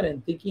doing that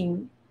and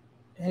thinking,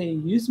 hey,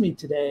 use me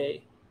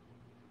today.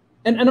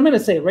 And I'm going to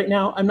say right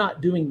now, I'm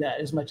not doing that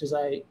as much as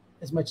I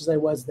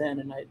was then.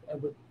 And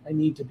I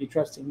need to be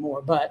trusting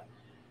more. But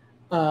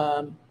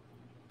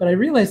I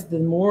realized the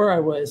more I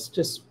was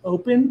just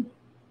open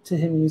to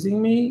him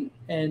using me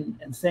and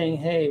saying,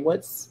 hey,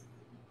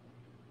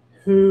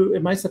 who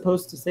am I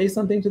supposed to say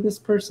something to this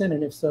person?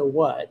 And if so,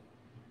 what?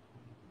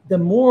 The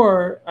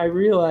more I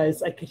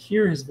realized I could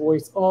hear his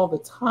voice all the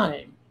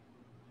time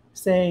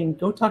saying,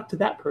 go talk to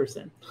that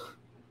person,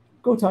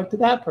 go talk to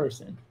that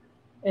person.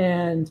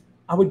 And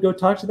I would go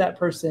talk to that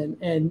person,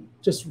 and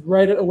just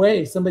right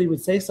away, somebody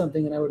would say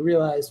something and I would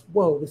realize,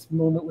 whoa, this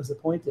moment was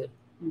appointed.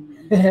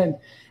 Mm-hmm.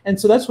 And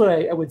so that's what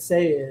I would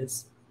say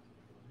is,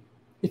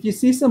 if you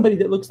see somebody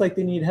that looks like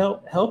they need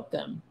help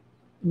them.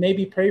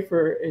 Maybe pray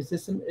for,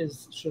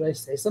 should I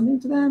say something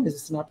to them? Is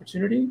this an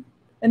opportunity?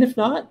 And if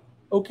not,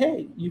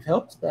 okay, you've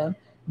helped them.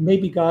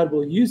 Maybe God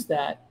will use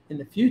that in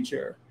the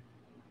future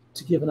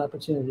to give an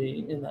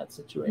opportunity in that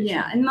situation.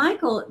 Yeah, and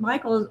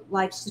Michael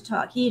likes to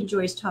talk. He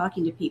enjoys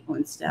talking to people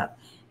and stuff.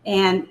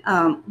 And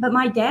but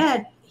my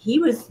dad, he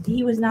was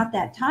not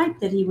that type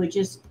that he would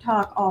just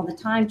talk all the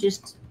time.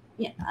 Just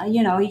he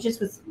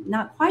just was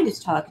not quite as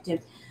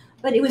talkative.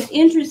 But it was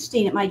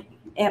interesting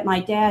at my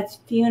dad's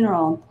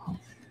funeral.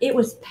 It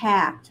was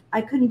packed.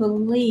 I couldn't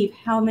believe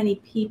how many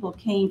people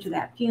came to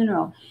that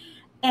funeral.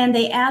 And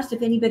they asked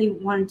if anybody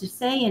wanted to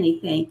say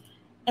anything.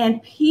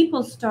 And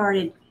people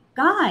started,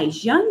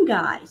 young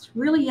guys,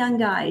 really young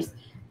guys,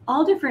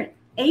 all different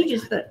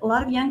ages, but a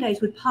lot of young guys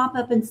would pop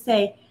up and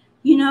say,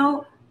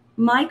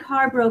 my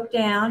car broke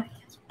down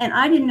and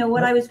I didn't know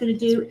what I was going to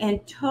do.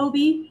 And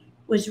Toby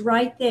was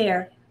right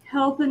there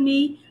helping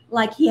me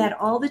like he had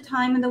all the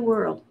time in the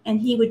world. And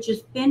he would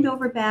just bend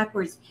over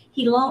backwards.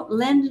 He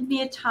lended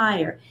me a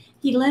tire.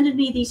 He lended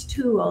me these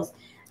tools.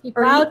 He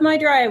plowed my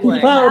driveway.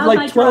 He plowed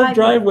like 12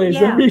 driveways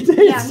every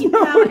day. Yeah, he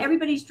plowed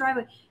everybody's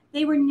driveway.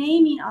 They were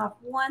naming off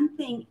one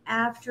thing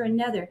after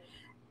another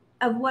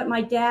of what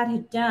my dad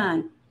had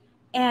done,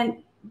 and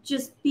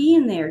just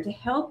being there to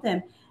help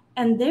them.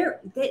 And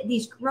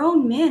these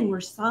grown men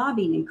were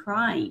sobbing and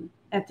crying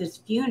at this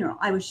funeral.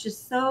 I was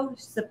just so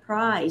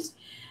surprised.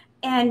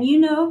 And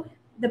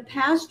the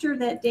pastor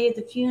that day at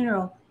the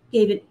funeral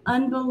gave an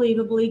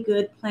unbelievably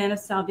good plan of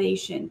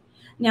salvation.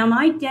 Now,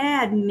 my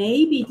dad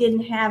maybe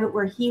didn't have it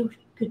where he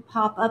could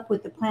pop up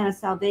with the plan of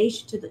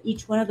salvation to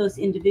each one of those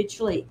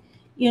individually,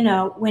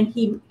 when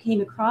he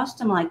came across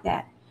them like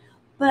that.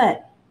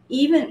 But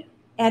even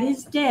at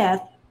his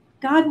death,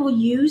 God will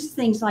use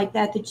things like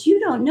that you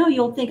don't know.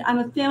 You'll think I'm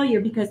a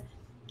failure because,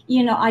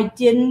 I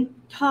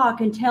didn't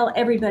talk and tell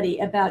everybody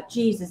about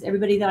Jesus,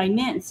 everybody that I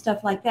met and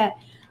stuff like that.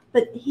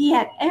 But he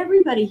had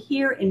everybody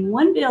here in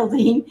one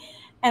building,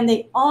 and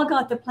they all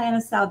got the plan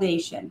of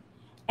salvation.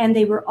 And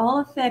they were all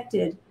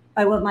affected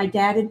by what my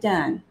dad had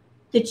done,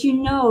 that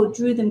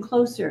drew them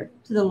closer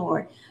to the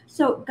Lord.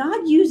 So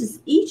God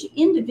uses each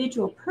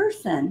individual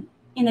person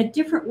in a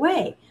different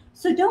way.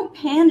 So don't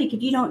panic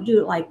if you don't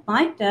do it like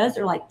Mike does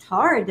or like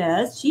Tara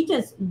does. She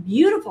does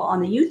beautiful on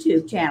the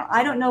YouTube channel.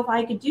 I don't know if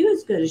I could do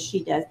as good as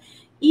she does.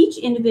 Each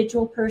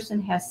individual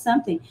person has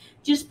something.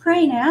 Just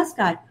pray and ask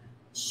God,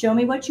 show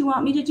me what you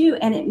want me to do.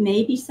 And it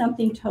may be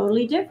something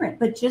totally different,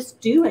 but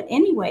just do it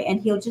anyway. And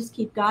he'll just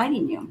keep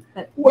guiding you.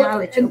 But now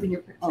let's open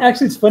your. Oh.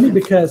 Actually, it's funny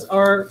because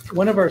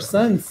one of our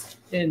sons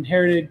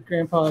inherited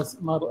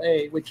Grandpa's Model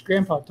A, which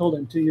Grandpa told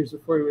him 2 years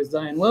before he was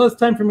dying. Well, it's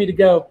time for me to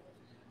go.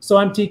 So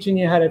I'm teaching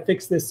you how to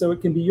fix this so it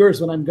can be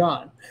yours when I'm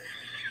gone.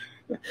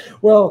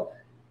 Well,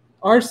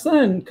 our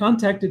son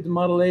contacted the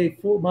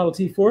Model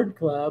T Ford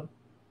Club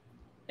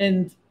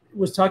and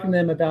was talking to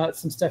them about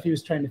some stuff he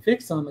was trying to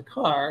fix on the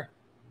car.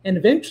 And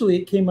eventually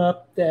it came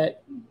up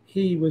that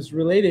he was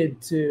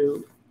related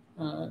to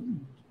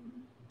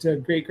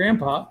great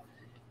grandpa.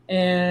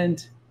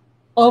 And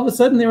all of a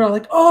sudden they were all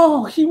like,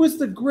 oh, he was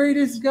the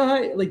greatest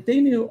guy. Like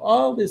they knew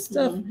all this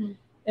stuff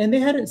and they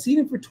hadn't seen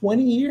him for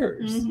 20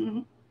 years.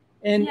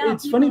 And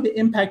it's funny the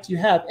impact you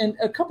have. And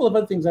a couple of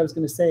other things I was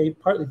going to say,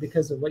 partly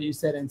because of what you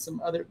said and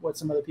what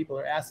some other people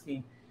are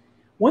asking.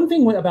 One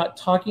thing about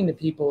talking to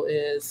people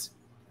is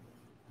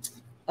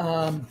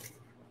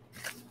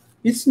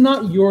it's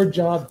not your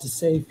job to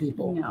save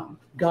people. No.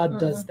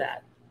 God does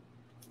that.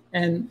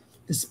 And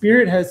the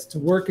Spirit has to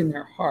work in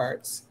their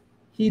hearts.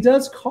 He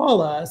does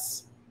call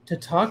us to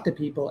talk to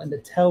people and to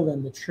tell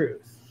them the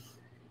truth.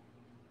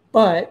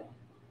 But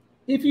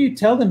if you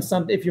tell them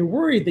something, if you're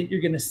worried that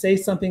you're going to say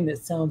something that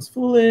sounds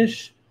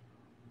foolish,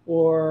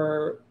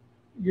 or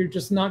you're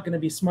just not going to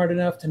be smart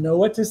enough to know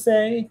what to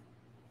say,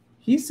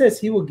 he says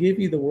he will give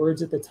you the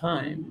words at the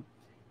time.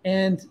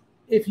 And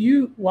if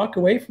you walk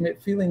away from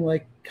it feeling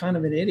like kind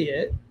of an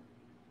idiot,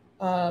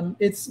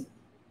 it's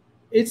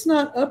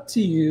not up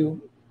to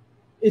you.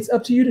 It's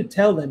up to you to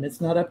tell them.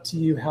 It's not up to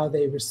you how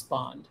they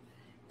respond.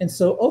 And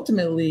so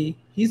ultimately,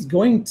 he's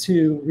going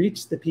to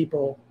reach the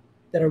people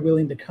that are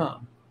willing to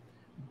come.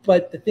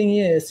 But the thing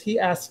is, he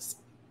asks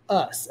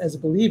us as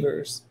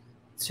believers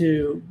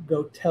to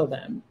go tell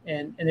them.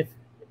 And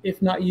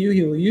if not you,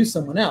 he will use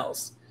someone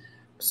else.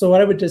 So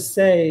what I would just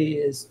say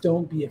is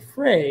don't be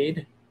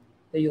afraid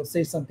that you'll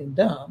say something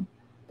dumb,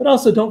 but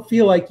also don't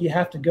feel like you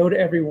have to go to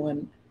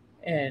everyone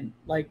and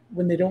like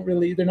when they're not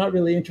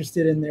really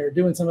interested in they're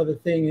doing some other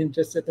thing and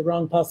just at the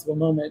wrong possible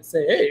moment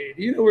say, hey,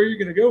 do you know where you're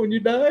going to go when you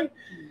die?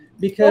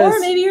 Because or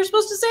maybe you're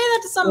supposed to say that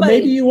to somebody. Well,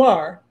 maybe you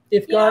are.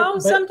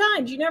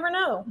 Sometimes you never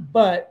know.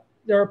 But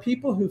there are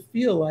people who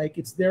feel like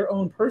it's their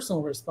own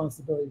personal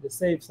responsibility to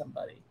save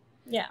somebody.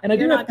 Yeah. And I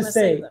do have to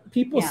say,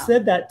 people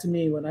said that to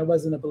me when I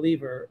wasn't a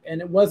believer,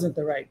 and it wasn't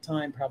the right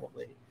time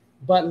probably.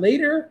 But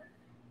later,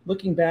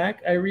 looking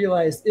back, I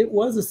realized it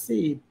was a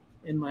seed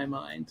in my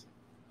mind.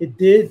 It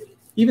did,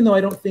 even though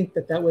I don't think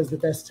that was the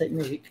best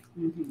technique.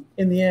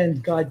 In the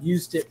end, God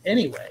used it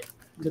anyway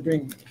to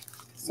bring me.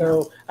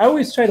 So I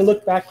always try to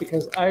look back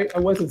because I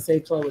wasn't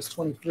saved till I was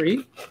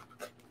 23.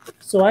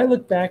 So I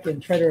look back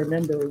and try to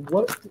remember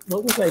what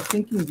was I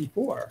thinking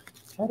before?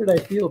 How did I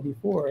feel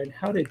before? And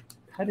how did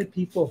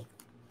people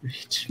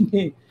reach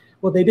me?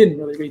 Well, they didn't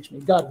really reach me.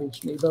 God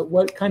reached me. But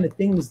what kind of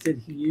things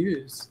did he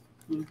use?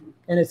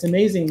 And it's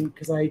amazing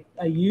because I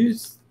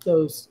use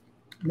those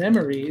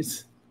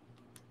memories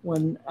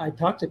when I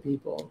talk to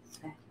people.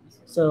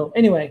 So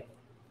anyway,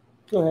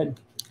 go ahead.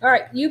 All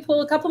right, you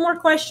pull a couple more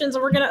questions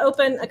and we're going to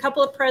open a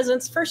couple of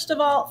presents. First of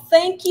all,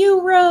 thank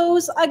you,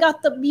 Rose. I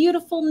got the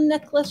beautiful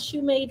necklace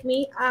you made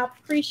me. I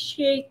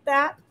appreciate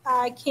that.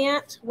 I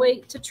can't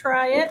wait to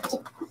try it.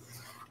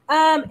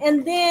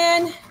 And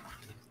then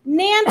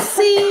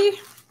Nancy.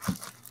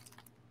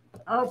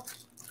 Oh,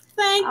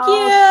 thank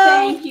you.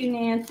 Thank you,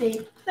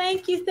 Nancy.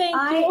 Thank you.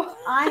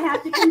 I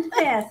have to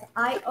confess,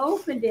 I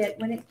opened it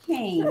when it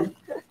came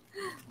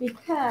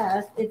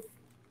because it's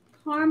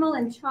caramel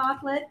and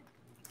chocolate.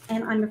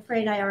 And I'm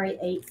afraid I already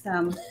ate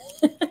some.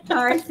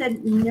 Tara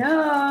said,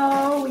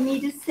 no, we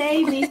need to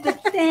save these,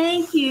 but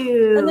thank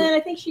you. And then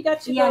I think she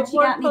got you the she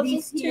got me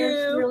these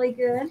here. Too. Really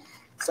good.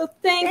 So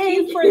thank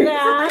you for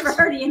that. I've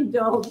already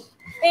indulged.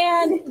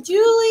 And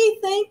Julie,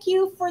 thank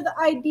you for the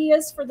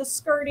ideas for the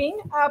skirting.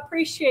 I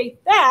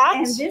appreciate that.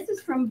 And this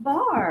is from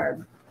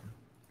Barb.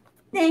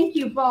 Thank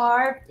you,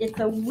 Barb. It's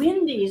a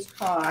Wendy's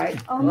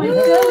card. Oh, my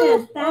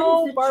goodness.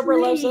 That is Barbara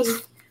loves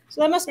us. So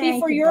that must be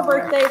for your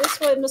birthday. This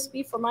one must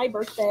be for my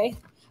birthday.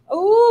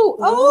 Oh,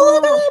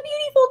 look at that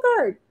beautiful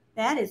card.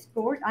 That is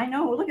gorgeous. I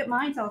know. Look at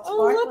mine. It's all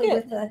sparkly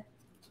with the.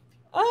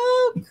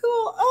 Oh,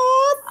 cool.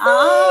 Oh,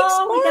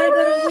 thanks, we got to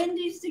go to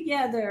Wendy's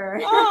together.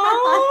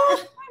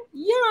 Oh,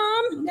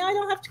 yum. Now I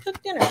don't have to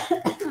cook dinner.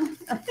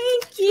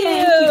 Thank you.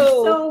 Thank you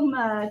so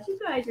much. You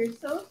guys are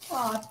so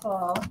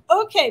thoughtful.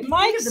 Okay,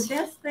 Mike's the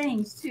best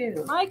things,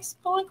 too. Mike's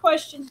pulling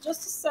questions.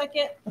 Just a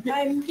second.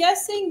 I'm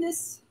guessing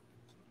this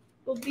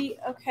will be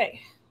okay.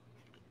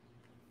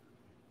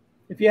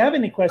 If you have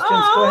any questions,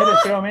 go ahead and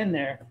throw them in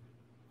there.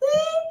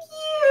 Thank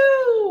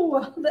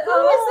you. Who is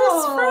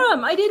this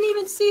from? I didn't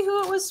even see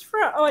who it was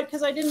from. Oh,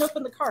 because I didn't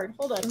open the card.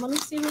 Hold on. Let me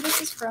see who this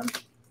is from.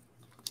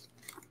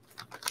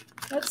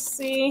 Let's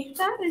see.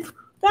 That is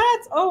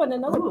That's, oh, and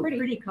another Oh, pretty.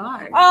 pretty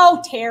card.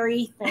 Oh,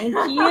 Terry, thank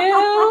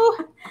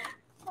you.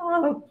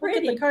 Oh,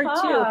 pretty the card,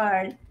 too.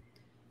 card.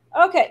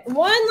 Okay,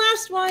 one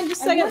last one.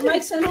 Just a I second. wonder if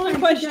Mike's sometimes pulling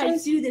you guys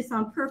questions. do this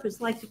on purpose,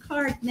 like the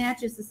card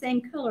matches the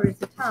same color as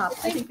the top.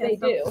 I think they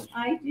do.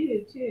 I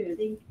do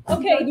too.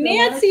 Okay,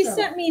 Nancy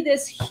sent sent me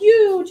this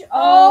huge.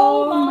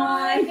 Oh, Oh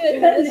my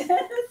goodness.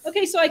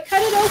 Okay, so I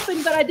cut it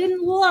open, but I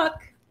didn't look.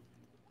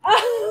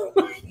 Oh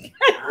my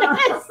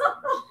goodness.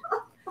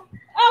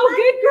 Oh,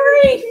 good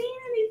grief. Seen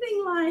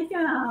anything like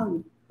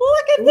them?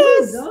 Look at Ooh,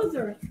 this. those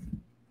are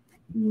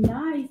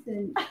nice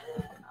and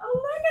oh,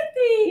 look at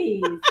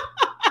these.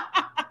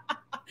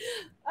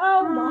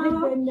 Oh my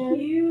How goodness.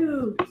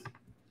 cute.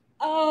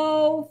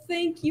 Oh,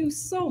 thank you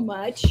so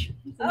much.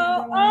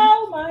 another one.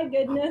 Oh my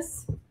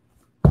goodness.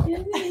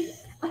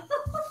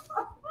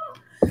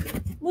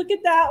 Look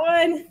at that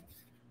one.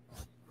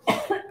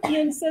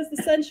 Ian says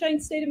the Sunshine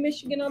State of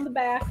Michigan on the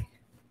back.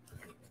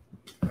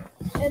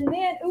 And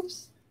then,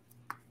 oops.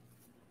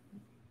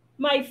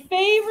 My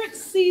favorite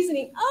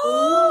seasoning.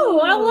 Oh,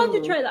 I love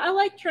to try that. I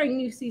like trying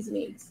new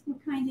seasonings.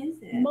 What kind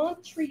is it?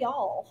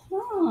 Montreal.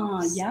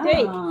 Oh,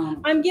 Steak. yeah.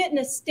 I'm getting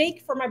a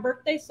steak for my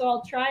birthday, so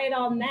I'll try it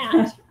on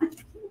that.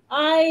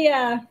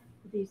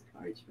 These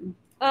cards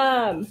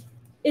from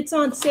It's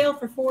on sale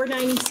for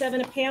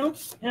 $4.97 a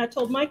pound, and I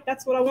told Mike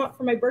that's what I want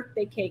for my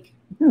birthday cake.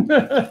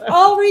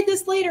 I'll read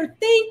this later.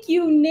 Thank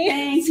you,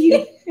 Thank Nancy.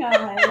 you,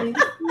 guys.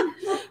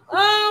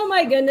 Oh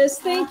my goodness.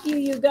 Thank you,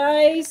 you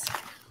guys.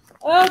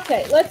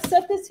 Okay, let's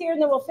set this here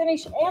and then we'll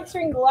finish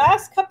answering the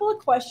last couple of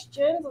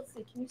questions. Let's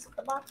see. Can you set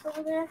the box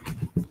over there?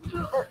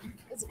 Or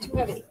is it too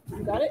heavy?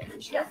 You got it?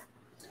 Sure.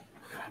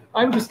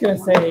 I'm just going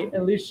to say,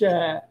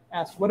 Alicia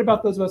asked, what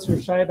about those of us who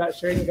are shy about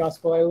sharing the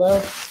gospel? I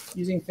love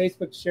using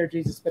Facebook to share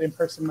Jesus, but in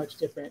person, much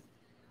different.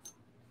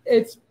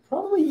 It's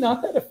probably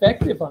not that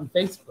effective on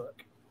Facebook.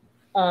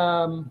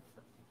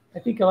 I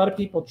think a lot of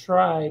people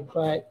try,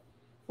 but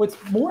what's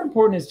more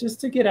important is just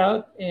to get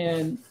out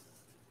and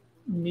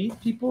meet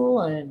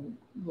people and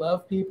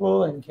love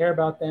people and care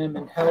about them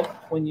and help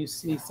when you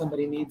see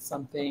somebody needs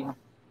something.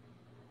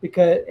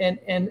 Because and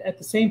at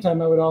the same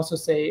time, I would also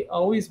say,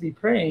 always be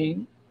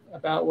praying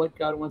about what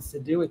God wants to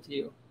do with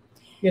you.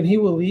 And he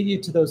will lead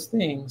you to those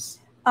things.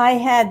 I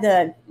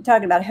had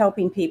talking about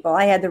helping people.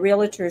 I had the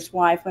realtor's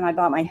wife when I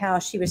bought my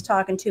house. She was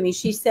talking to me.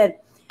 She said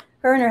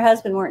her and her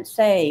husband weren't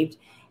saved.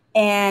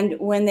 And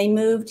when they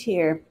moved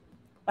here,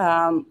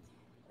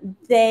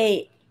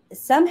 they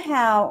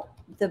somehow,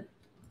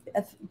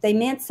 they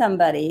met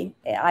somebody,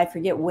 I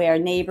forget where, a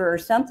neighbor or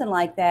something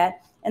like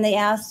that. And they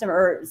asked them,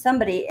 or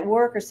somebody at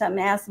work or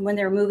something asked them when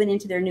they were moving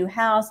into their new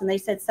house. And they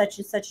said such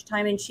and such a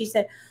time. And she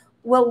said,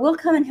 well, we'll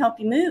come and help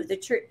you move. The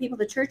church, people at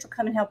the church will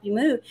come and help you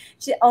move.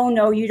 She said, oh,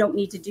 no, you don't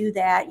need to do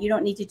that. You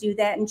don't need to do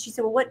that. And she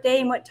said, well, what day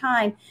and what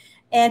time?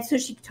 And so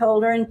she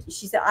told her, and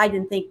she said, I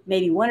didn't think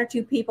maybe one or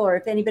two people or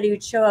if anybody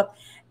would show up.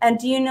 And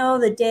do you know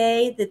the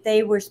day that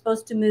they were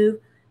supposed to move,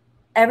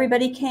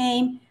 everybody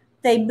came.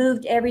 They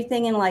moved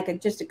everything in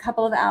like just a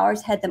couple of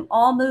hours, had them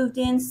all moved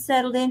in,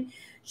 settled in.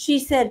 She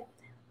said,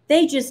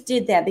 they just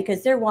did that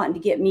because they're wanting to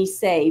get me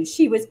saved.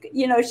 She was,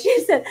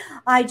 she said,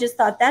 I just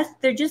thought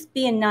they're just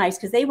being nice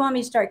because they want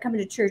me to start coming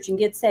to church and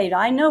get saved.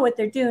 I know what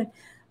they're doing.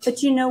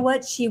 But you know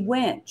what? She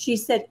went. She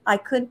said, I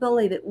couldn't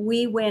believe it.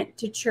 We went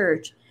to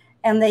church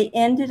and they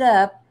ended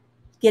up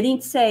getting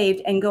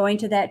saved and going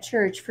to that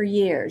church for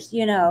years,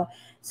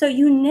 So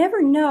you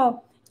never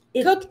know.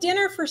 Cook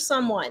dinner for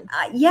someone.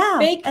 Yeah.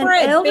 Bake an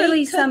bread,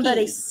 elderly bake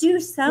somebody, cookies. do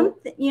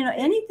something,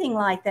 anything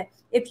like that.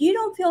 If you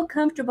don't feel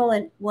comfortable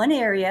in one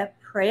area,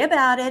 pray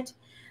about it.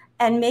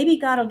 And maybe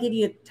God will give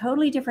you a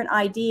totally different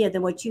idea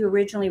than what you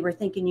originally were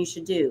thinking you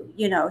should do,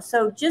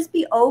 So just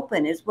be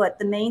open is what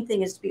the main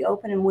thing is, to be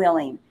open and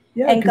willing.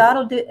 Yeah, and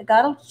God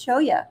will show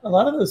you. A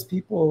lot of those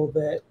people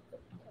that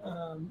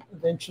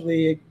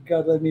eventually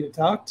God led me to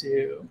talk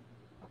to,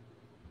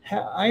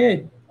 I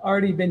had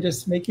already been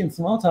just making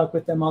small talk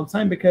with them all the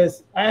time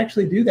because I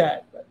actually do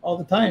that all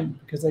the time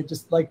because I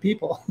just like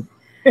people.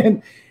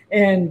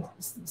 and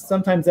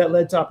sometimes that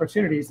led to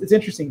opportunities. It's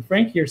interesting.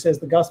 Frank here says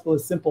the gospel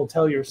is simple.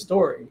 Tell your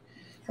story.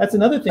 That's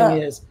another thing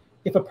is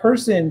if a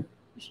person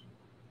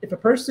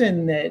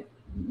that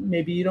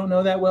maybe you don't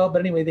know that well, but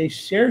anyway, they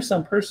share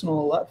some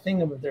personal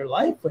thing of their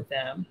life with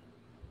them.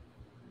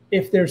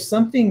 If there's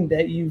something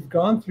that you've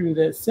gone through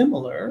that's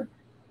similar,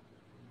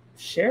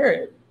 share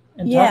it.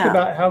 And talk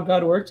about how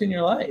God worked in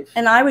your life.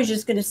 And I was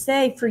just going to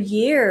say, for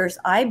years,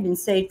 I've been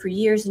saved for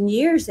years and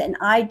years, and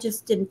I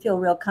just didn't feel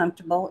real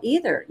comfortable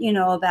either,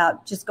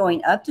 about just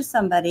going up to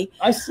somebody.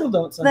 I still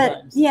don't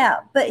sometimes.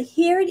 But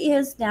here it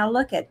is now.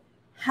 Look at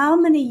how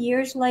many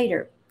years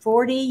later,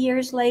 40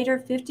 years later,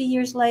 50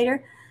 years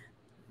later,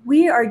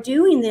 we are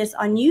doing this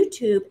on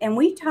YouTube, and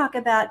we talk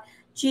about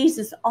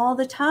Jesus all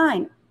the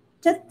time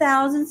to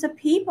thousands of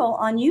people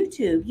on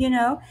YouTube,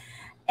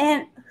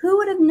 And who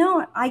would have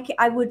known?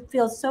 I would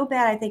feel so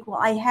bad. I think, well,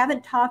 I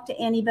haven't talked to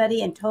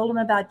anybody and told them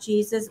about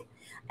Jesus.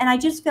 And I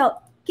just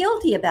felt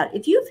guilty about it.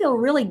 If you feel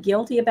really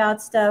guilty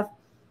about stuff,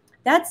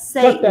 that's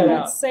Satan. Cut that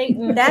out.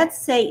 Satan. That's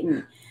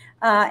Satan.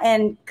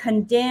 and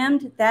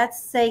condemned,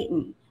 that's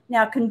Satan.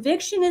 Now,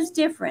 conviction is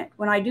different.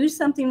 When I do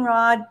something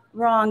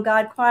wrong,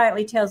 God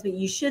quietly tells me,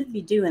 you shouldn't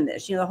be doing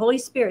this. The Holy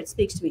Spirit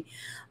speaks to me.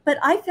 But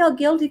I felt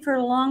guilty for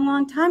a long,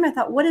 long time. I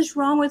thought, what is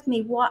wrong with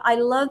me? I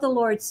love the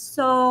Lord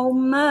so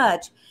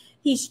much.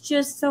 He's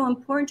just so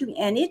important to me.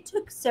 And it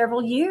took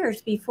several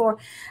years before.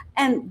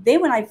 And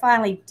then when I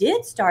finally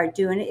did start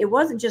doing it, it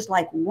wasn't just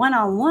like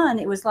one-on-one.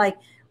 It was like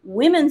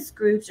women's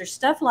groups or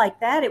stuff like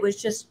that. It was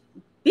just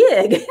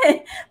big.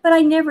 But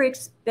I never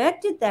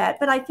expected that.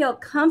 But I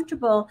felt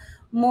comfortable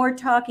more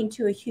talking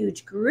to a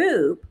huge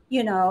group,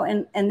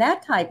 and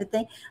that type of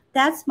thing.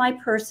 That's my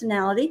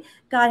personality.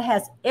 God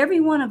has every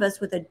one of us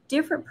with a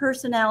different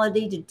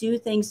personality to do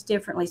things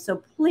differently. So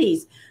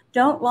please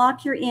don't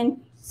lock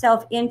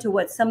yourself into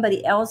what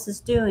somebody else is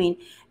doing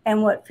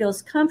and what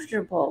feels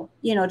comfortable,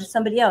 to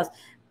somebody else.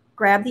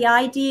 Grab the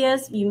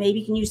ideas. You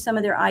maybe can use some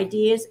of their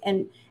ideas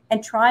and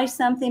try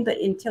something, but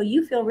until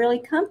you feel really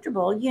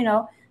comfortable,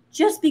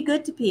 just be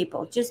good to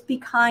people. Just be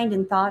kind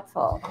and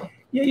thoughtful.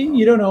 Yeah,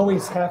 you don't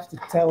always have to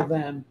tell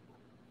them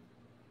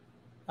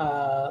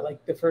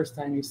like the first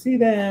time you see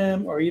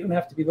them, or you don't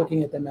have to be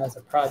looking at them as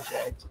a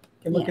project.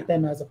 You can look at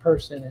them as a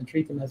person and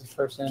treat them as a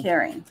person.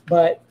 Caring.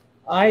 But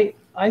I'd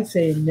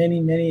say many,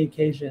 many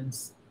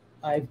occasions,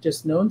 I've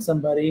just known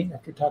somebody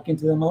after talking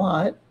to them a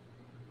lot,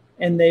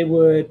 and they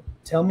would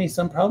tell me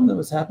some problem that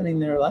was happening in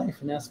their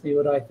life and ask me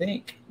what do I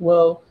think.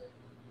 Well,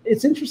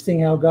 it's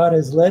interesting how God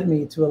has led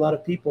me to a lot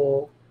of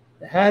people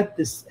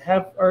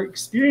are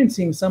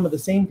experiencing some of the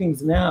same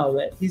things now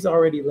that he's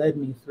already led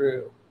me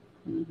through.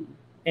 Mm-hmm.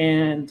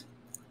 And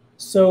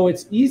so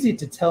it's easy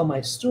to tell my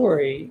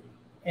story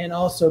and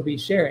also be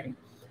sharing.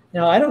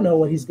 Now, I don't know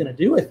what he's going to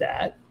do with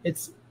that.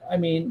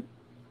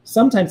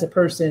 Sometimes a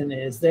person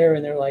is there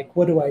and they're like,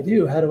 what do I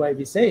do? How do I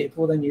be saved?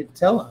 Well, then you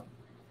tell them.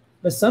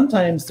 But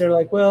sometimes they're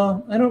like,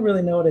 well, I don't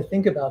really know what I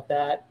think about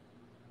that.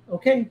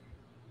 Okay.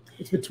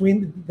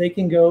 They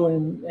can go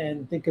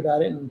and think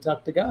about it and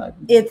talk to God.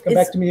 Come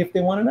back to me if they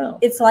want to know.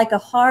 It's like a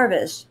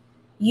harvest.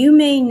 You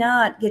may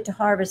not get to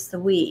harvest the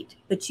wheat,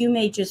 but you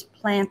may just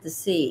plant the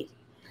seed,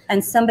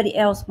 and somebody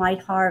else might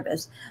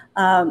harvest.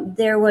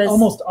 There was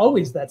almost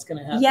always that's going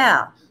to happen.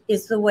 Yeah,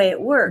 it's the way it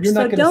works.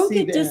 So don't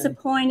get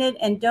disappointed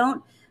and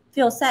don't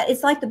feel sad.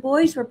 It's like the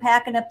boys were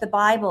packing up the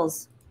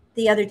Bibles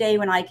the other day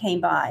when I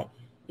came by.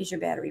 Is your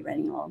battery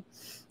running low?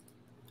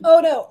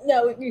 Oh,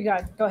 no, you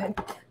got it. Go ahead.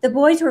 The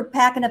boys were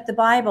packing up the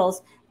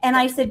Bibles, and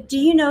I said, do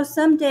you know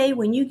someday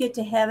when you get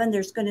to heaven,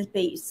 there's going to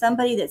be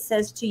somebody that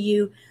says to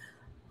you,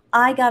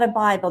 I got a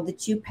Bible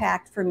that you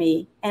packed for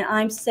me, and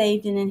I'm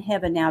saved and in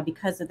heaven now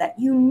because of that.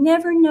 You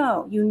never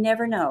know. You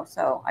never know.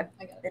 So I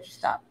better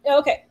stop.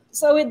 Okay.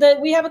 So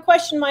we have a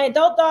question. My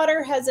adult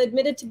daughter has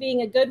admitted to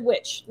being a good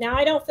witch. Now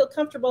I don't feel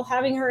comfortable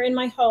having her in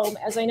my home,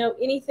 as I know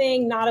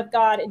anything not of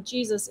God and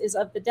Jesus is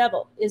of the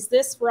devil. Is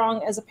this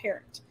wrong as a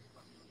parent?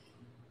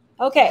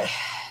 Okay,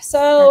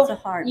 so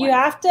that's a hard you one.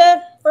 have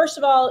to, first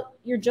of all,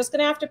 you're just going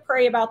to have to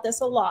pray about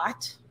this a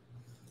lot.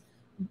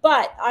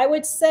 But I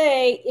would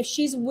say if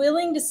she's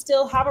willing to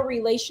still have a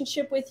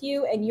relationship with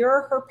you and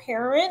you're her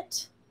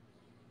parent,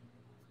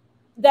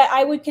 that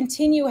I would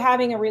continue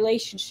having a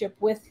relationship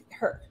with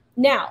her.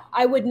 Now,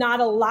 I would not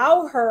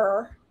allow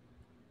her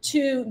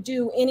to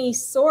do any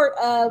sort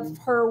of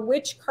her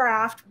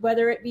witchcraft,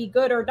 whether it be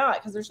good or not,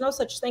 because there's no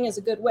such thing as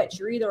a good witch.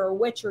 You're either a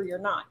witch or you're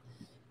not.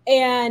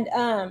 And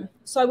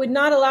so I would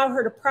not allow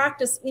her to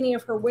practice any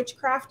of her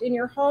witchcraft in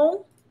your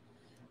home,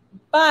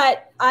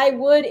 but I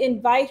would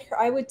invite her.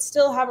 I would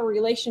still have a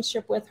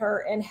relationship with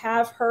her and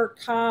have her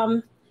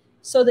come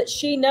so that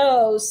she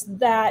knows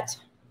that,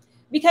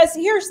 because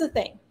here's the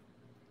thing.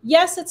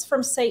 Yes, it's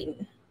from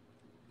Satan,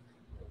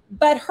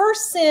 but her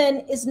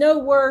sin is no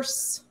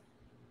worse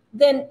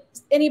than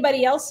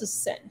anybody else's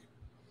sin.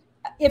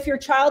 If your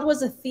child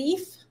was a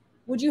thief,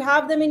 would you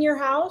have them in your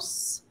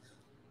house?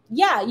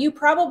 Yeah, you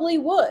probably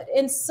would.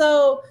 And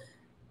so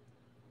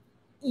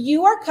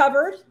you are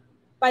covered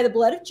by the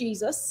blood of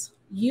Jesus.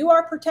 You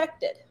are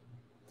protected.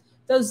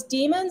 Those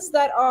demons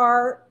that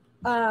are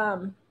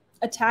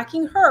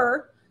attacking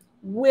her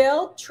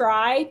will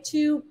try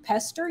to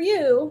pester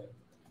you.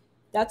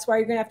 That's why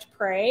you're going to have to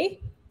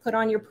pray, put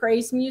on your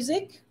praise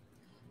music,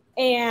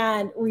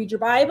 and read your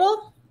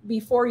Bible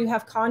before you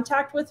have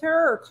contact with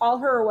her or call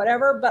her or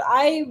whatever. But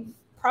I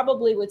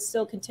probably would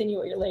still continue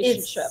a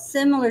relationship. It's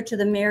similar to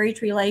the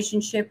marriage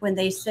relationship when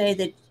they say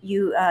that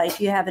you, if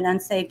you have an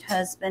unsaved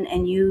husband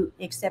and you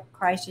accept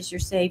Christ as your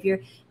Savior,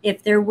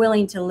 if they're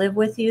willing to live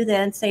with you, the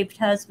unsaved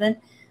husband,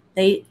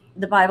 the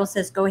Bible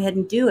says go ahead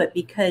and do it,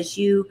 because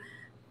you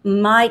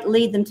might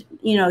lead them to,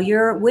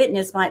 your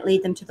witness might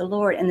lead them to the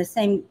Lord. And the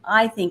same,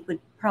 I think, would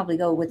probably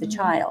go with the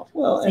child.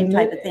 Well, same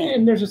type of thing.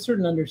 And there's a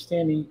certain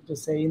understanding to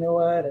say, you know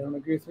what, I don't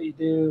agree with what you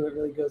do. It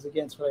really goes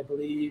against what I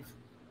believe.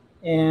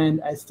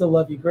 And I still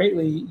love you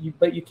greatly,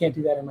 but you can't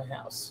do that in my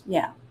house.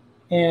 Yeah.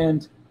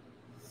 And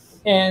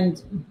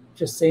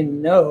just say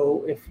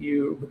no if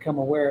you become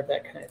aware of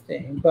that kind of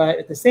thing. But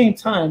at the same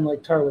time,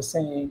 like Tara was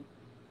saying,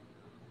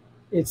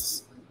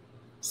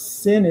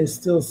 sin is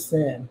still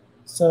sin.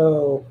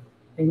 So,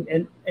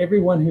 And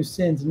everyone who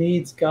sins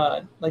needs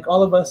God. Like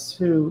all of us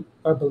who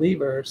are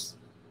believers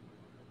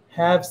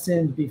have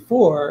sinned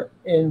before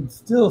and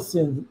still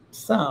sin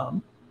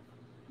some,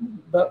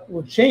 but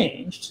we're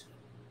changed.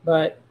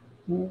 But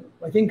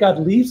I think God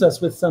leaves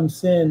us with some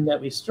sin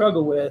that we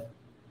struggle with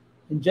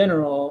in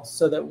general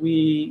so that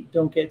we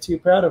don't get too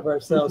proud of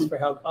ourselves for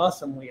how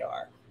awesome we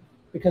are.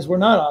 Because we're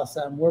not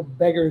awesome. We're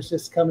beggars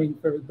just coming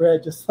for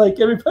bread, just like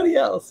everybody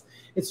else.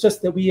 It's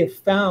just that we have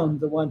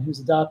found the one who's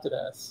adopted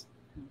us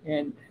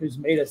and who's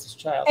made us his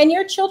child. And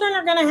your children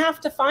are going to have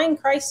to find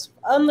Christ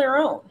on their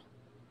own.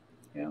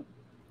 Yeah.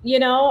 You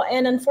know,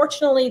 and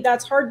unfortunately,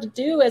 that's hard to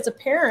do as a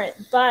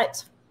parent,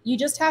 but you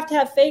just have to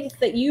have faith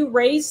that you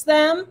raise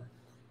them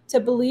to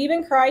believe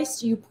in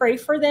Christ. You pray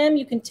for them.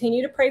 You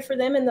continue to pray for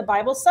them. And the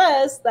Bible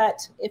says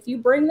that if you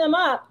bring them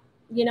up,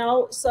 you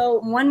know, so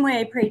one way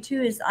I pray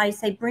too is I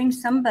say bring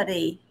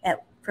somebody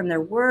from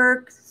their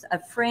work, a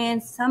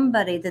friend,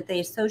 somebody that they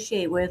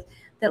associate with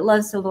that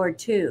loves the Lord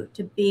too,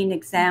 to be an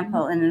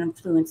example and an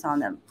influence on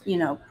them. You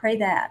know, pray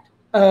that.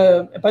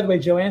 By the way,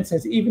 Joanne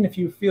says, even if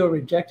you feel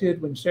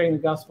rejected when sharing the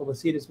gospel, the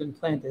seed has been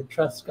planted.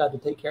 Trust God to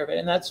take care of it.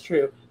 And that's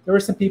true. There were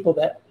some people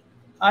that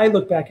I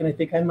look back and I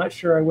think I'm not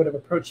sure I would have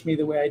approached me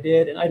the way I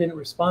did. And I didn't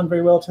respond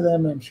very well to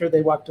them. And I'm sure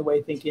they walked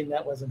away thinking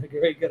that wasn't a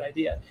very good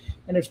idea.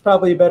 And there's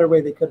probably a better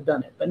way they could have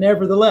done it. But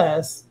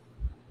nevertheless,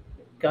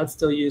 God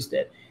still used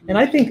it. And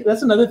I think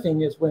that's another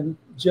thing is when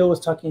Jill was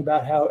talking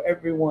about how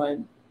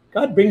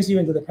God brings you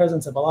into the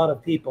presence of a lot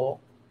of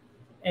people.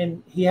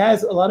 And he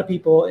has a lot of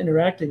people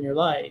interact in your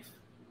life,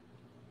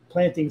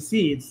 planting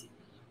seeds.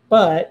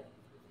 But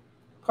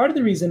part of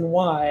the reason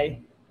why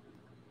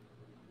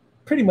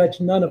pretty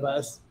much none of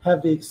us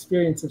have the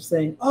experience of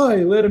saying, I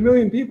led 1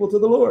 million people to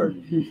the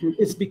Lord.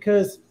 It's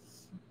because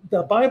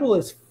the Bible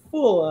is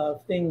full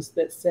of things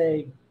that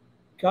say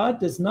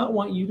God does not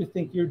want you to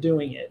think you're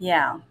doing it.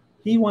 Yeah.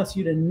 He wants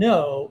you to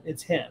know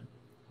it's him.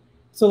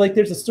 So like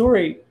there's a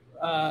story,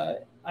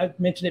 I've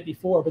mentioned it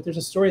before, but there's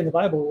a story in the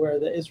Bible where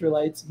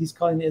he's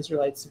calling the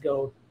Israelites to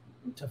go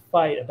to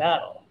fight a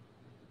battle.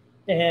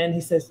 And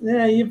he says,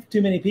 you have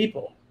too many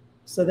people.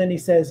 So then he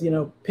says,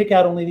 pick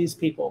out only these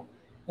people.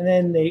 And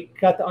then they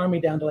got the army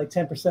down to like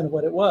 10% of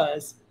what it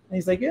was. And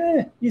he's like,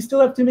 you still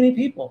have too many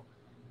people.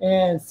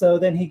 And so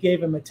then he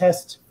gave him a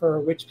test for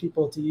which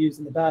people to use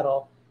in the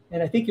battle.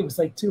 And I think it was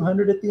like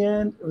 200 at the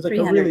end. It was like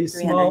a really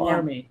small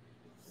army.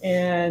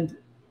 And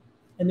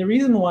the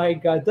reason why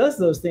God does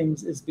those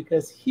things is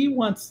because he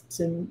wants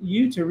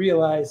you to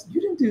realize you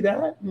didn't do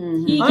that.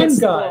 Mm-hmm. He gets I'm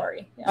God.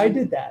 Glory. Yeah. I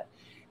did that.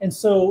 And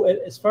so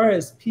as far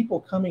as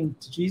people coming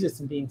to Jesus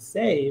and being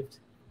saved,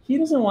 he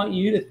doesn't want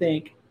you to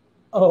think,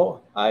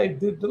 oh,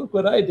 look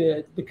what I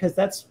did, because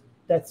that's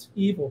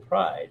evil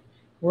pride.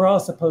 We're all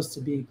supposed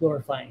to be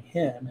glorifying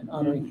him and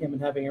honoring him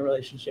and having a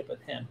relationship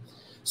with him.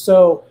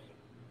 So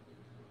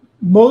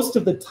most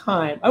of the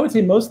time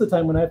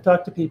when I've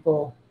talked to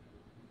people,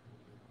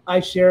 I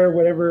share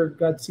whatever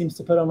God seems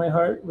to put on my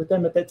heart with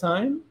them at that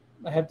time.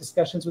 I have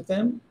discussions with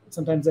them.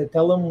 Sometimes I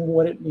tell them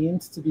what it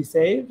means to be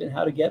saved and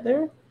how to get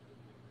there.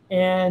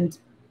 And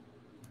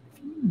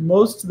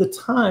most of the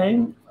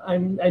time, I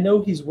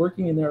know he's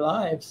working in their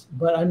lives,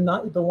 but I'm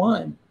not the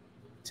one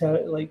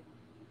to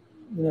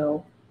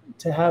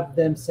to have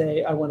them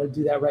say, I want to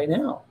do that right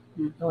now.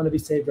 I want to be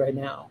saved right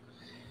now.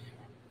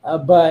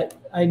 But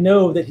I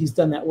know that he's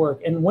done that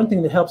work. And one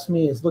thing that helps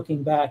me is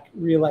looking back,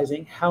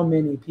 realizing how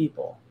many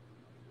people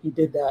he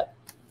did that,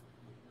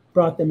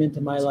 brought them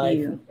into my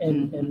life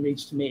and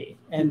reached me.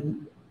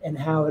 And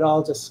how it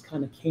all just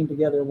kind of came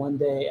together one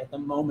day at the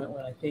moment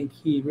when I think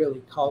he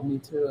really called me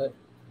to it,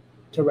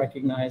 to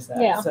recognize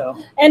that. Yeah.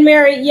 So, and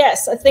Mary,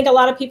 yes, I think a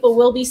lot of people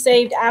will be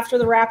saved after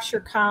the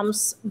rapture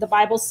comes. The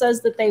Bible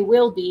says that they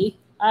will be,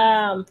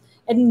 and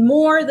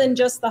more than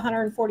just the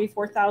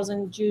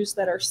 144,000 Jews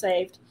that are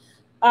saved.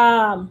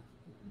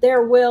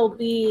 There will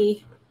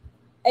be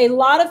a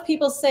lot of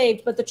people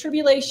saved, but the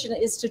tribulation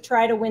is to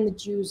try to win the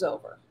Jews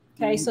over.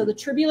 Okay, so the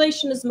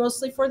tribulation is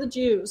mostly for the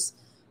Jews,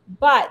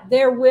 but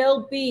there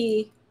will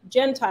be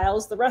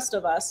Gentiles, the rest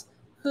of us,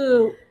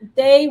 who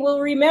they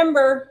will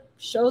remember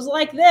shows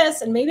like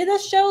this, and maybe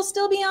this show will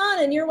still be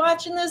on, and you're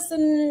watching this,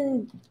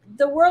 and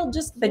the world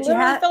just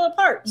literally fell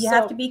apart. You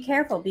have to be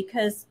careful,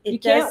 because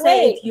it does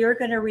say if you're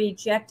going to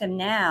reject him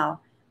now,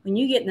 when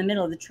you get in the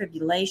middle of the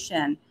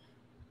tribulation,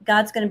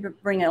 God's going to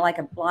bring like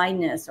a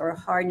blindness or a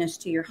hardness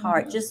to your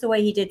heart, just the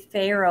way he did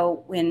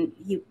Pharaoh when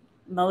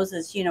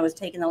Moses, was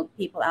taking the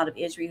people out of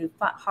Israel who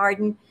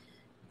hardened.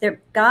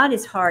 God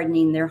is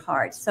hardening their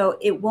hearts. So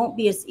it won't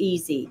be as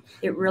easy.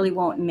 It really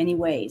won't in many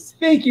ways.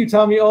 Thank you,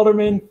 Tommy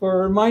Alderman,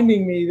 for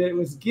reminding me that it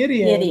was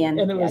Gideon.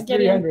 And it was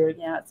 300.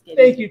 Yeah, it's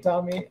Gideon. Thank you,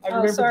 Tommy. I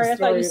remember sorry, the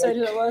story. I thought you said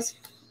who it was.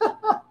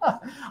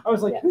 I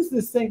was like, who's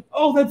this thing?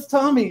 Oh, that's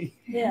Tommy.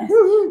 Yeah.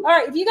 All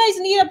right. If you guys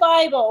need a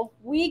Bible,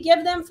 we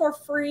give them for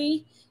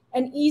free.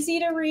 An easy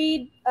to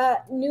read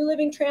New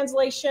Living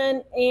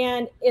Translation,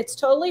 and it's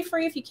totally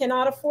free. If you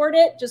cannot afford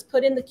it, just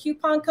put in the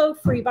coupon code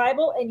Free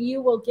Bible and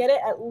you will get it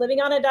at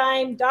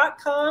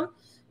livingonadime.com.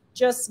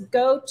 Just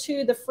go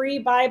to the Free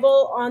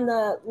Bible on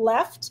the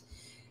left,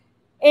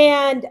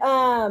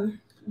 And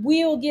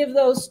we will give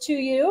those to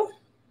you.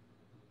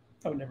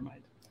 Oh, never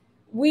mind.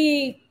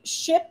 We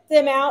ship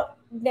them out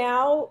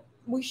now.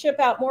 We ship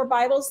out more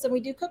Bibles than we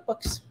do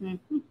cookbooks.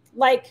 Mm-hmm.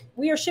 Like,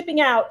 we are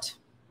shipping out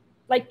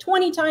like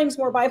 20 times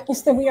more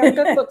Bibles than we are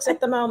cookbooks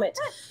at the moment.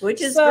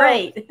 Which is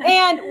great.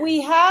 And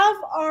we have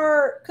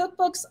our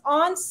cookbooks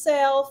on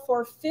sale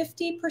for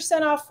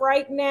 50% off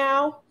right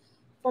now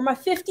for my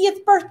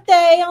 50th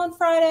birthday on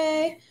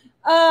Friday.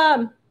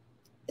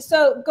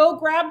 So go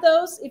grab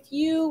those if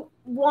you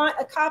want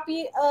a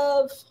copy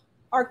of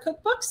our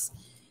cookbooks.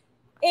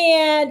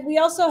 And we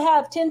also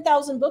have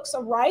 10,000 books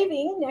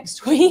arriving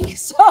next week.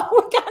 So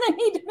we're going to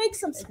need to make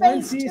some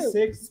space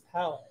 26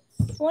 pallets.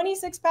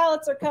 26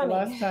 pallets are coming. The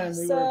last time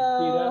we were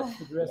beat up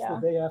for the rest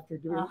of the day after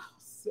doing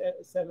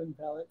 7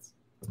 pallets.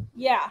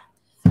 Yeah.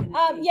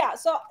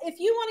 So if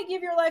you want to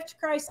give your life to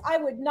Christ, I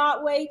would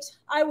not wait.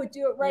 I would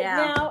do it right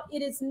now.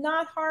 It is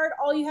not hard.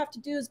 All you have to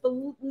do is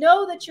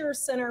know that you're a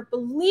sinner,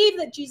 believe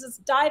that Jesus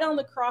died on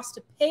the cross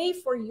to pay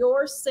for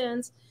your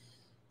sins,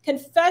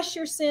 confess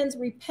your sins,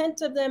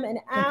 repent of them, and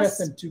confess ask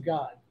them to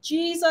God.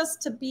 Jesus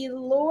to be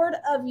Lord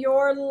of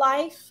your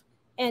life,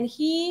 and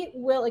he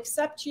will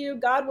accept you.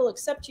 God will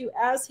accept you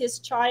as his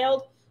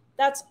child.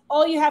 That's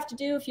all you have to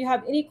do. If you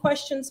have any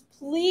questions,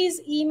 please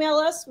email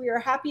us. We are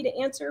happy to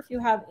answer if you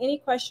have any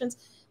questions.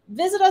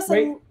 Visit us.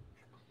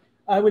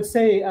 I would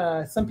say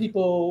some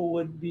people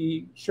would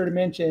be sure to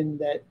mention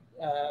that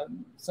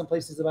some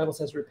places the Bible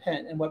says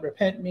repent. And what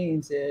repent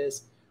means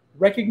is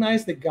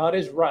recognize that God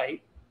is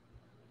right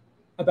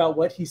about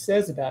what he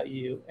says about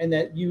you, and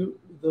that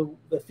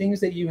the things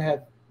that you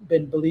have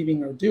been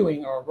believing or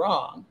doing are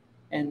wrong,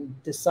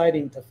 and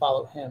deciding to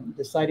follow him,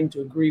 deciding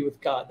to agree with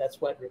God. That's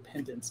what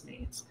repentance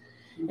means.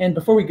 And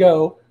before we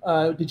go,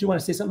 did you want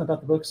to say something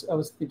about the books? I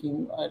was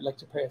thinking I'd like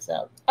to pray us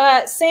out.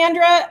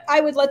 Sandra, I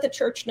would let the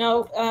church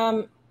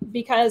know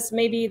because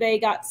maybe they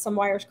got some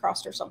wires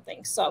crossed or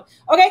something. So,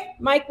 okay,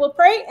 Mike will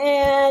pray,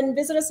 and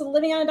visit us at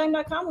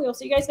livingonadime.com. We will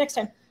see you guys next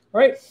time.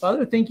 All right,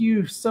 Father, thank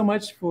you so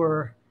much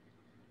for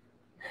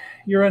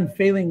your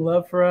unfailing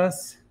love for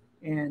us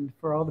and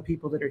for all the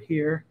people that are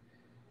here.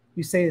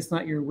 You say it's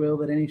not your will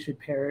that any should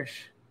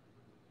perish,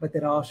 but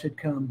that all should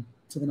come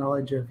to the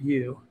knowledge of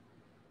you,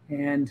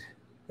 and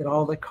that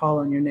all that call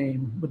on your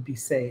name would be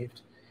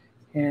saved.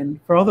 And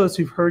for all those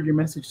who've heard your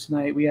message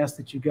tonight, we ask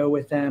that you go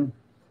with them,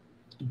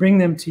 bring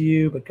them to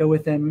you, but go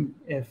with them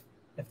if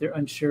they're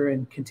unsure,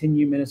 and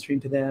continue ministering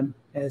to them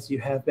as you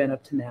have been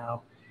up to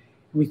now.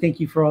 And we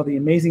thank you for all the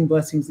amazing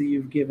blessings that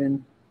you've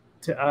given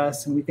to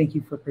us, and we thank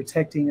you for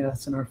protecting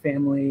us and our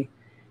family,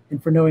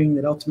 and for knowing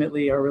that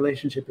ultimately our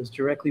relationship is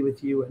directly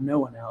with you and no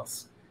one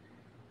else.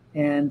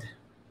 And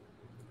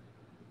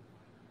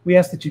we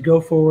ask that you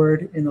go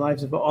forward in the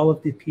lives of all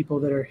of the people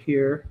that are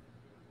here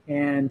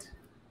and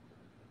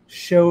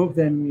show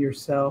them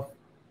yourself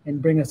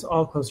and bring us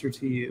all closer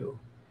to you.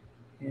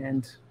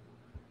 And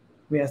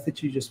we ask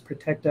that you just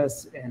protect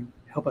us and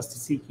help us to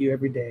seek you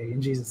every day.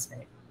 In Jesus'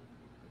 name.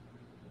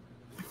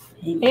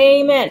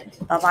 Amen.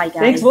 Bye-bye, guys.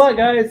 Thanks a lot,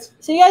 guys.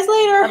 See you guys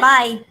later.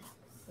 Bye-bye.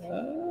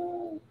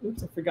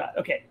 Oops, I forgot.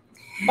 Okay.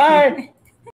 Bye.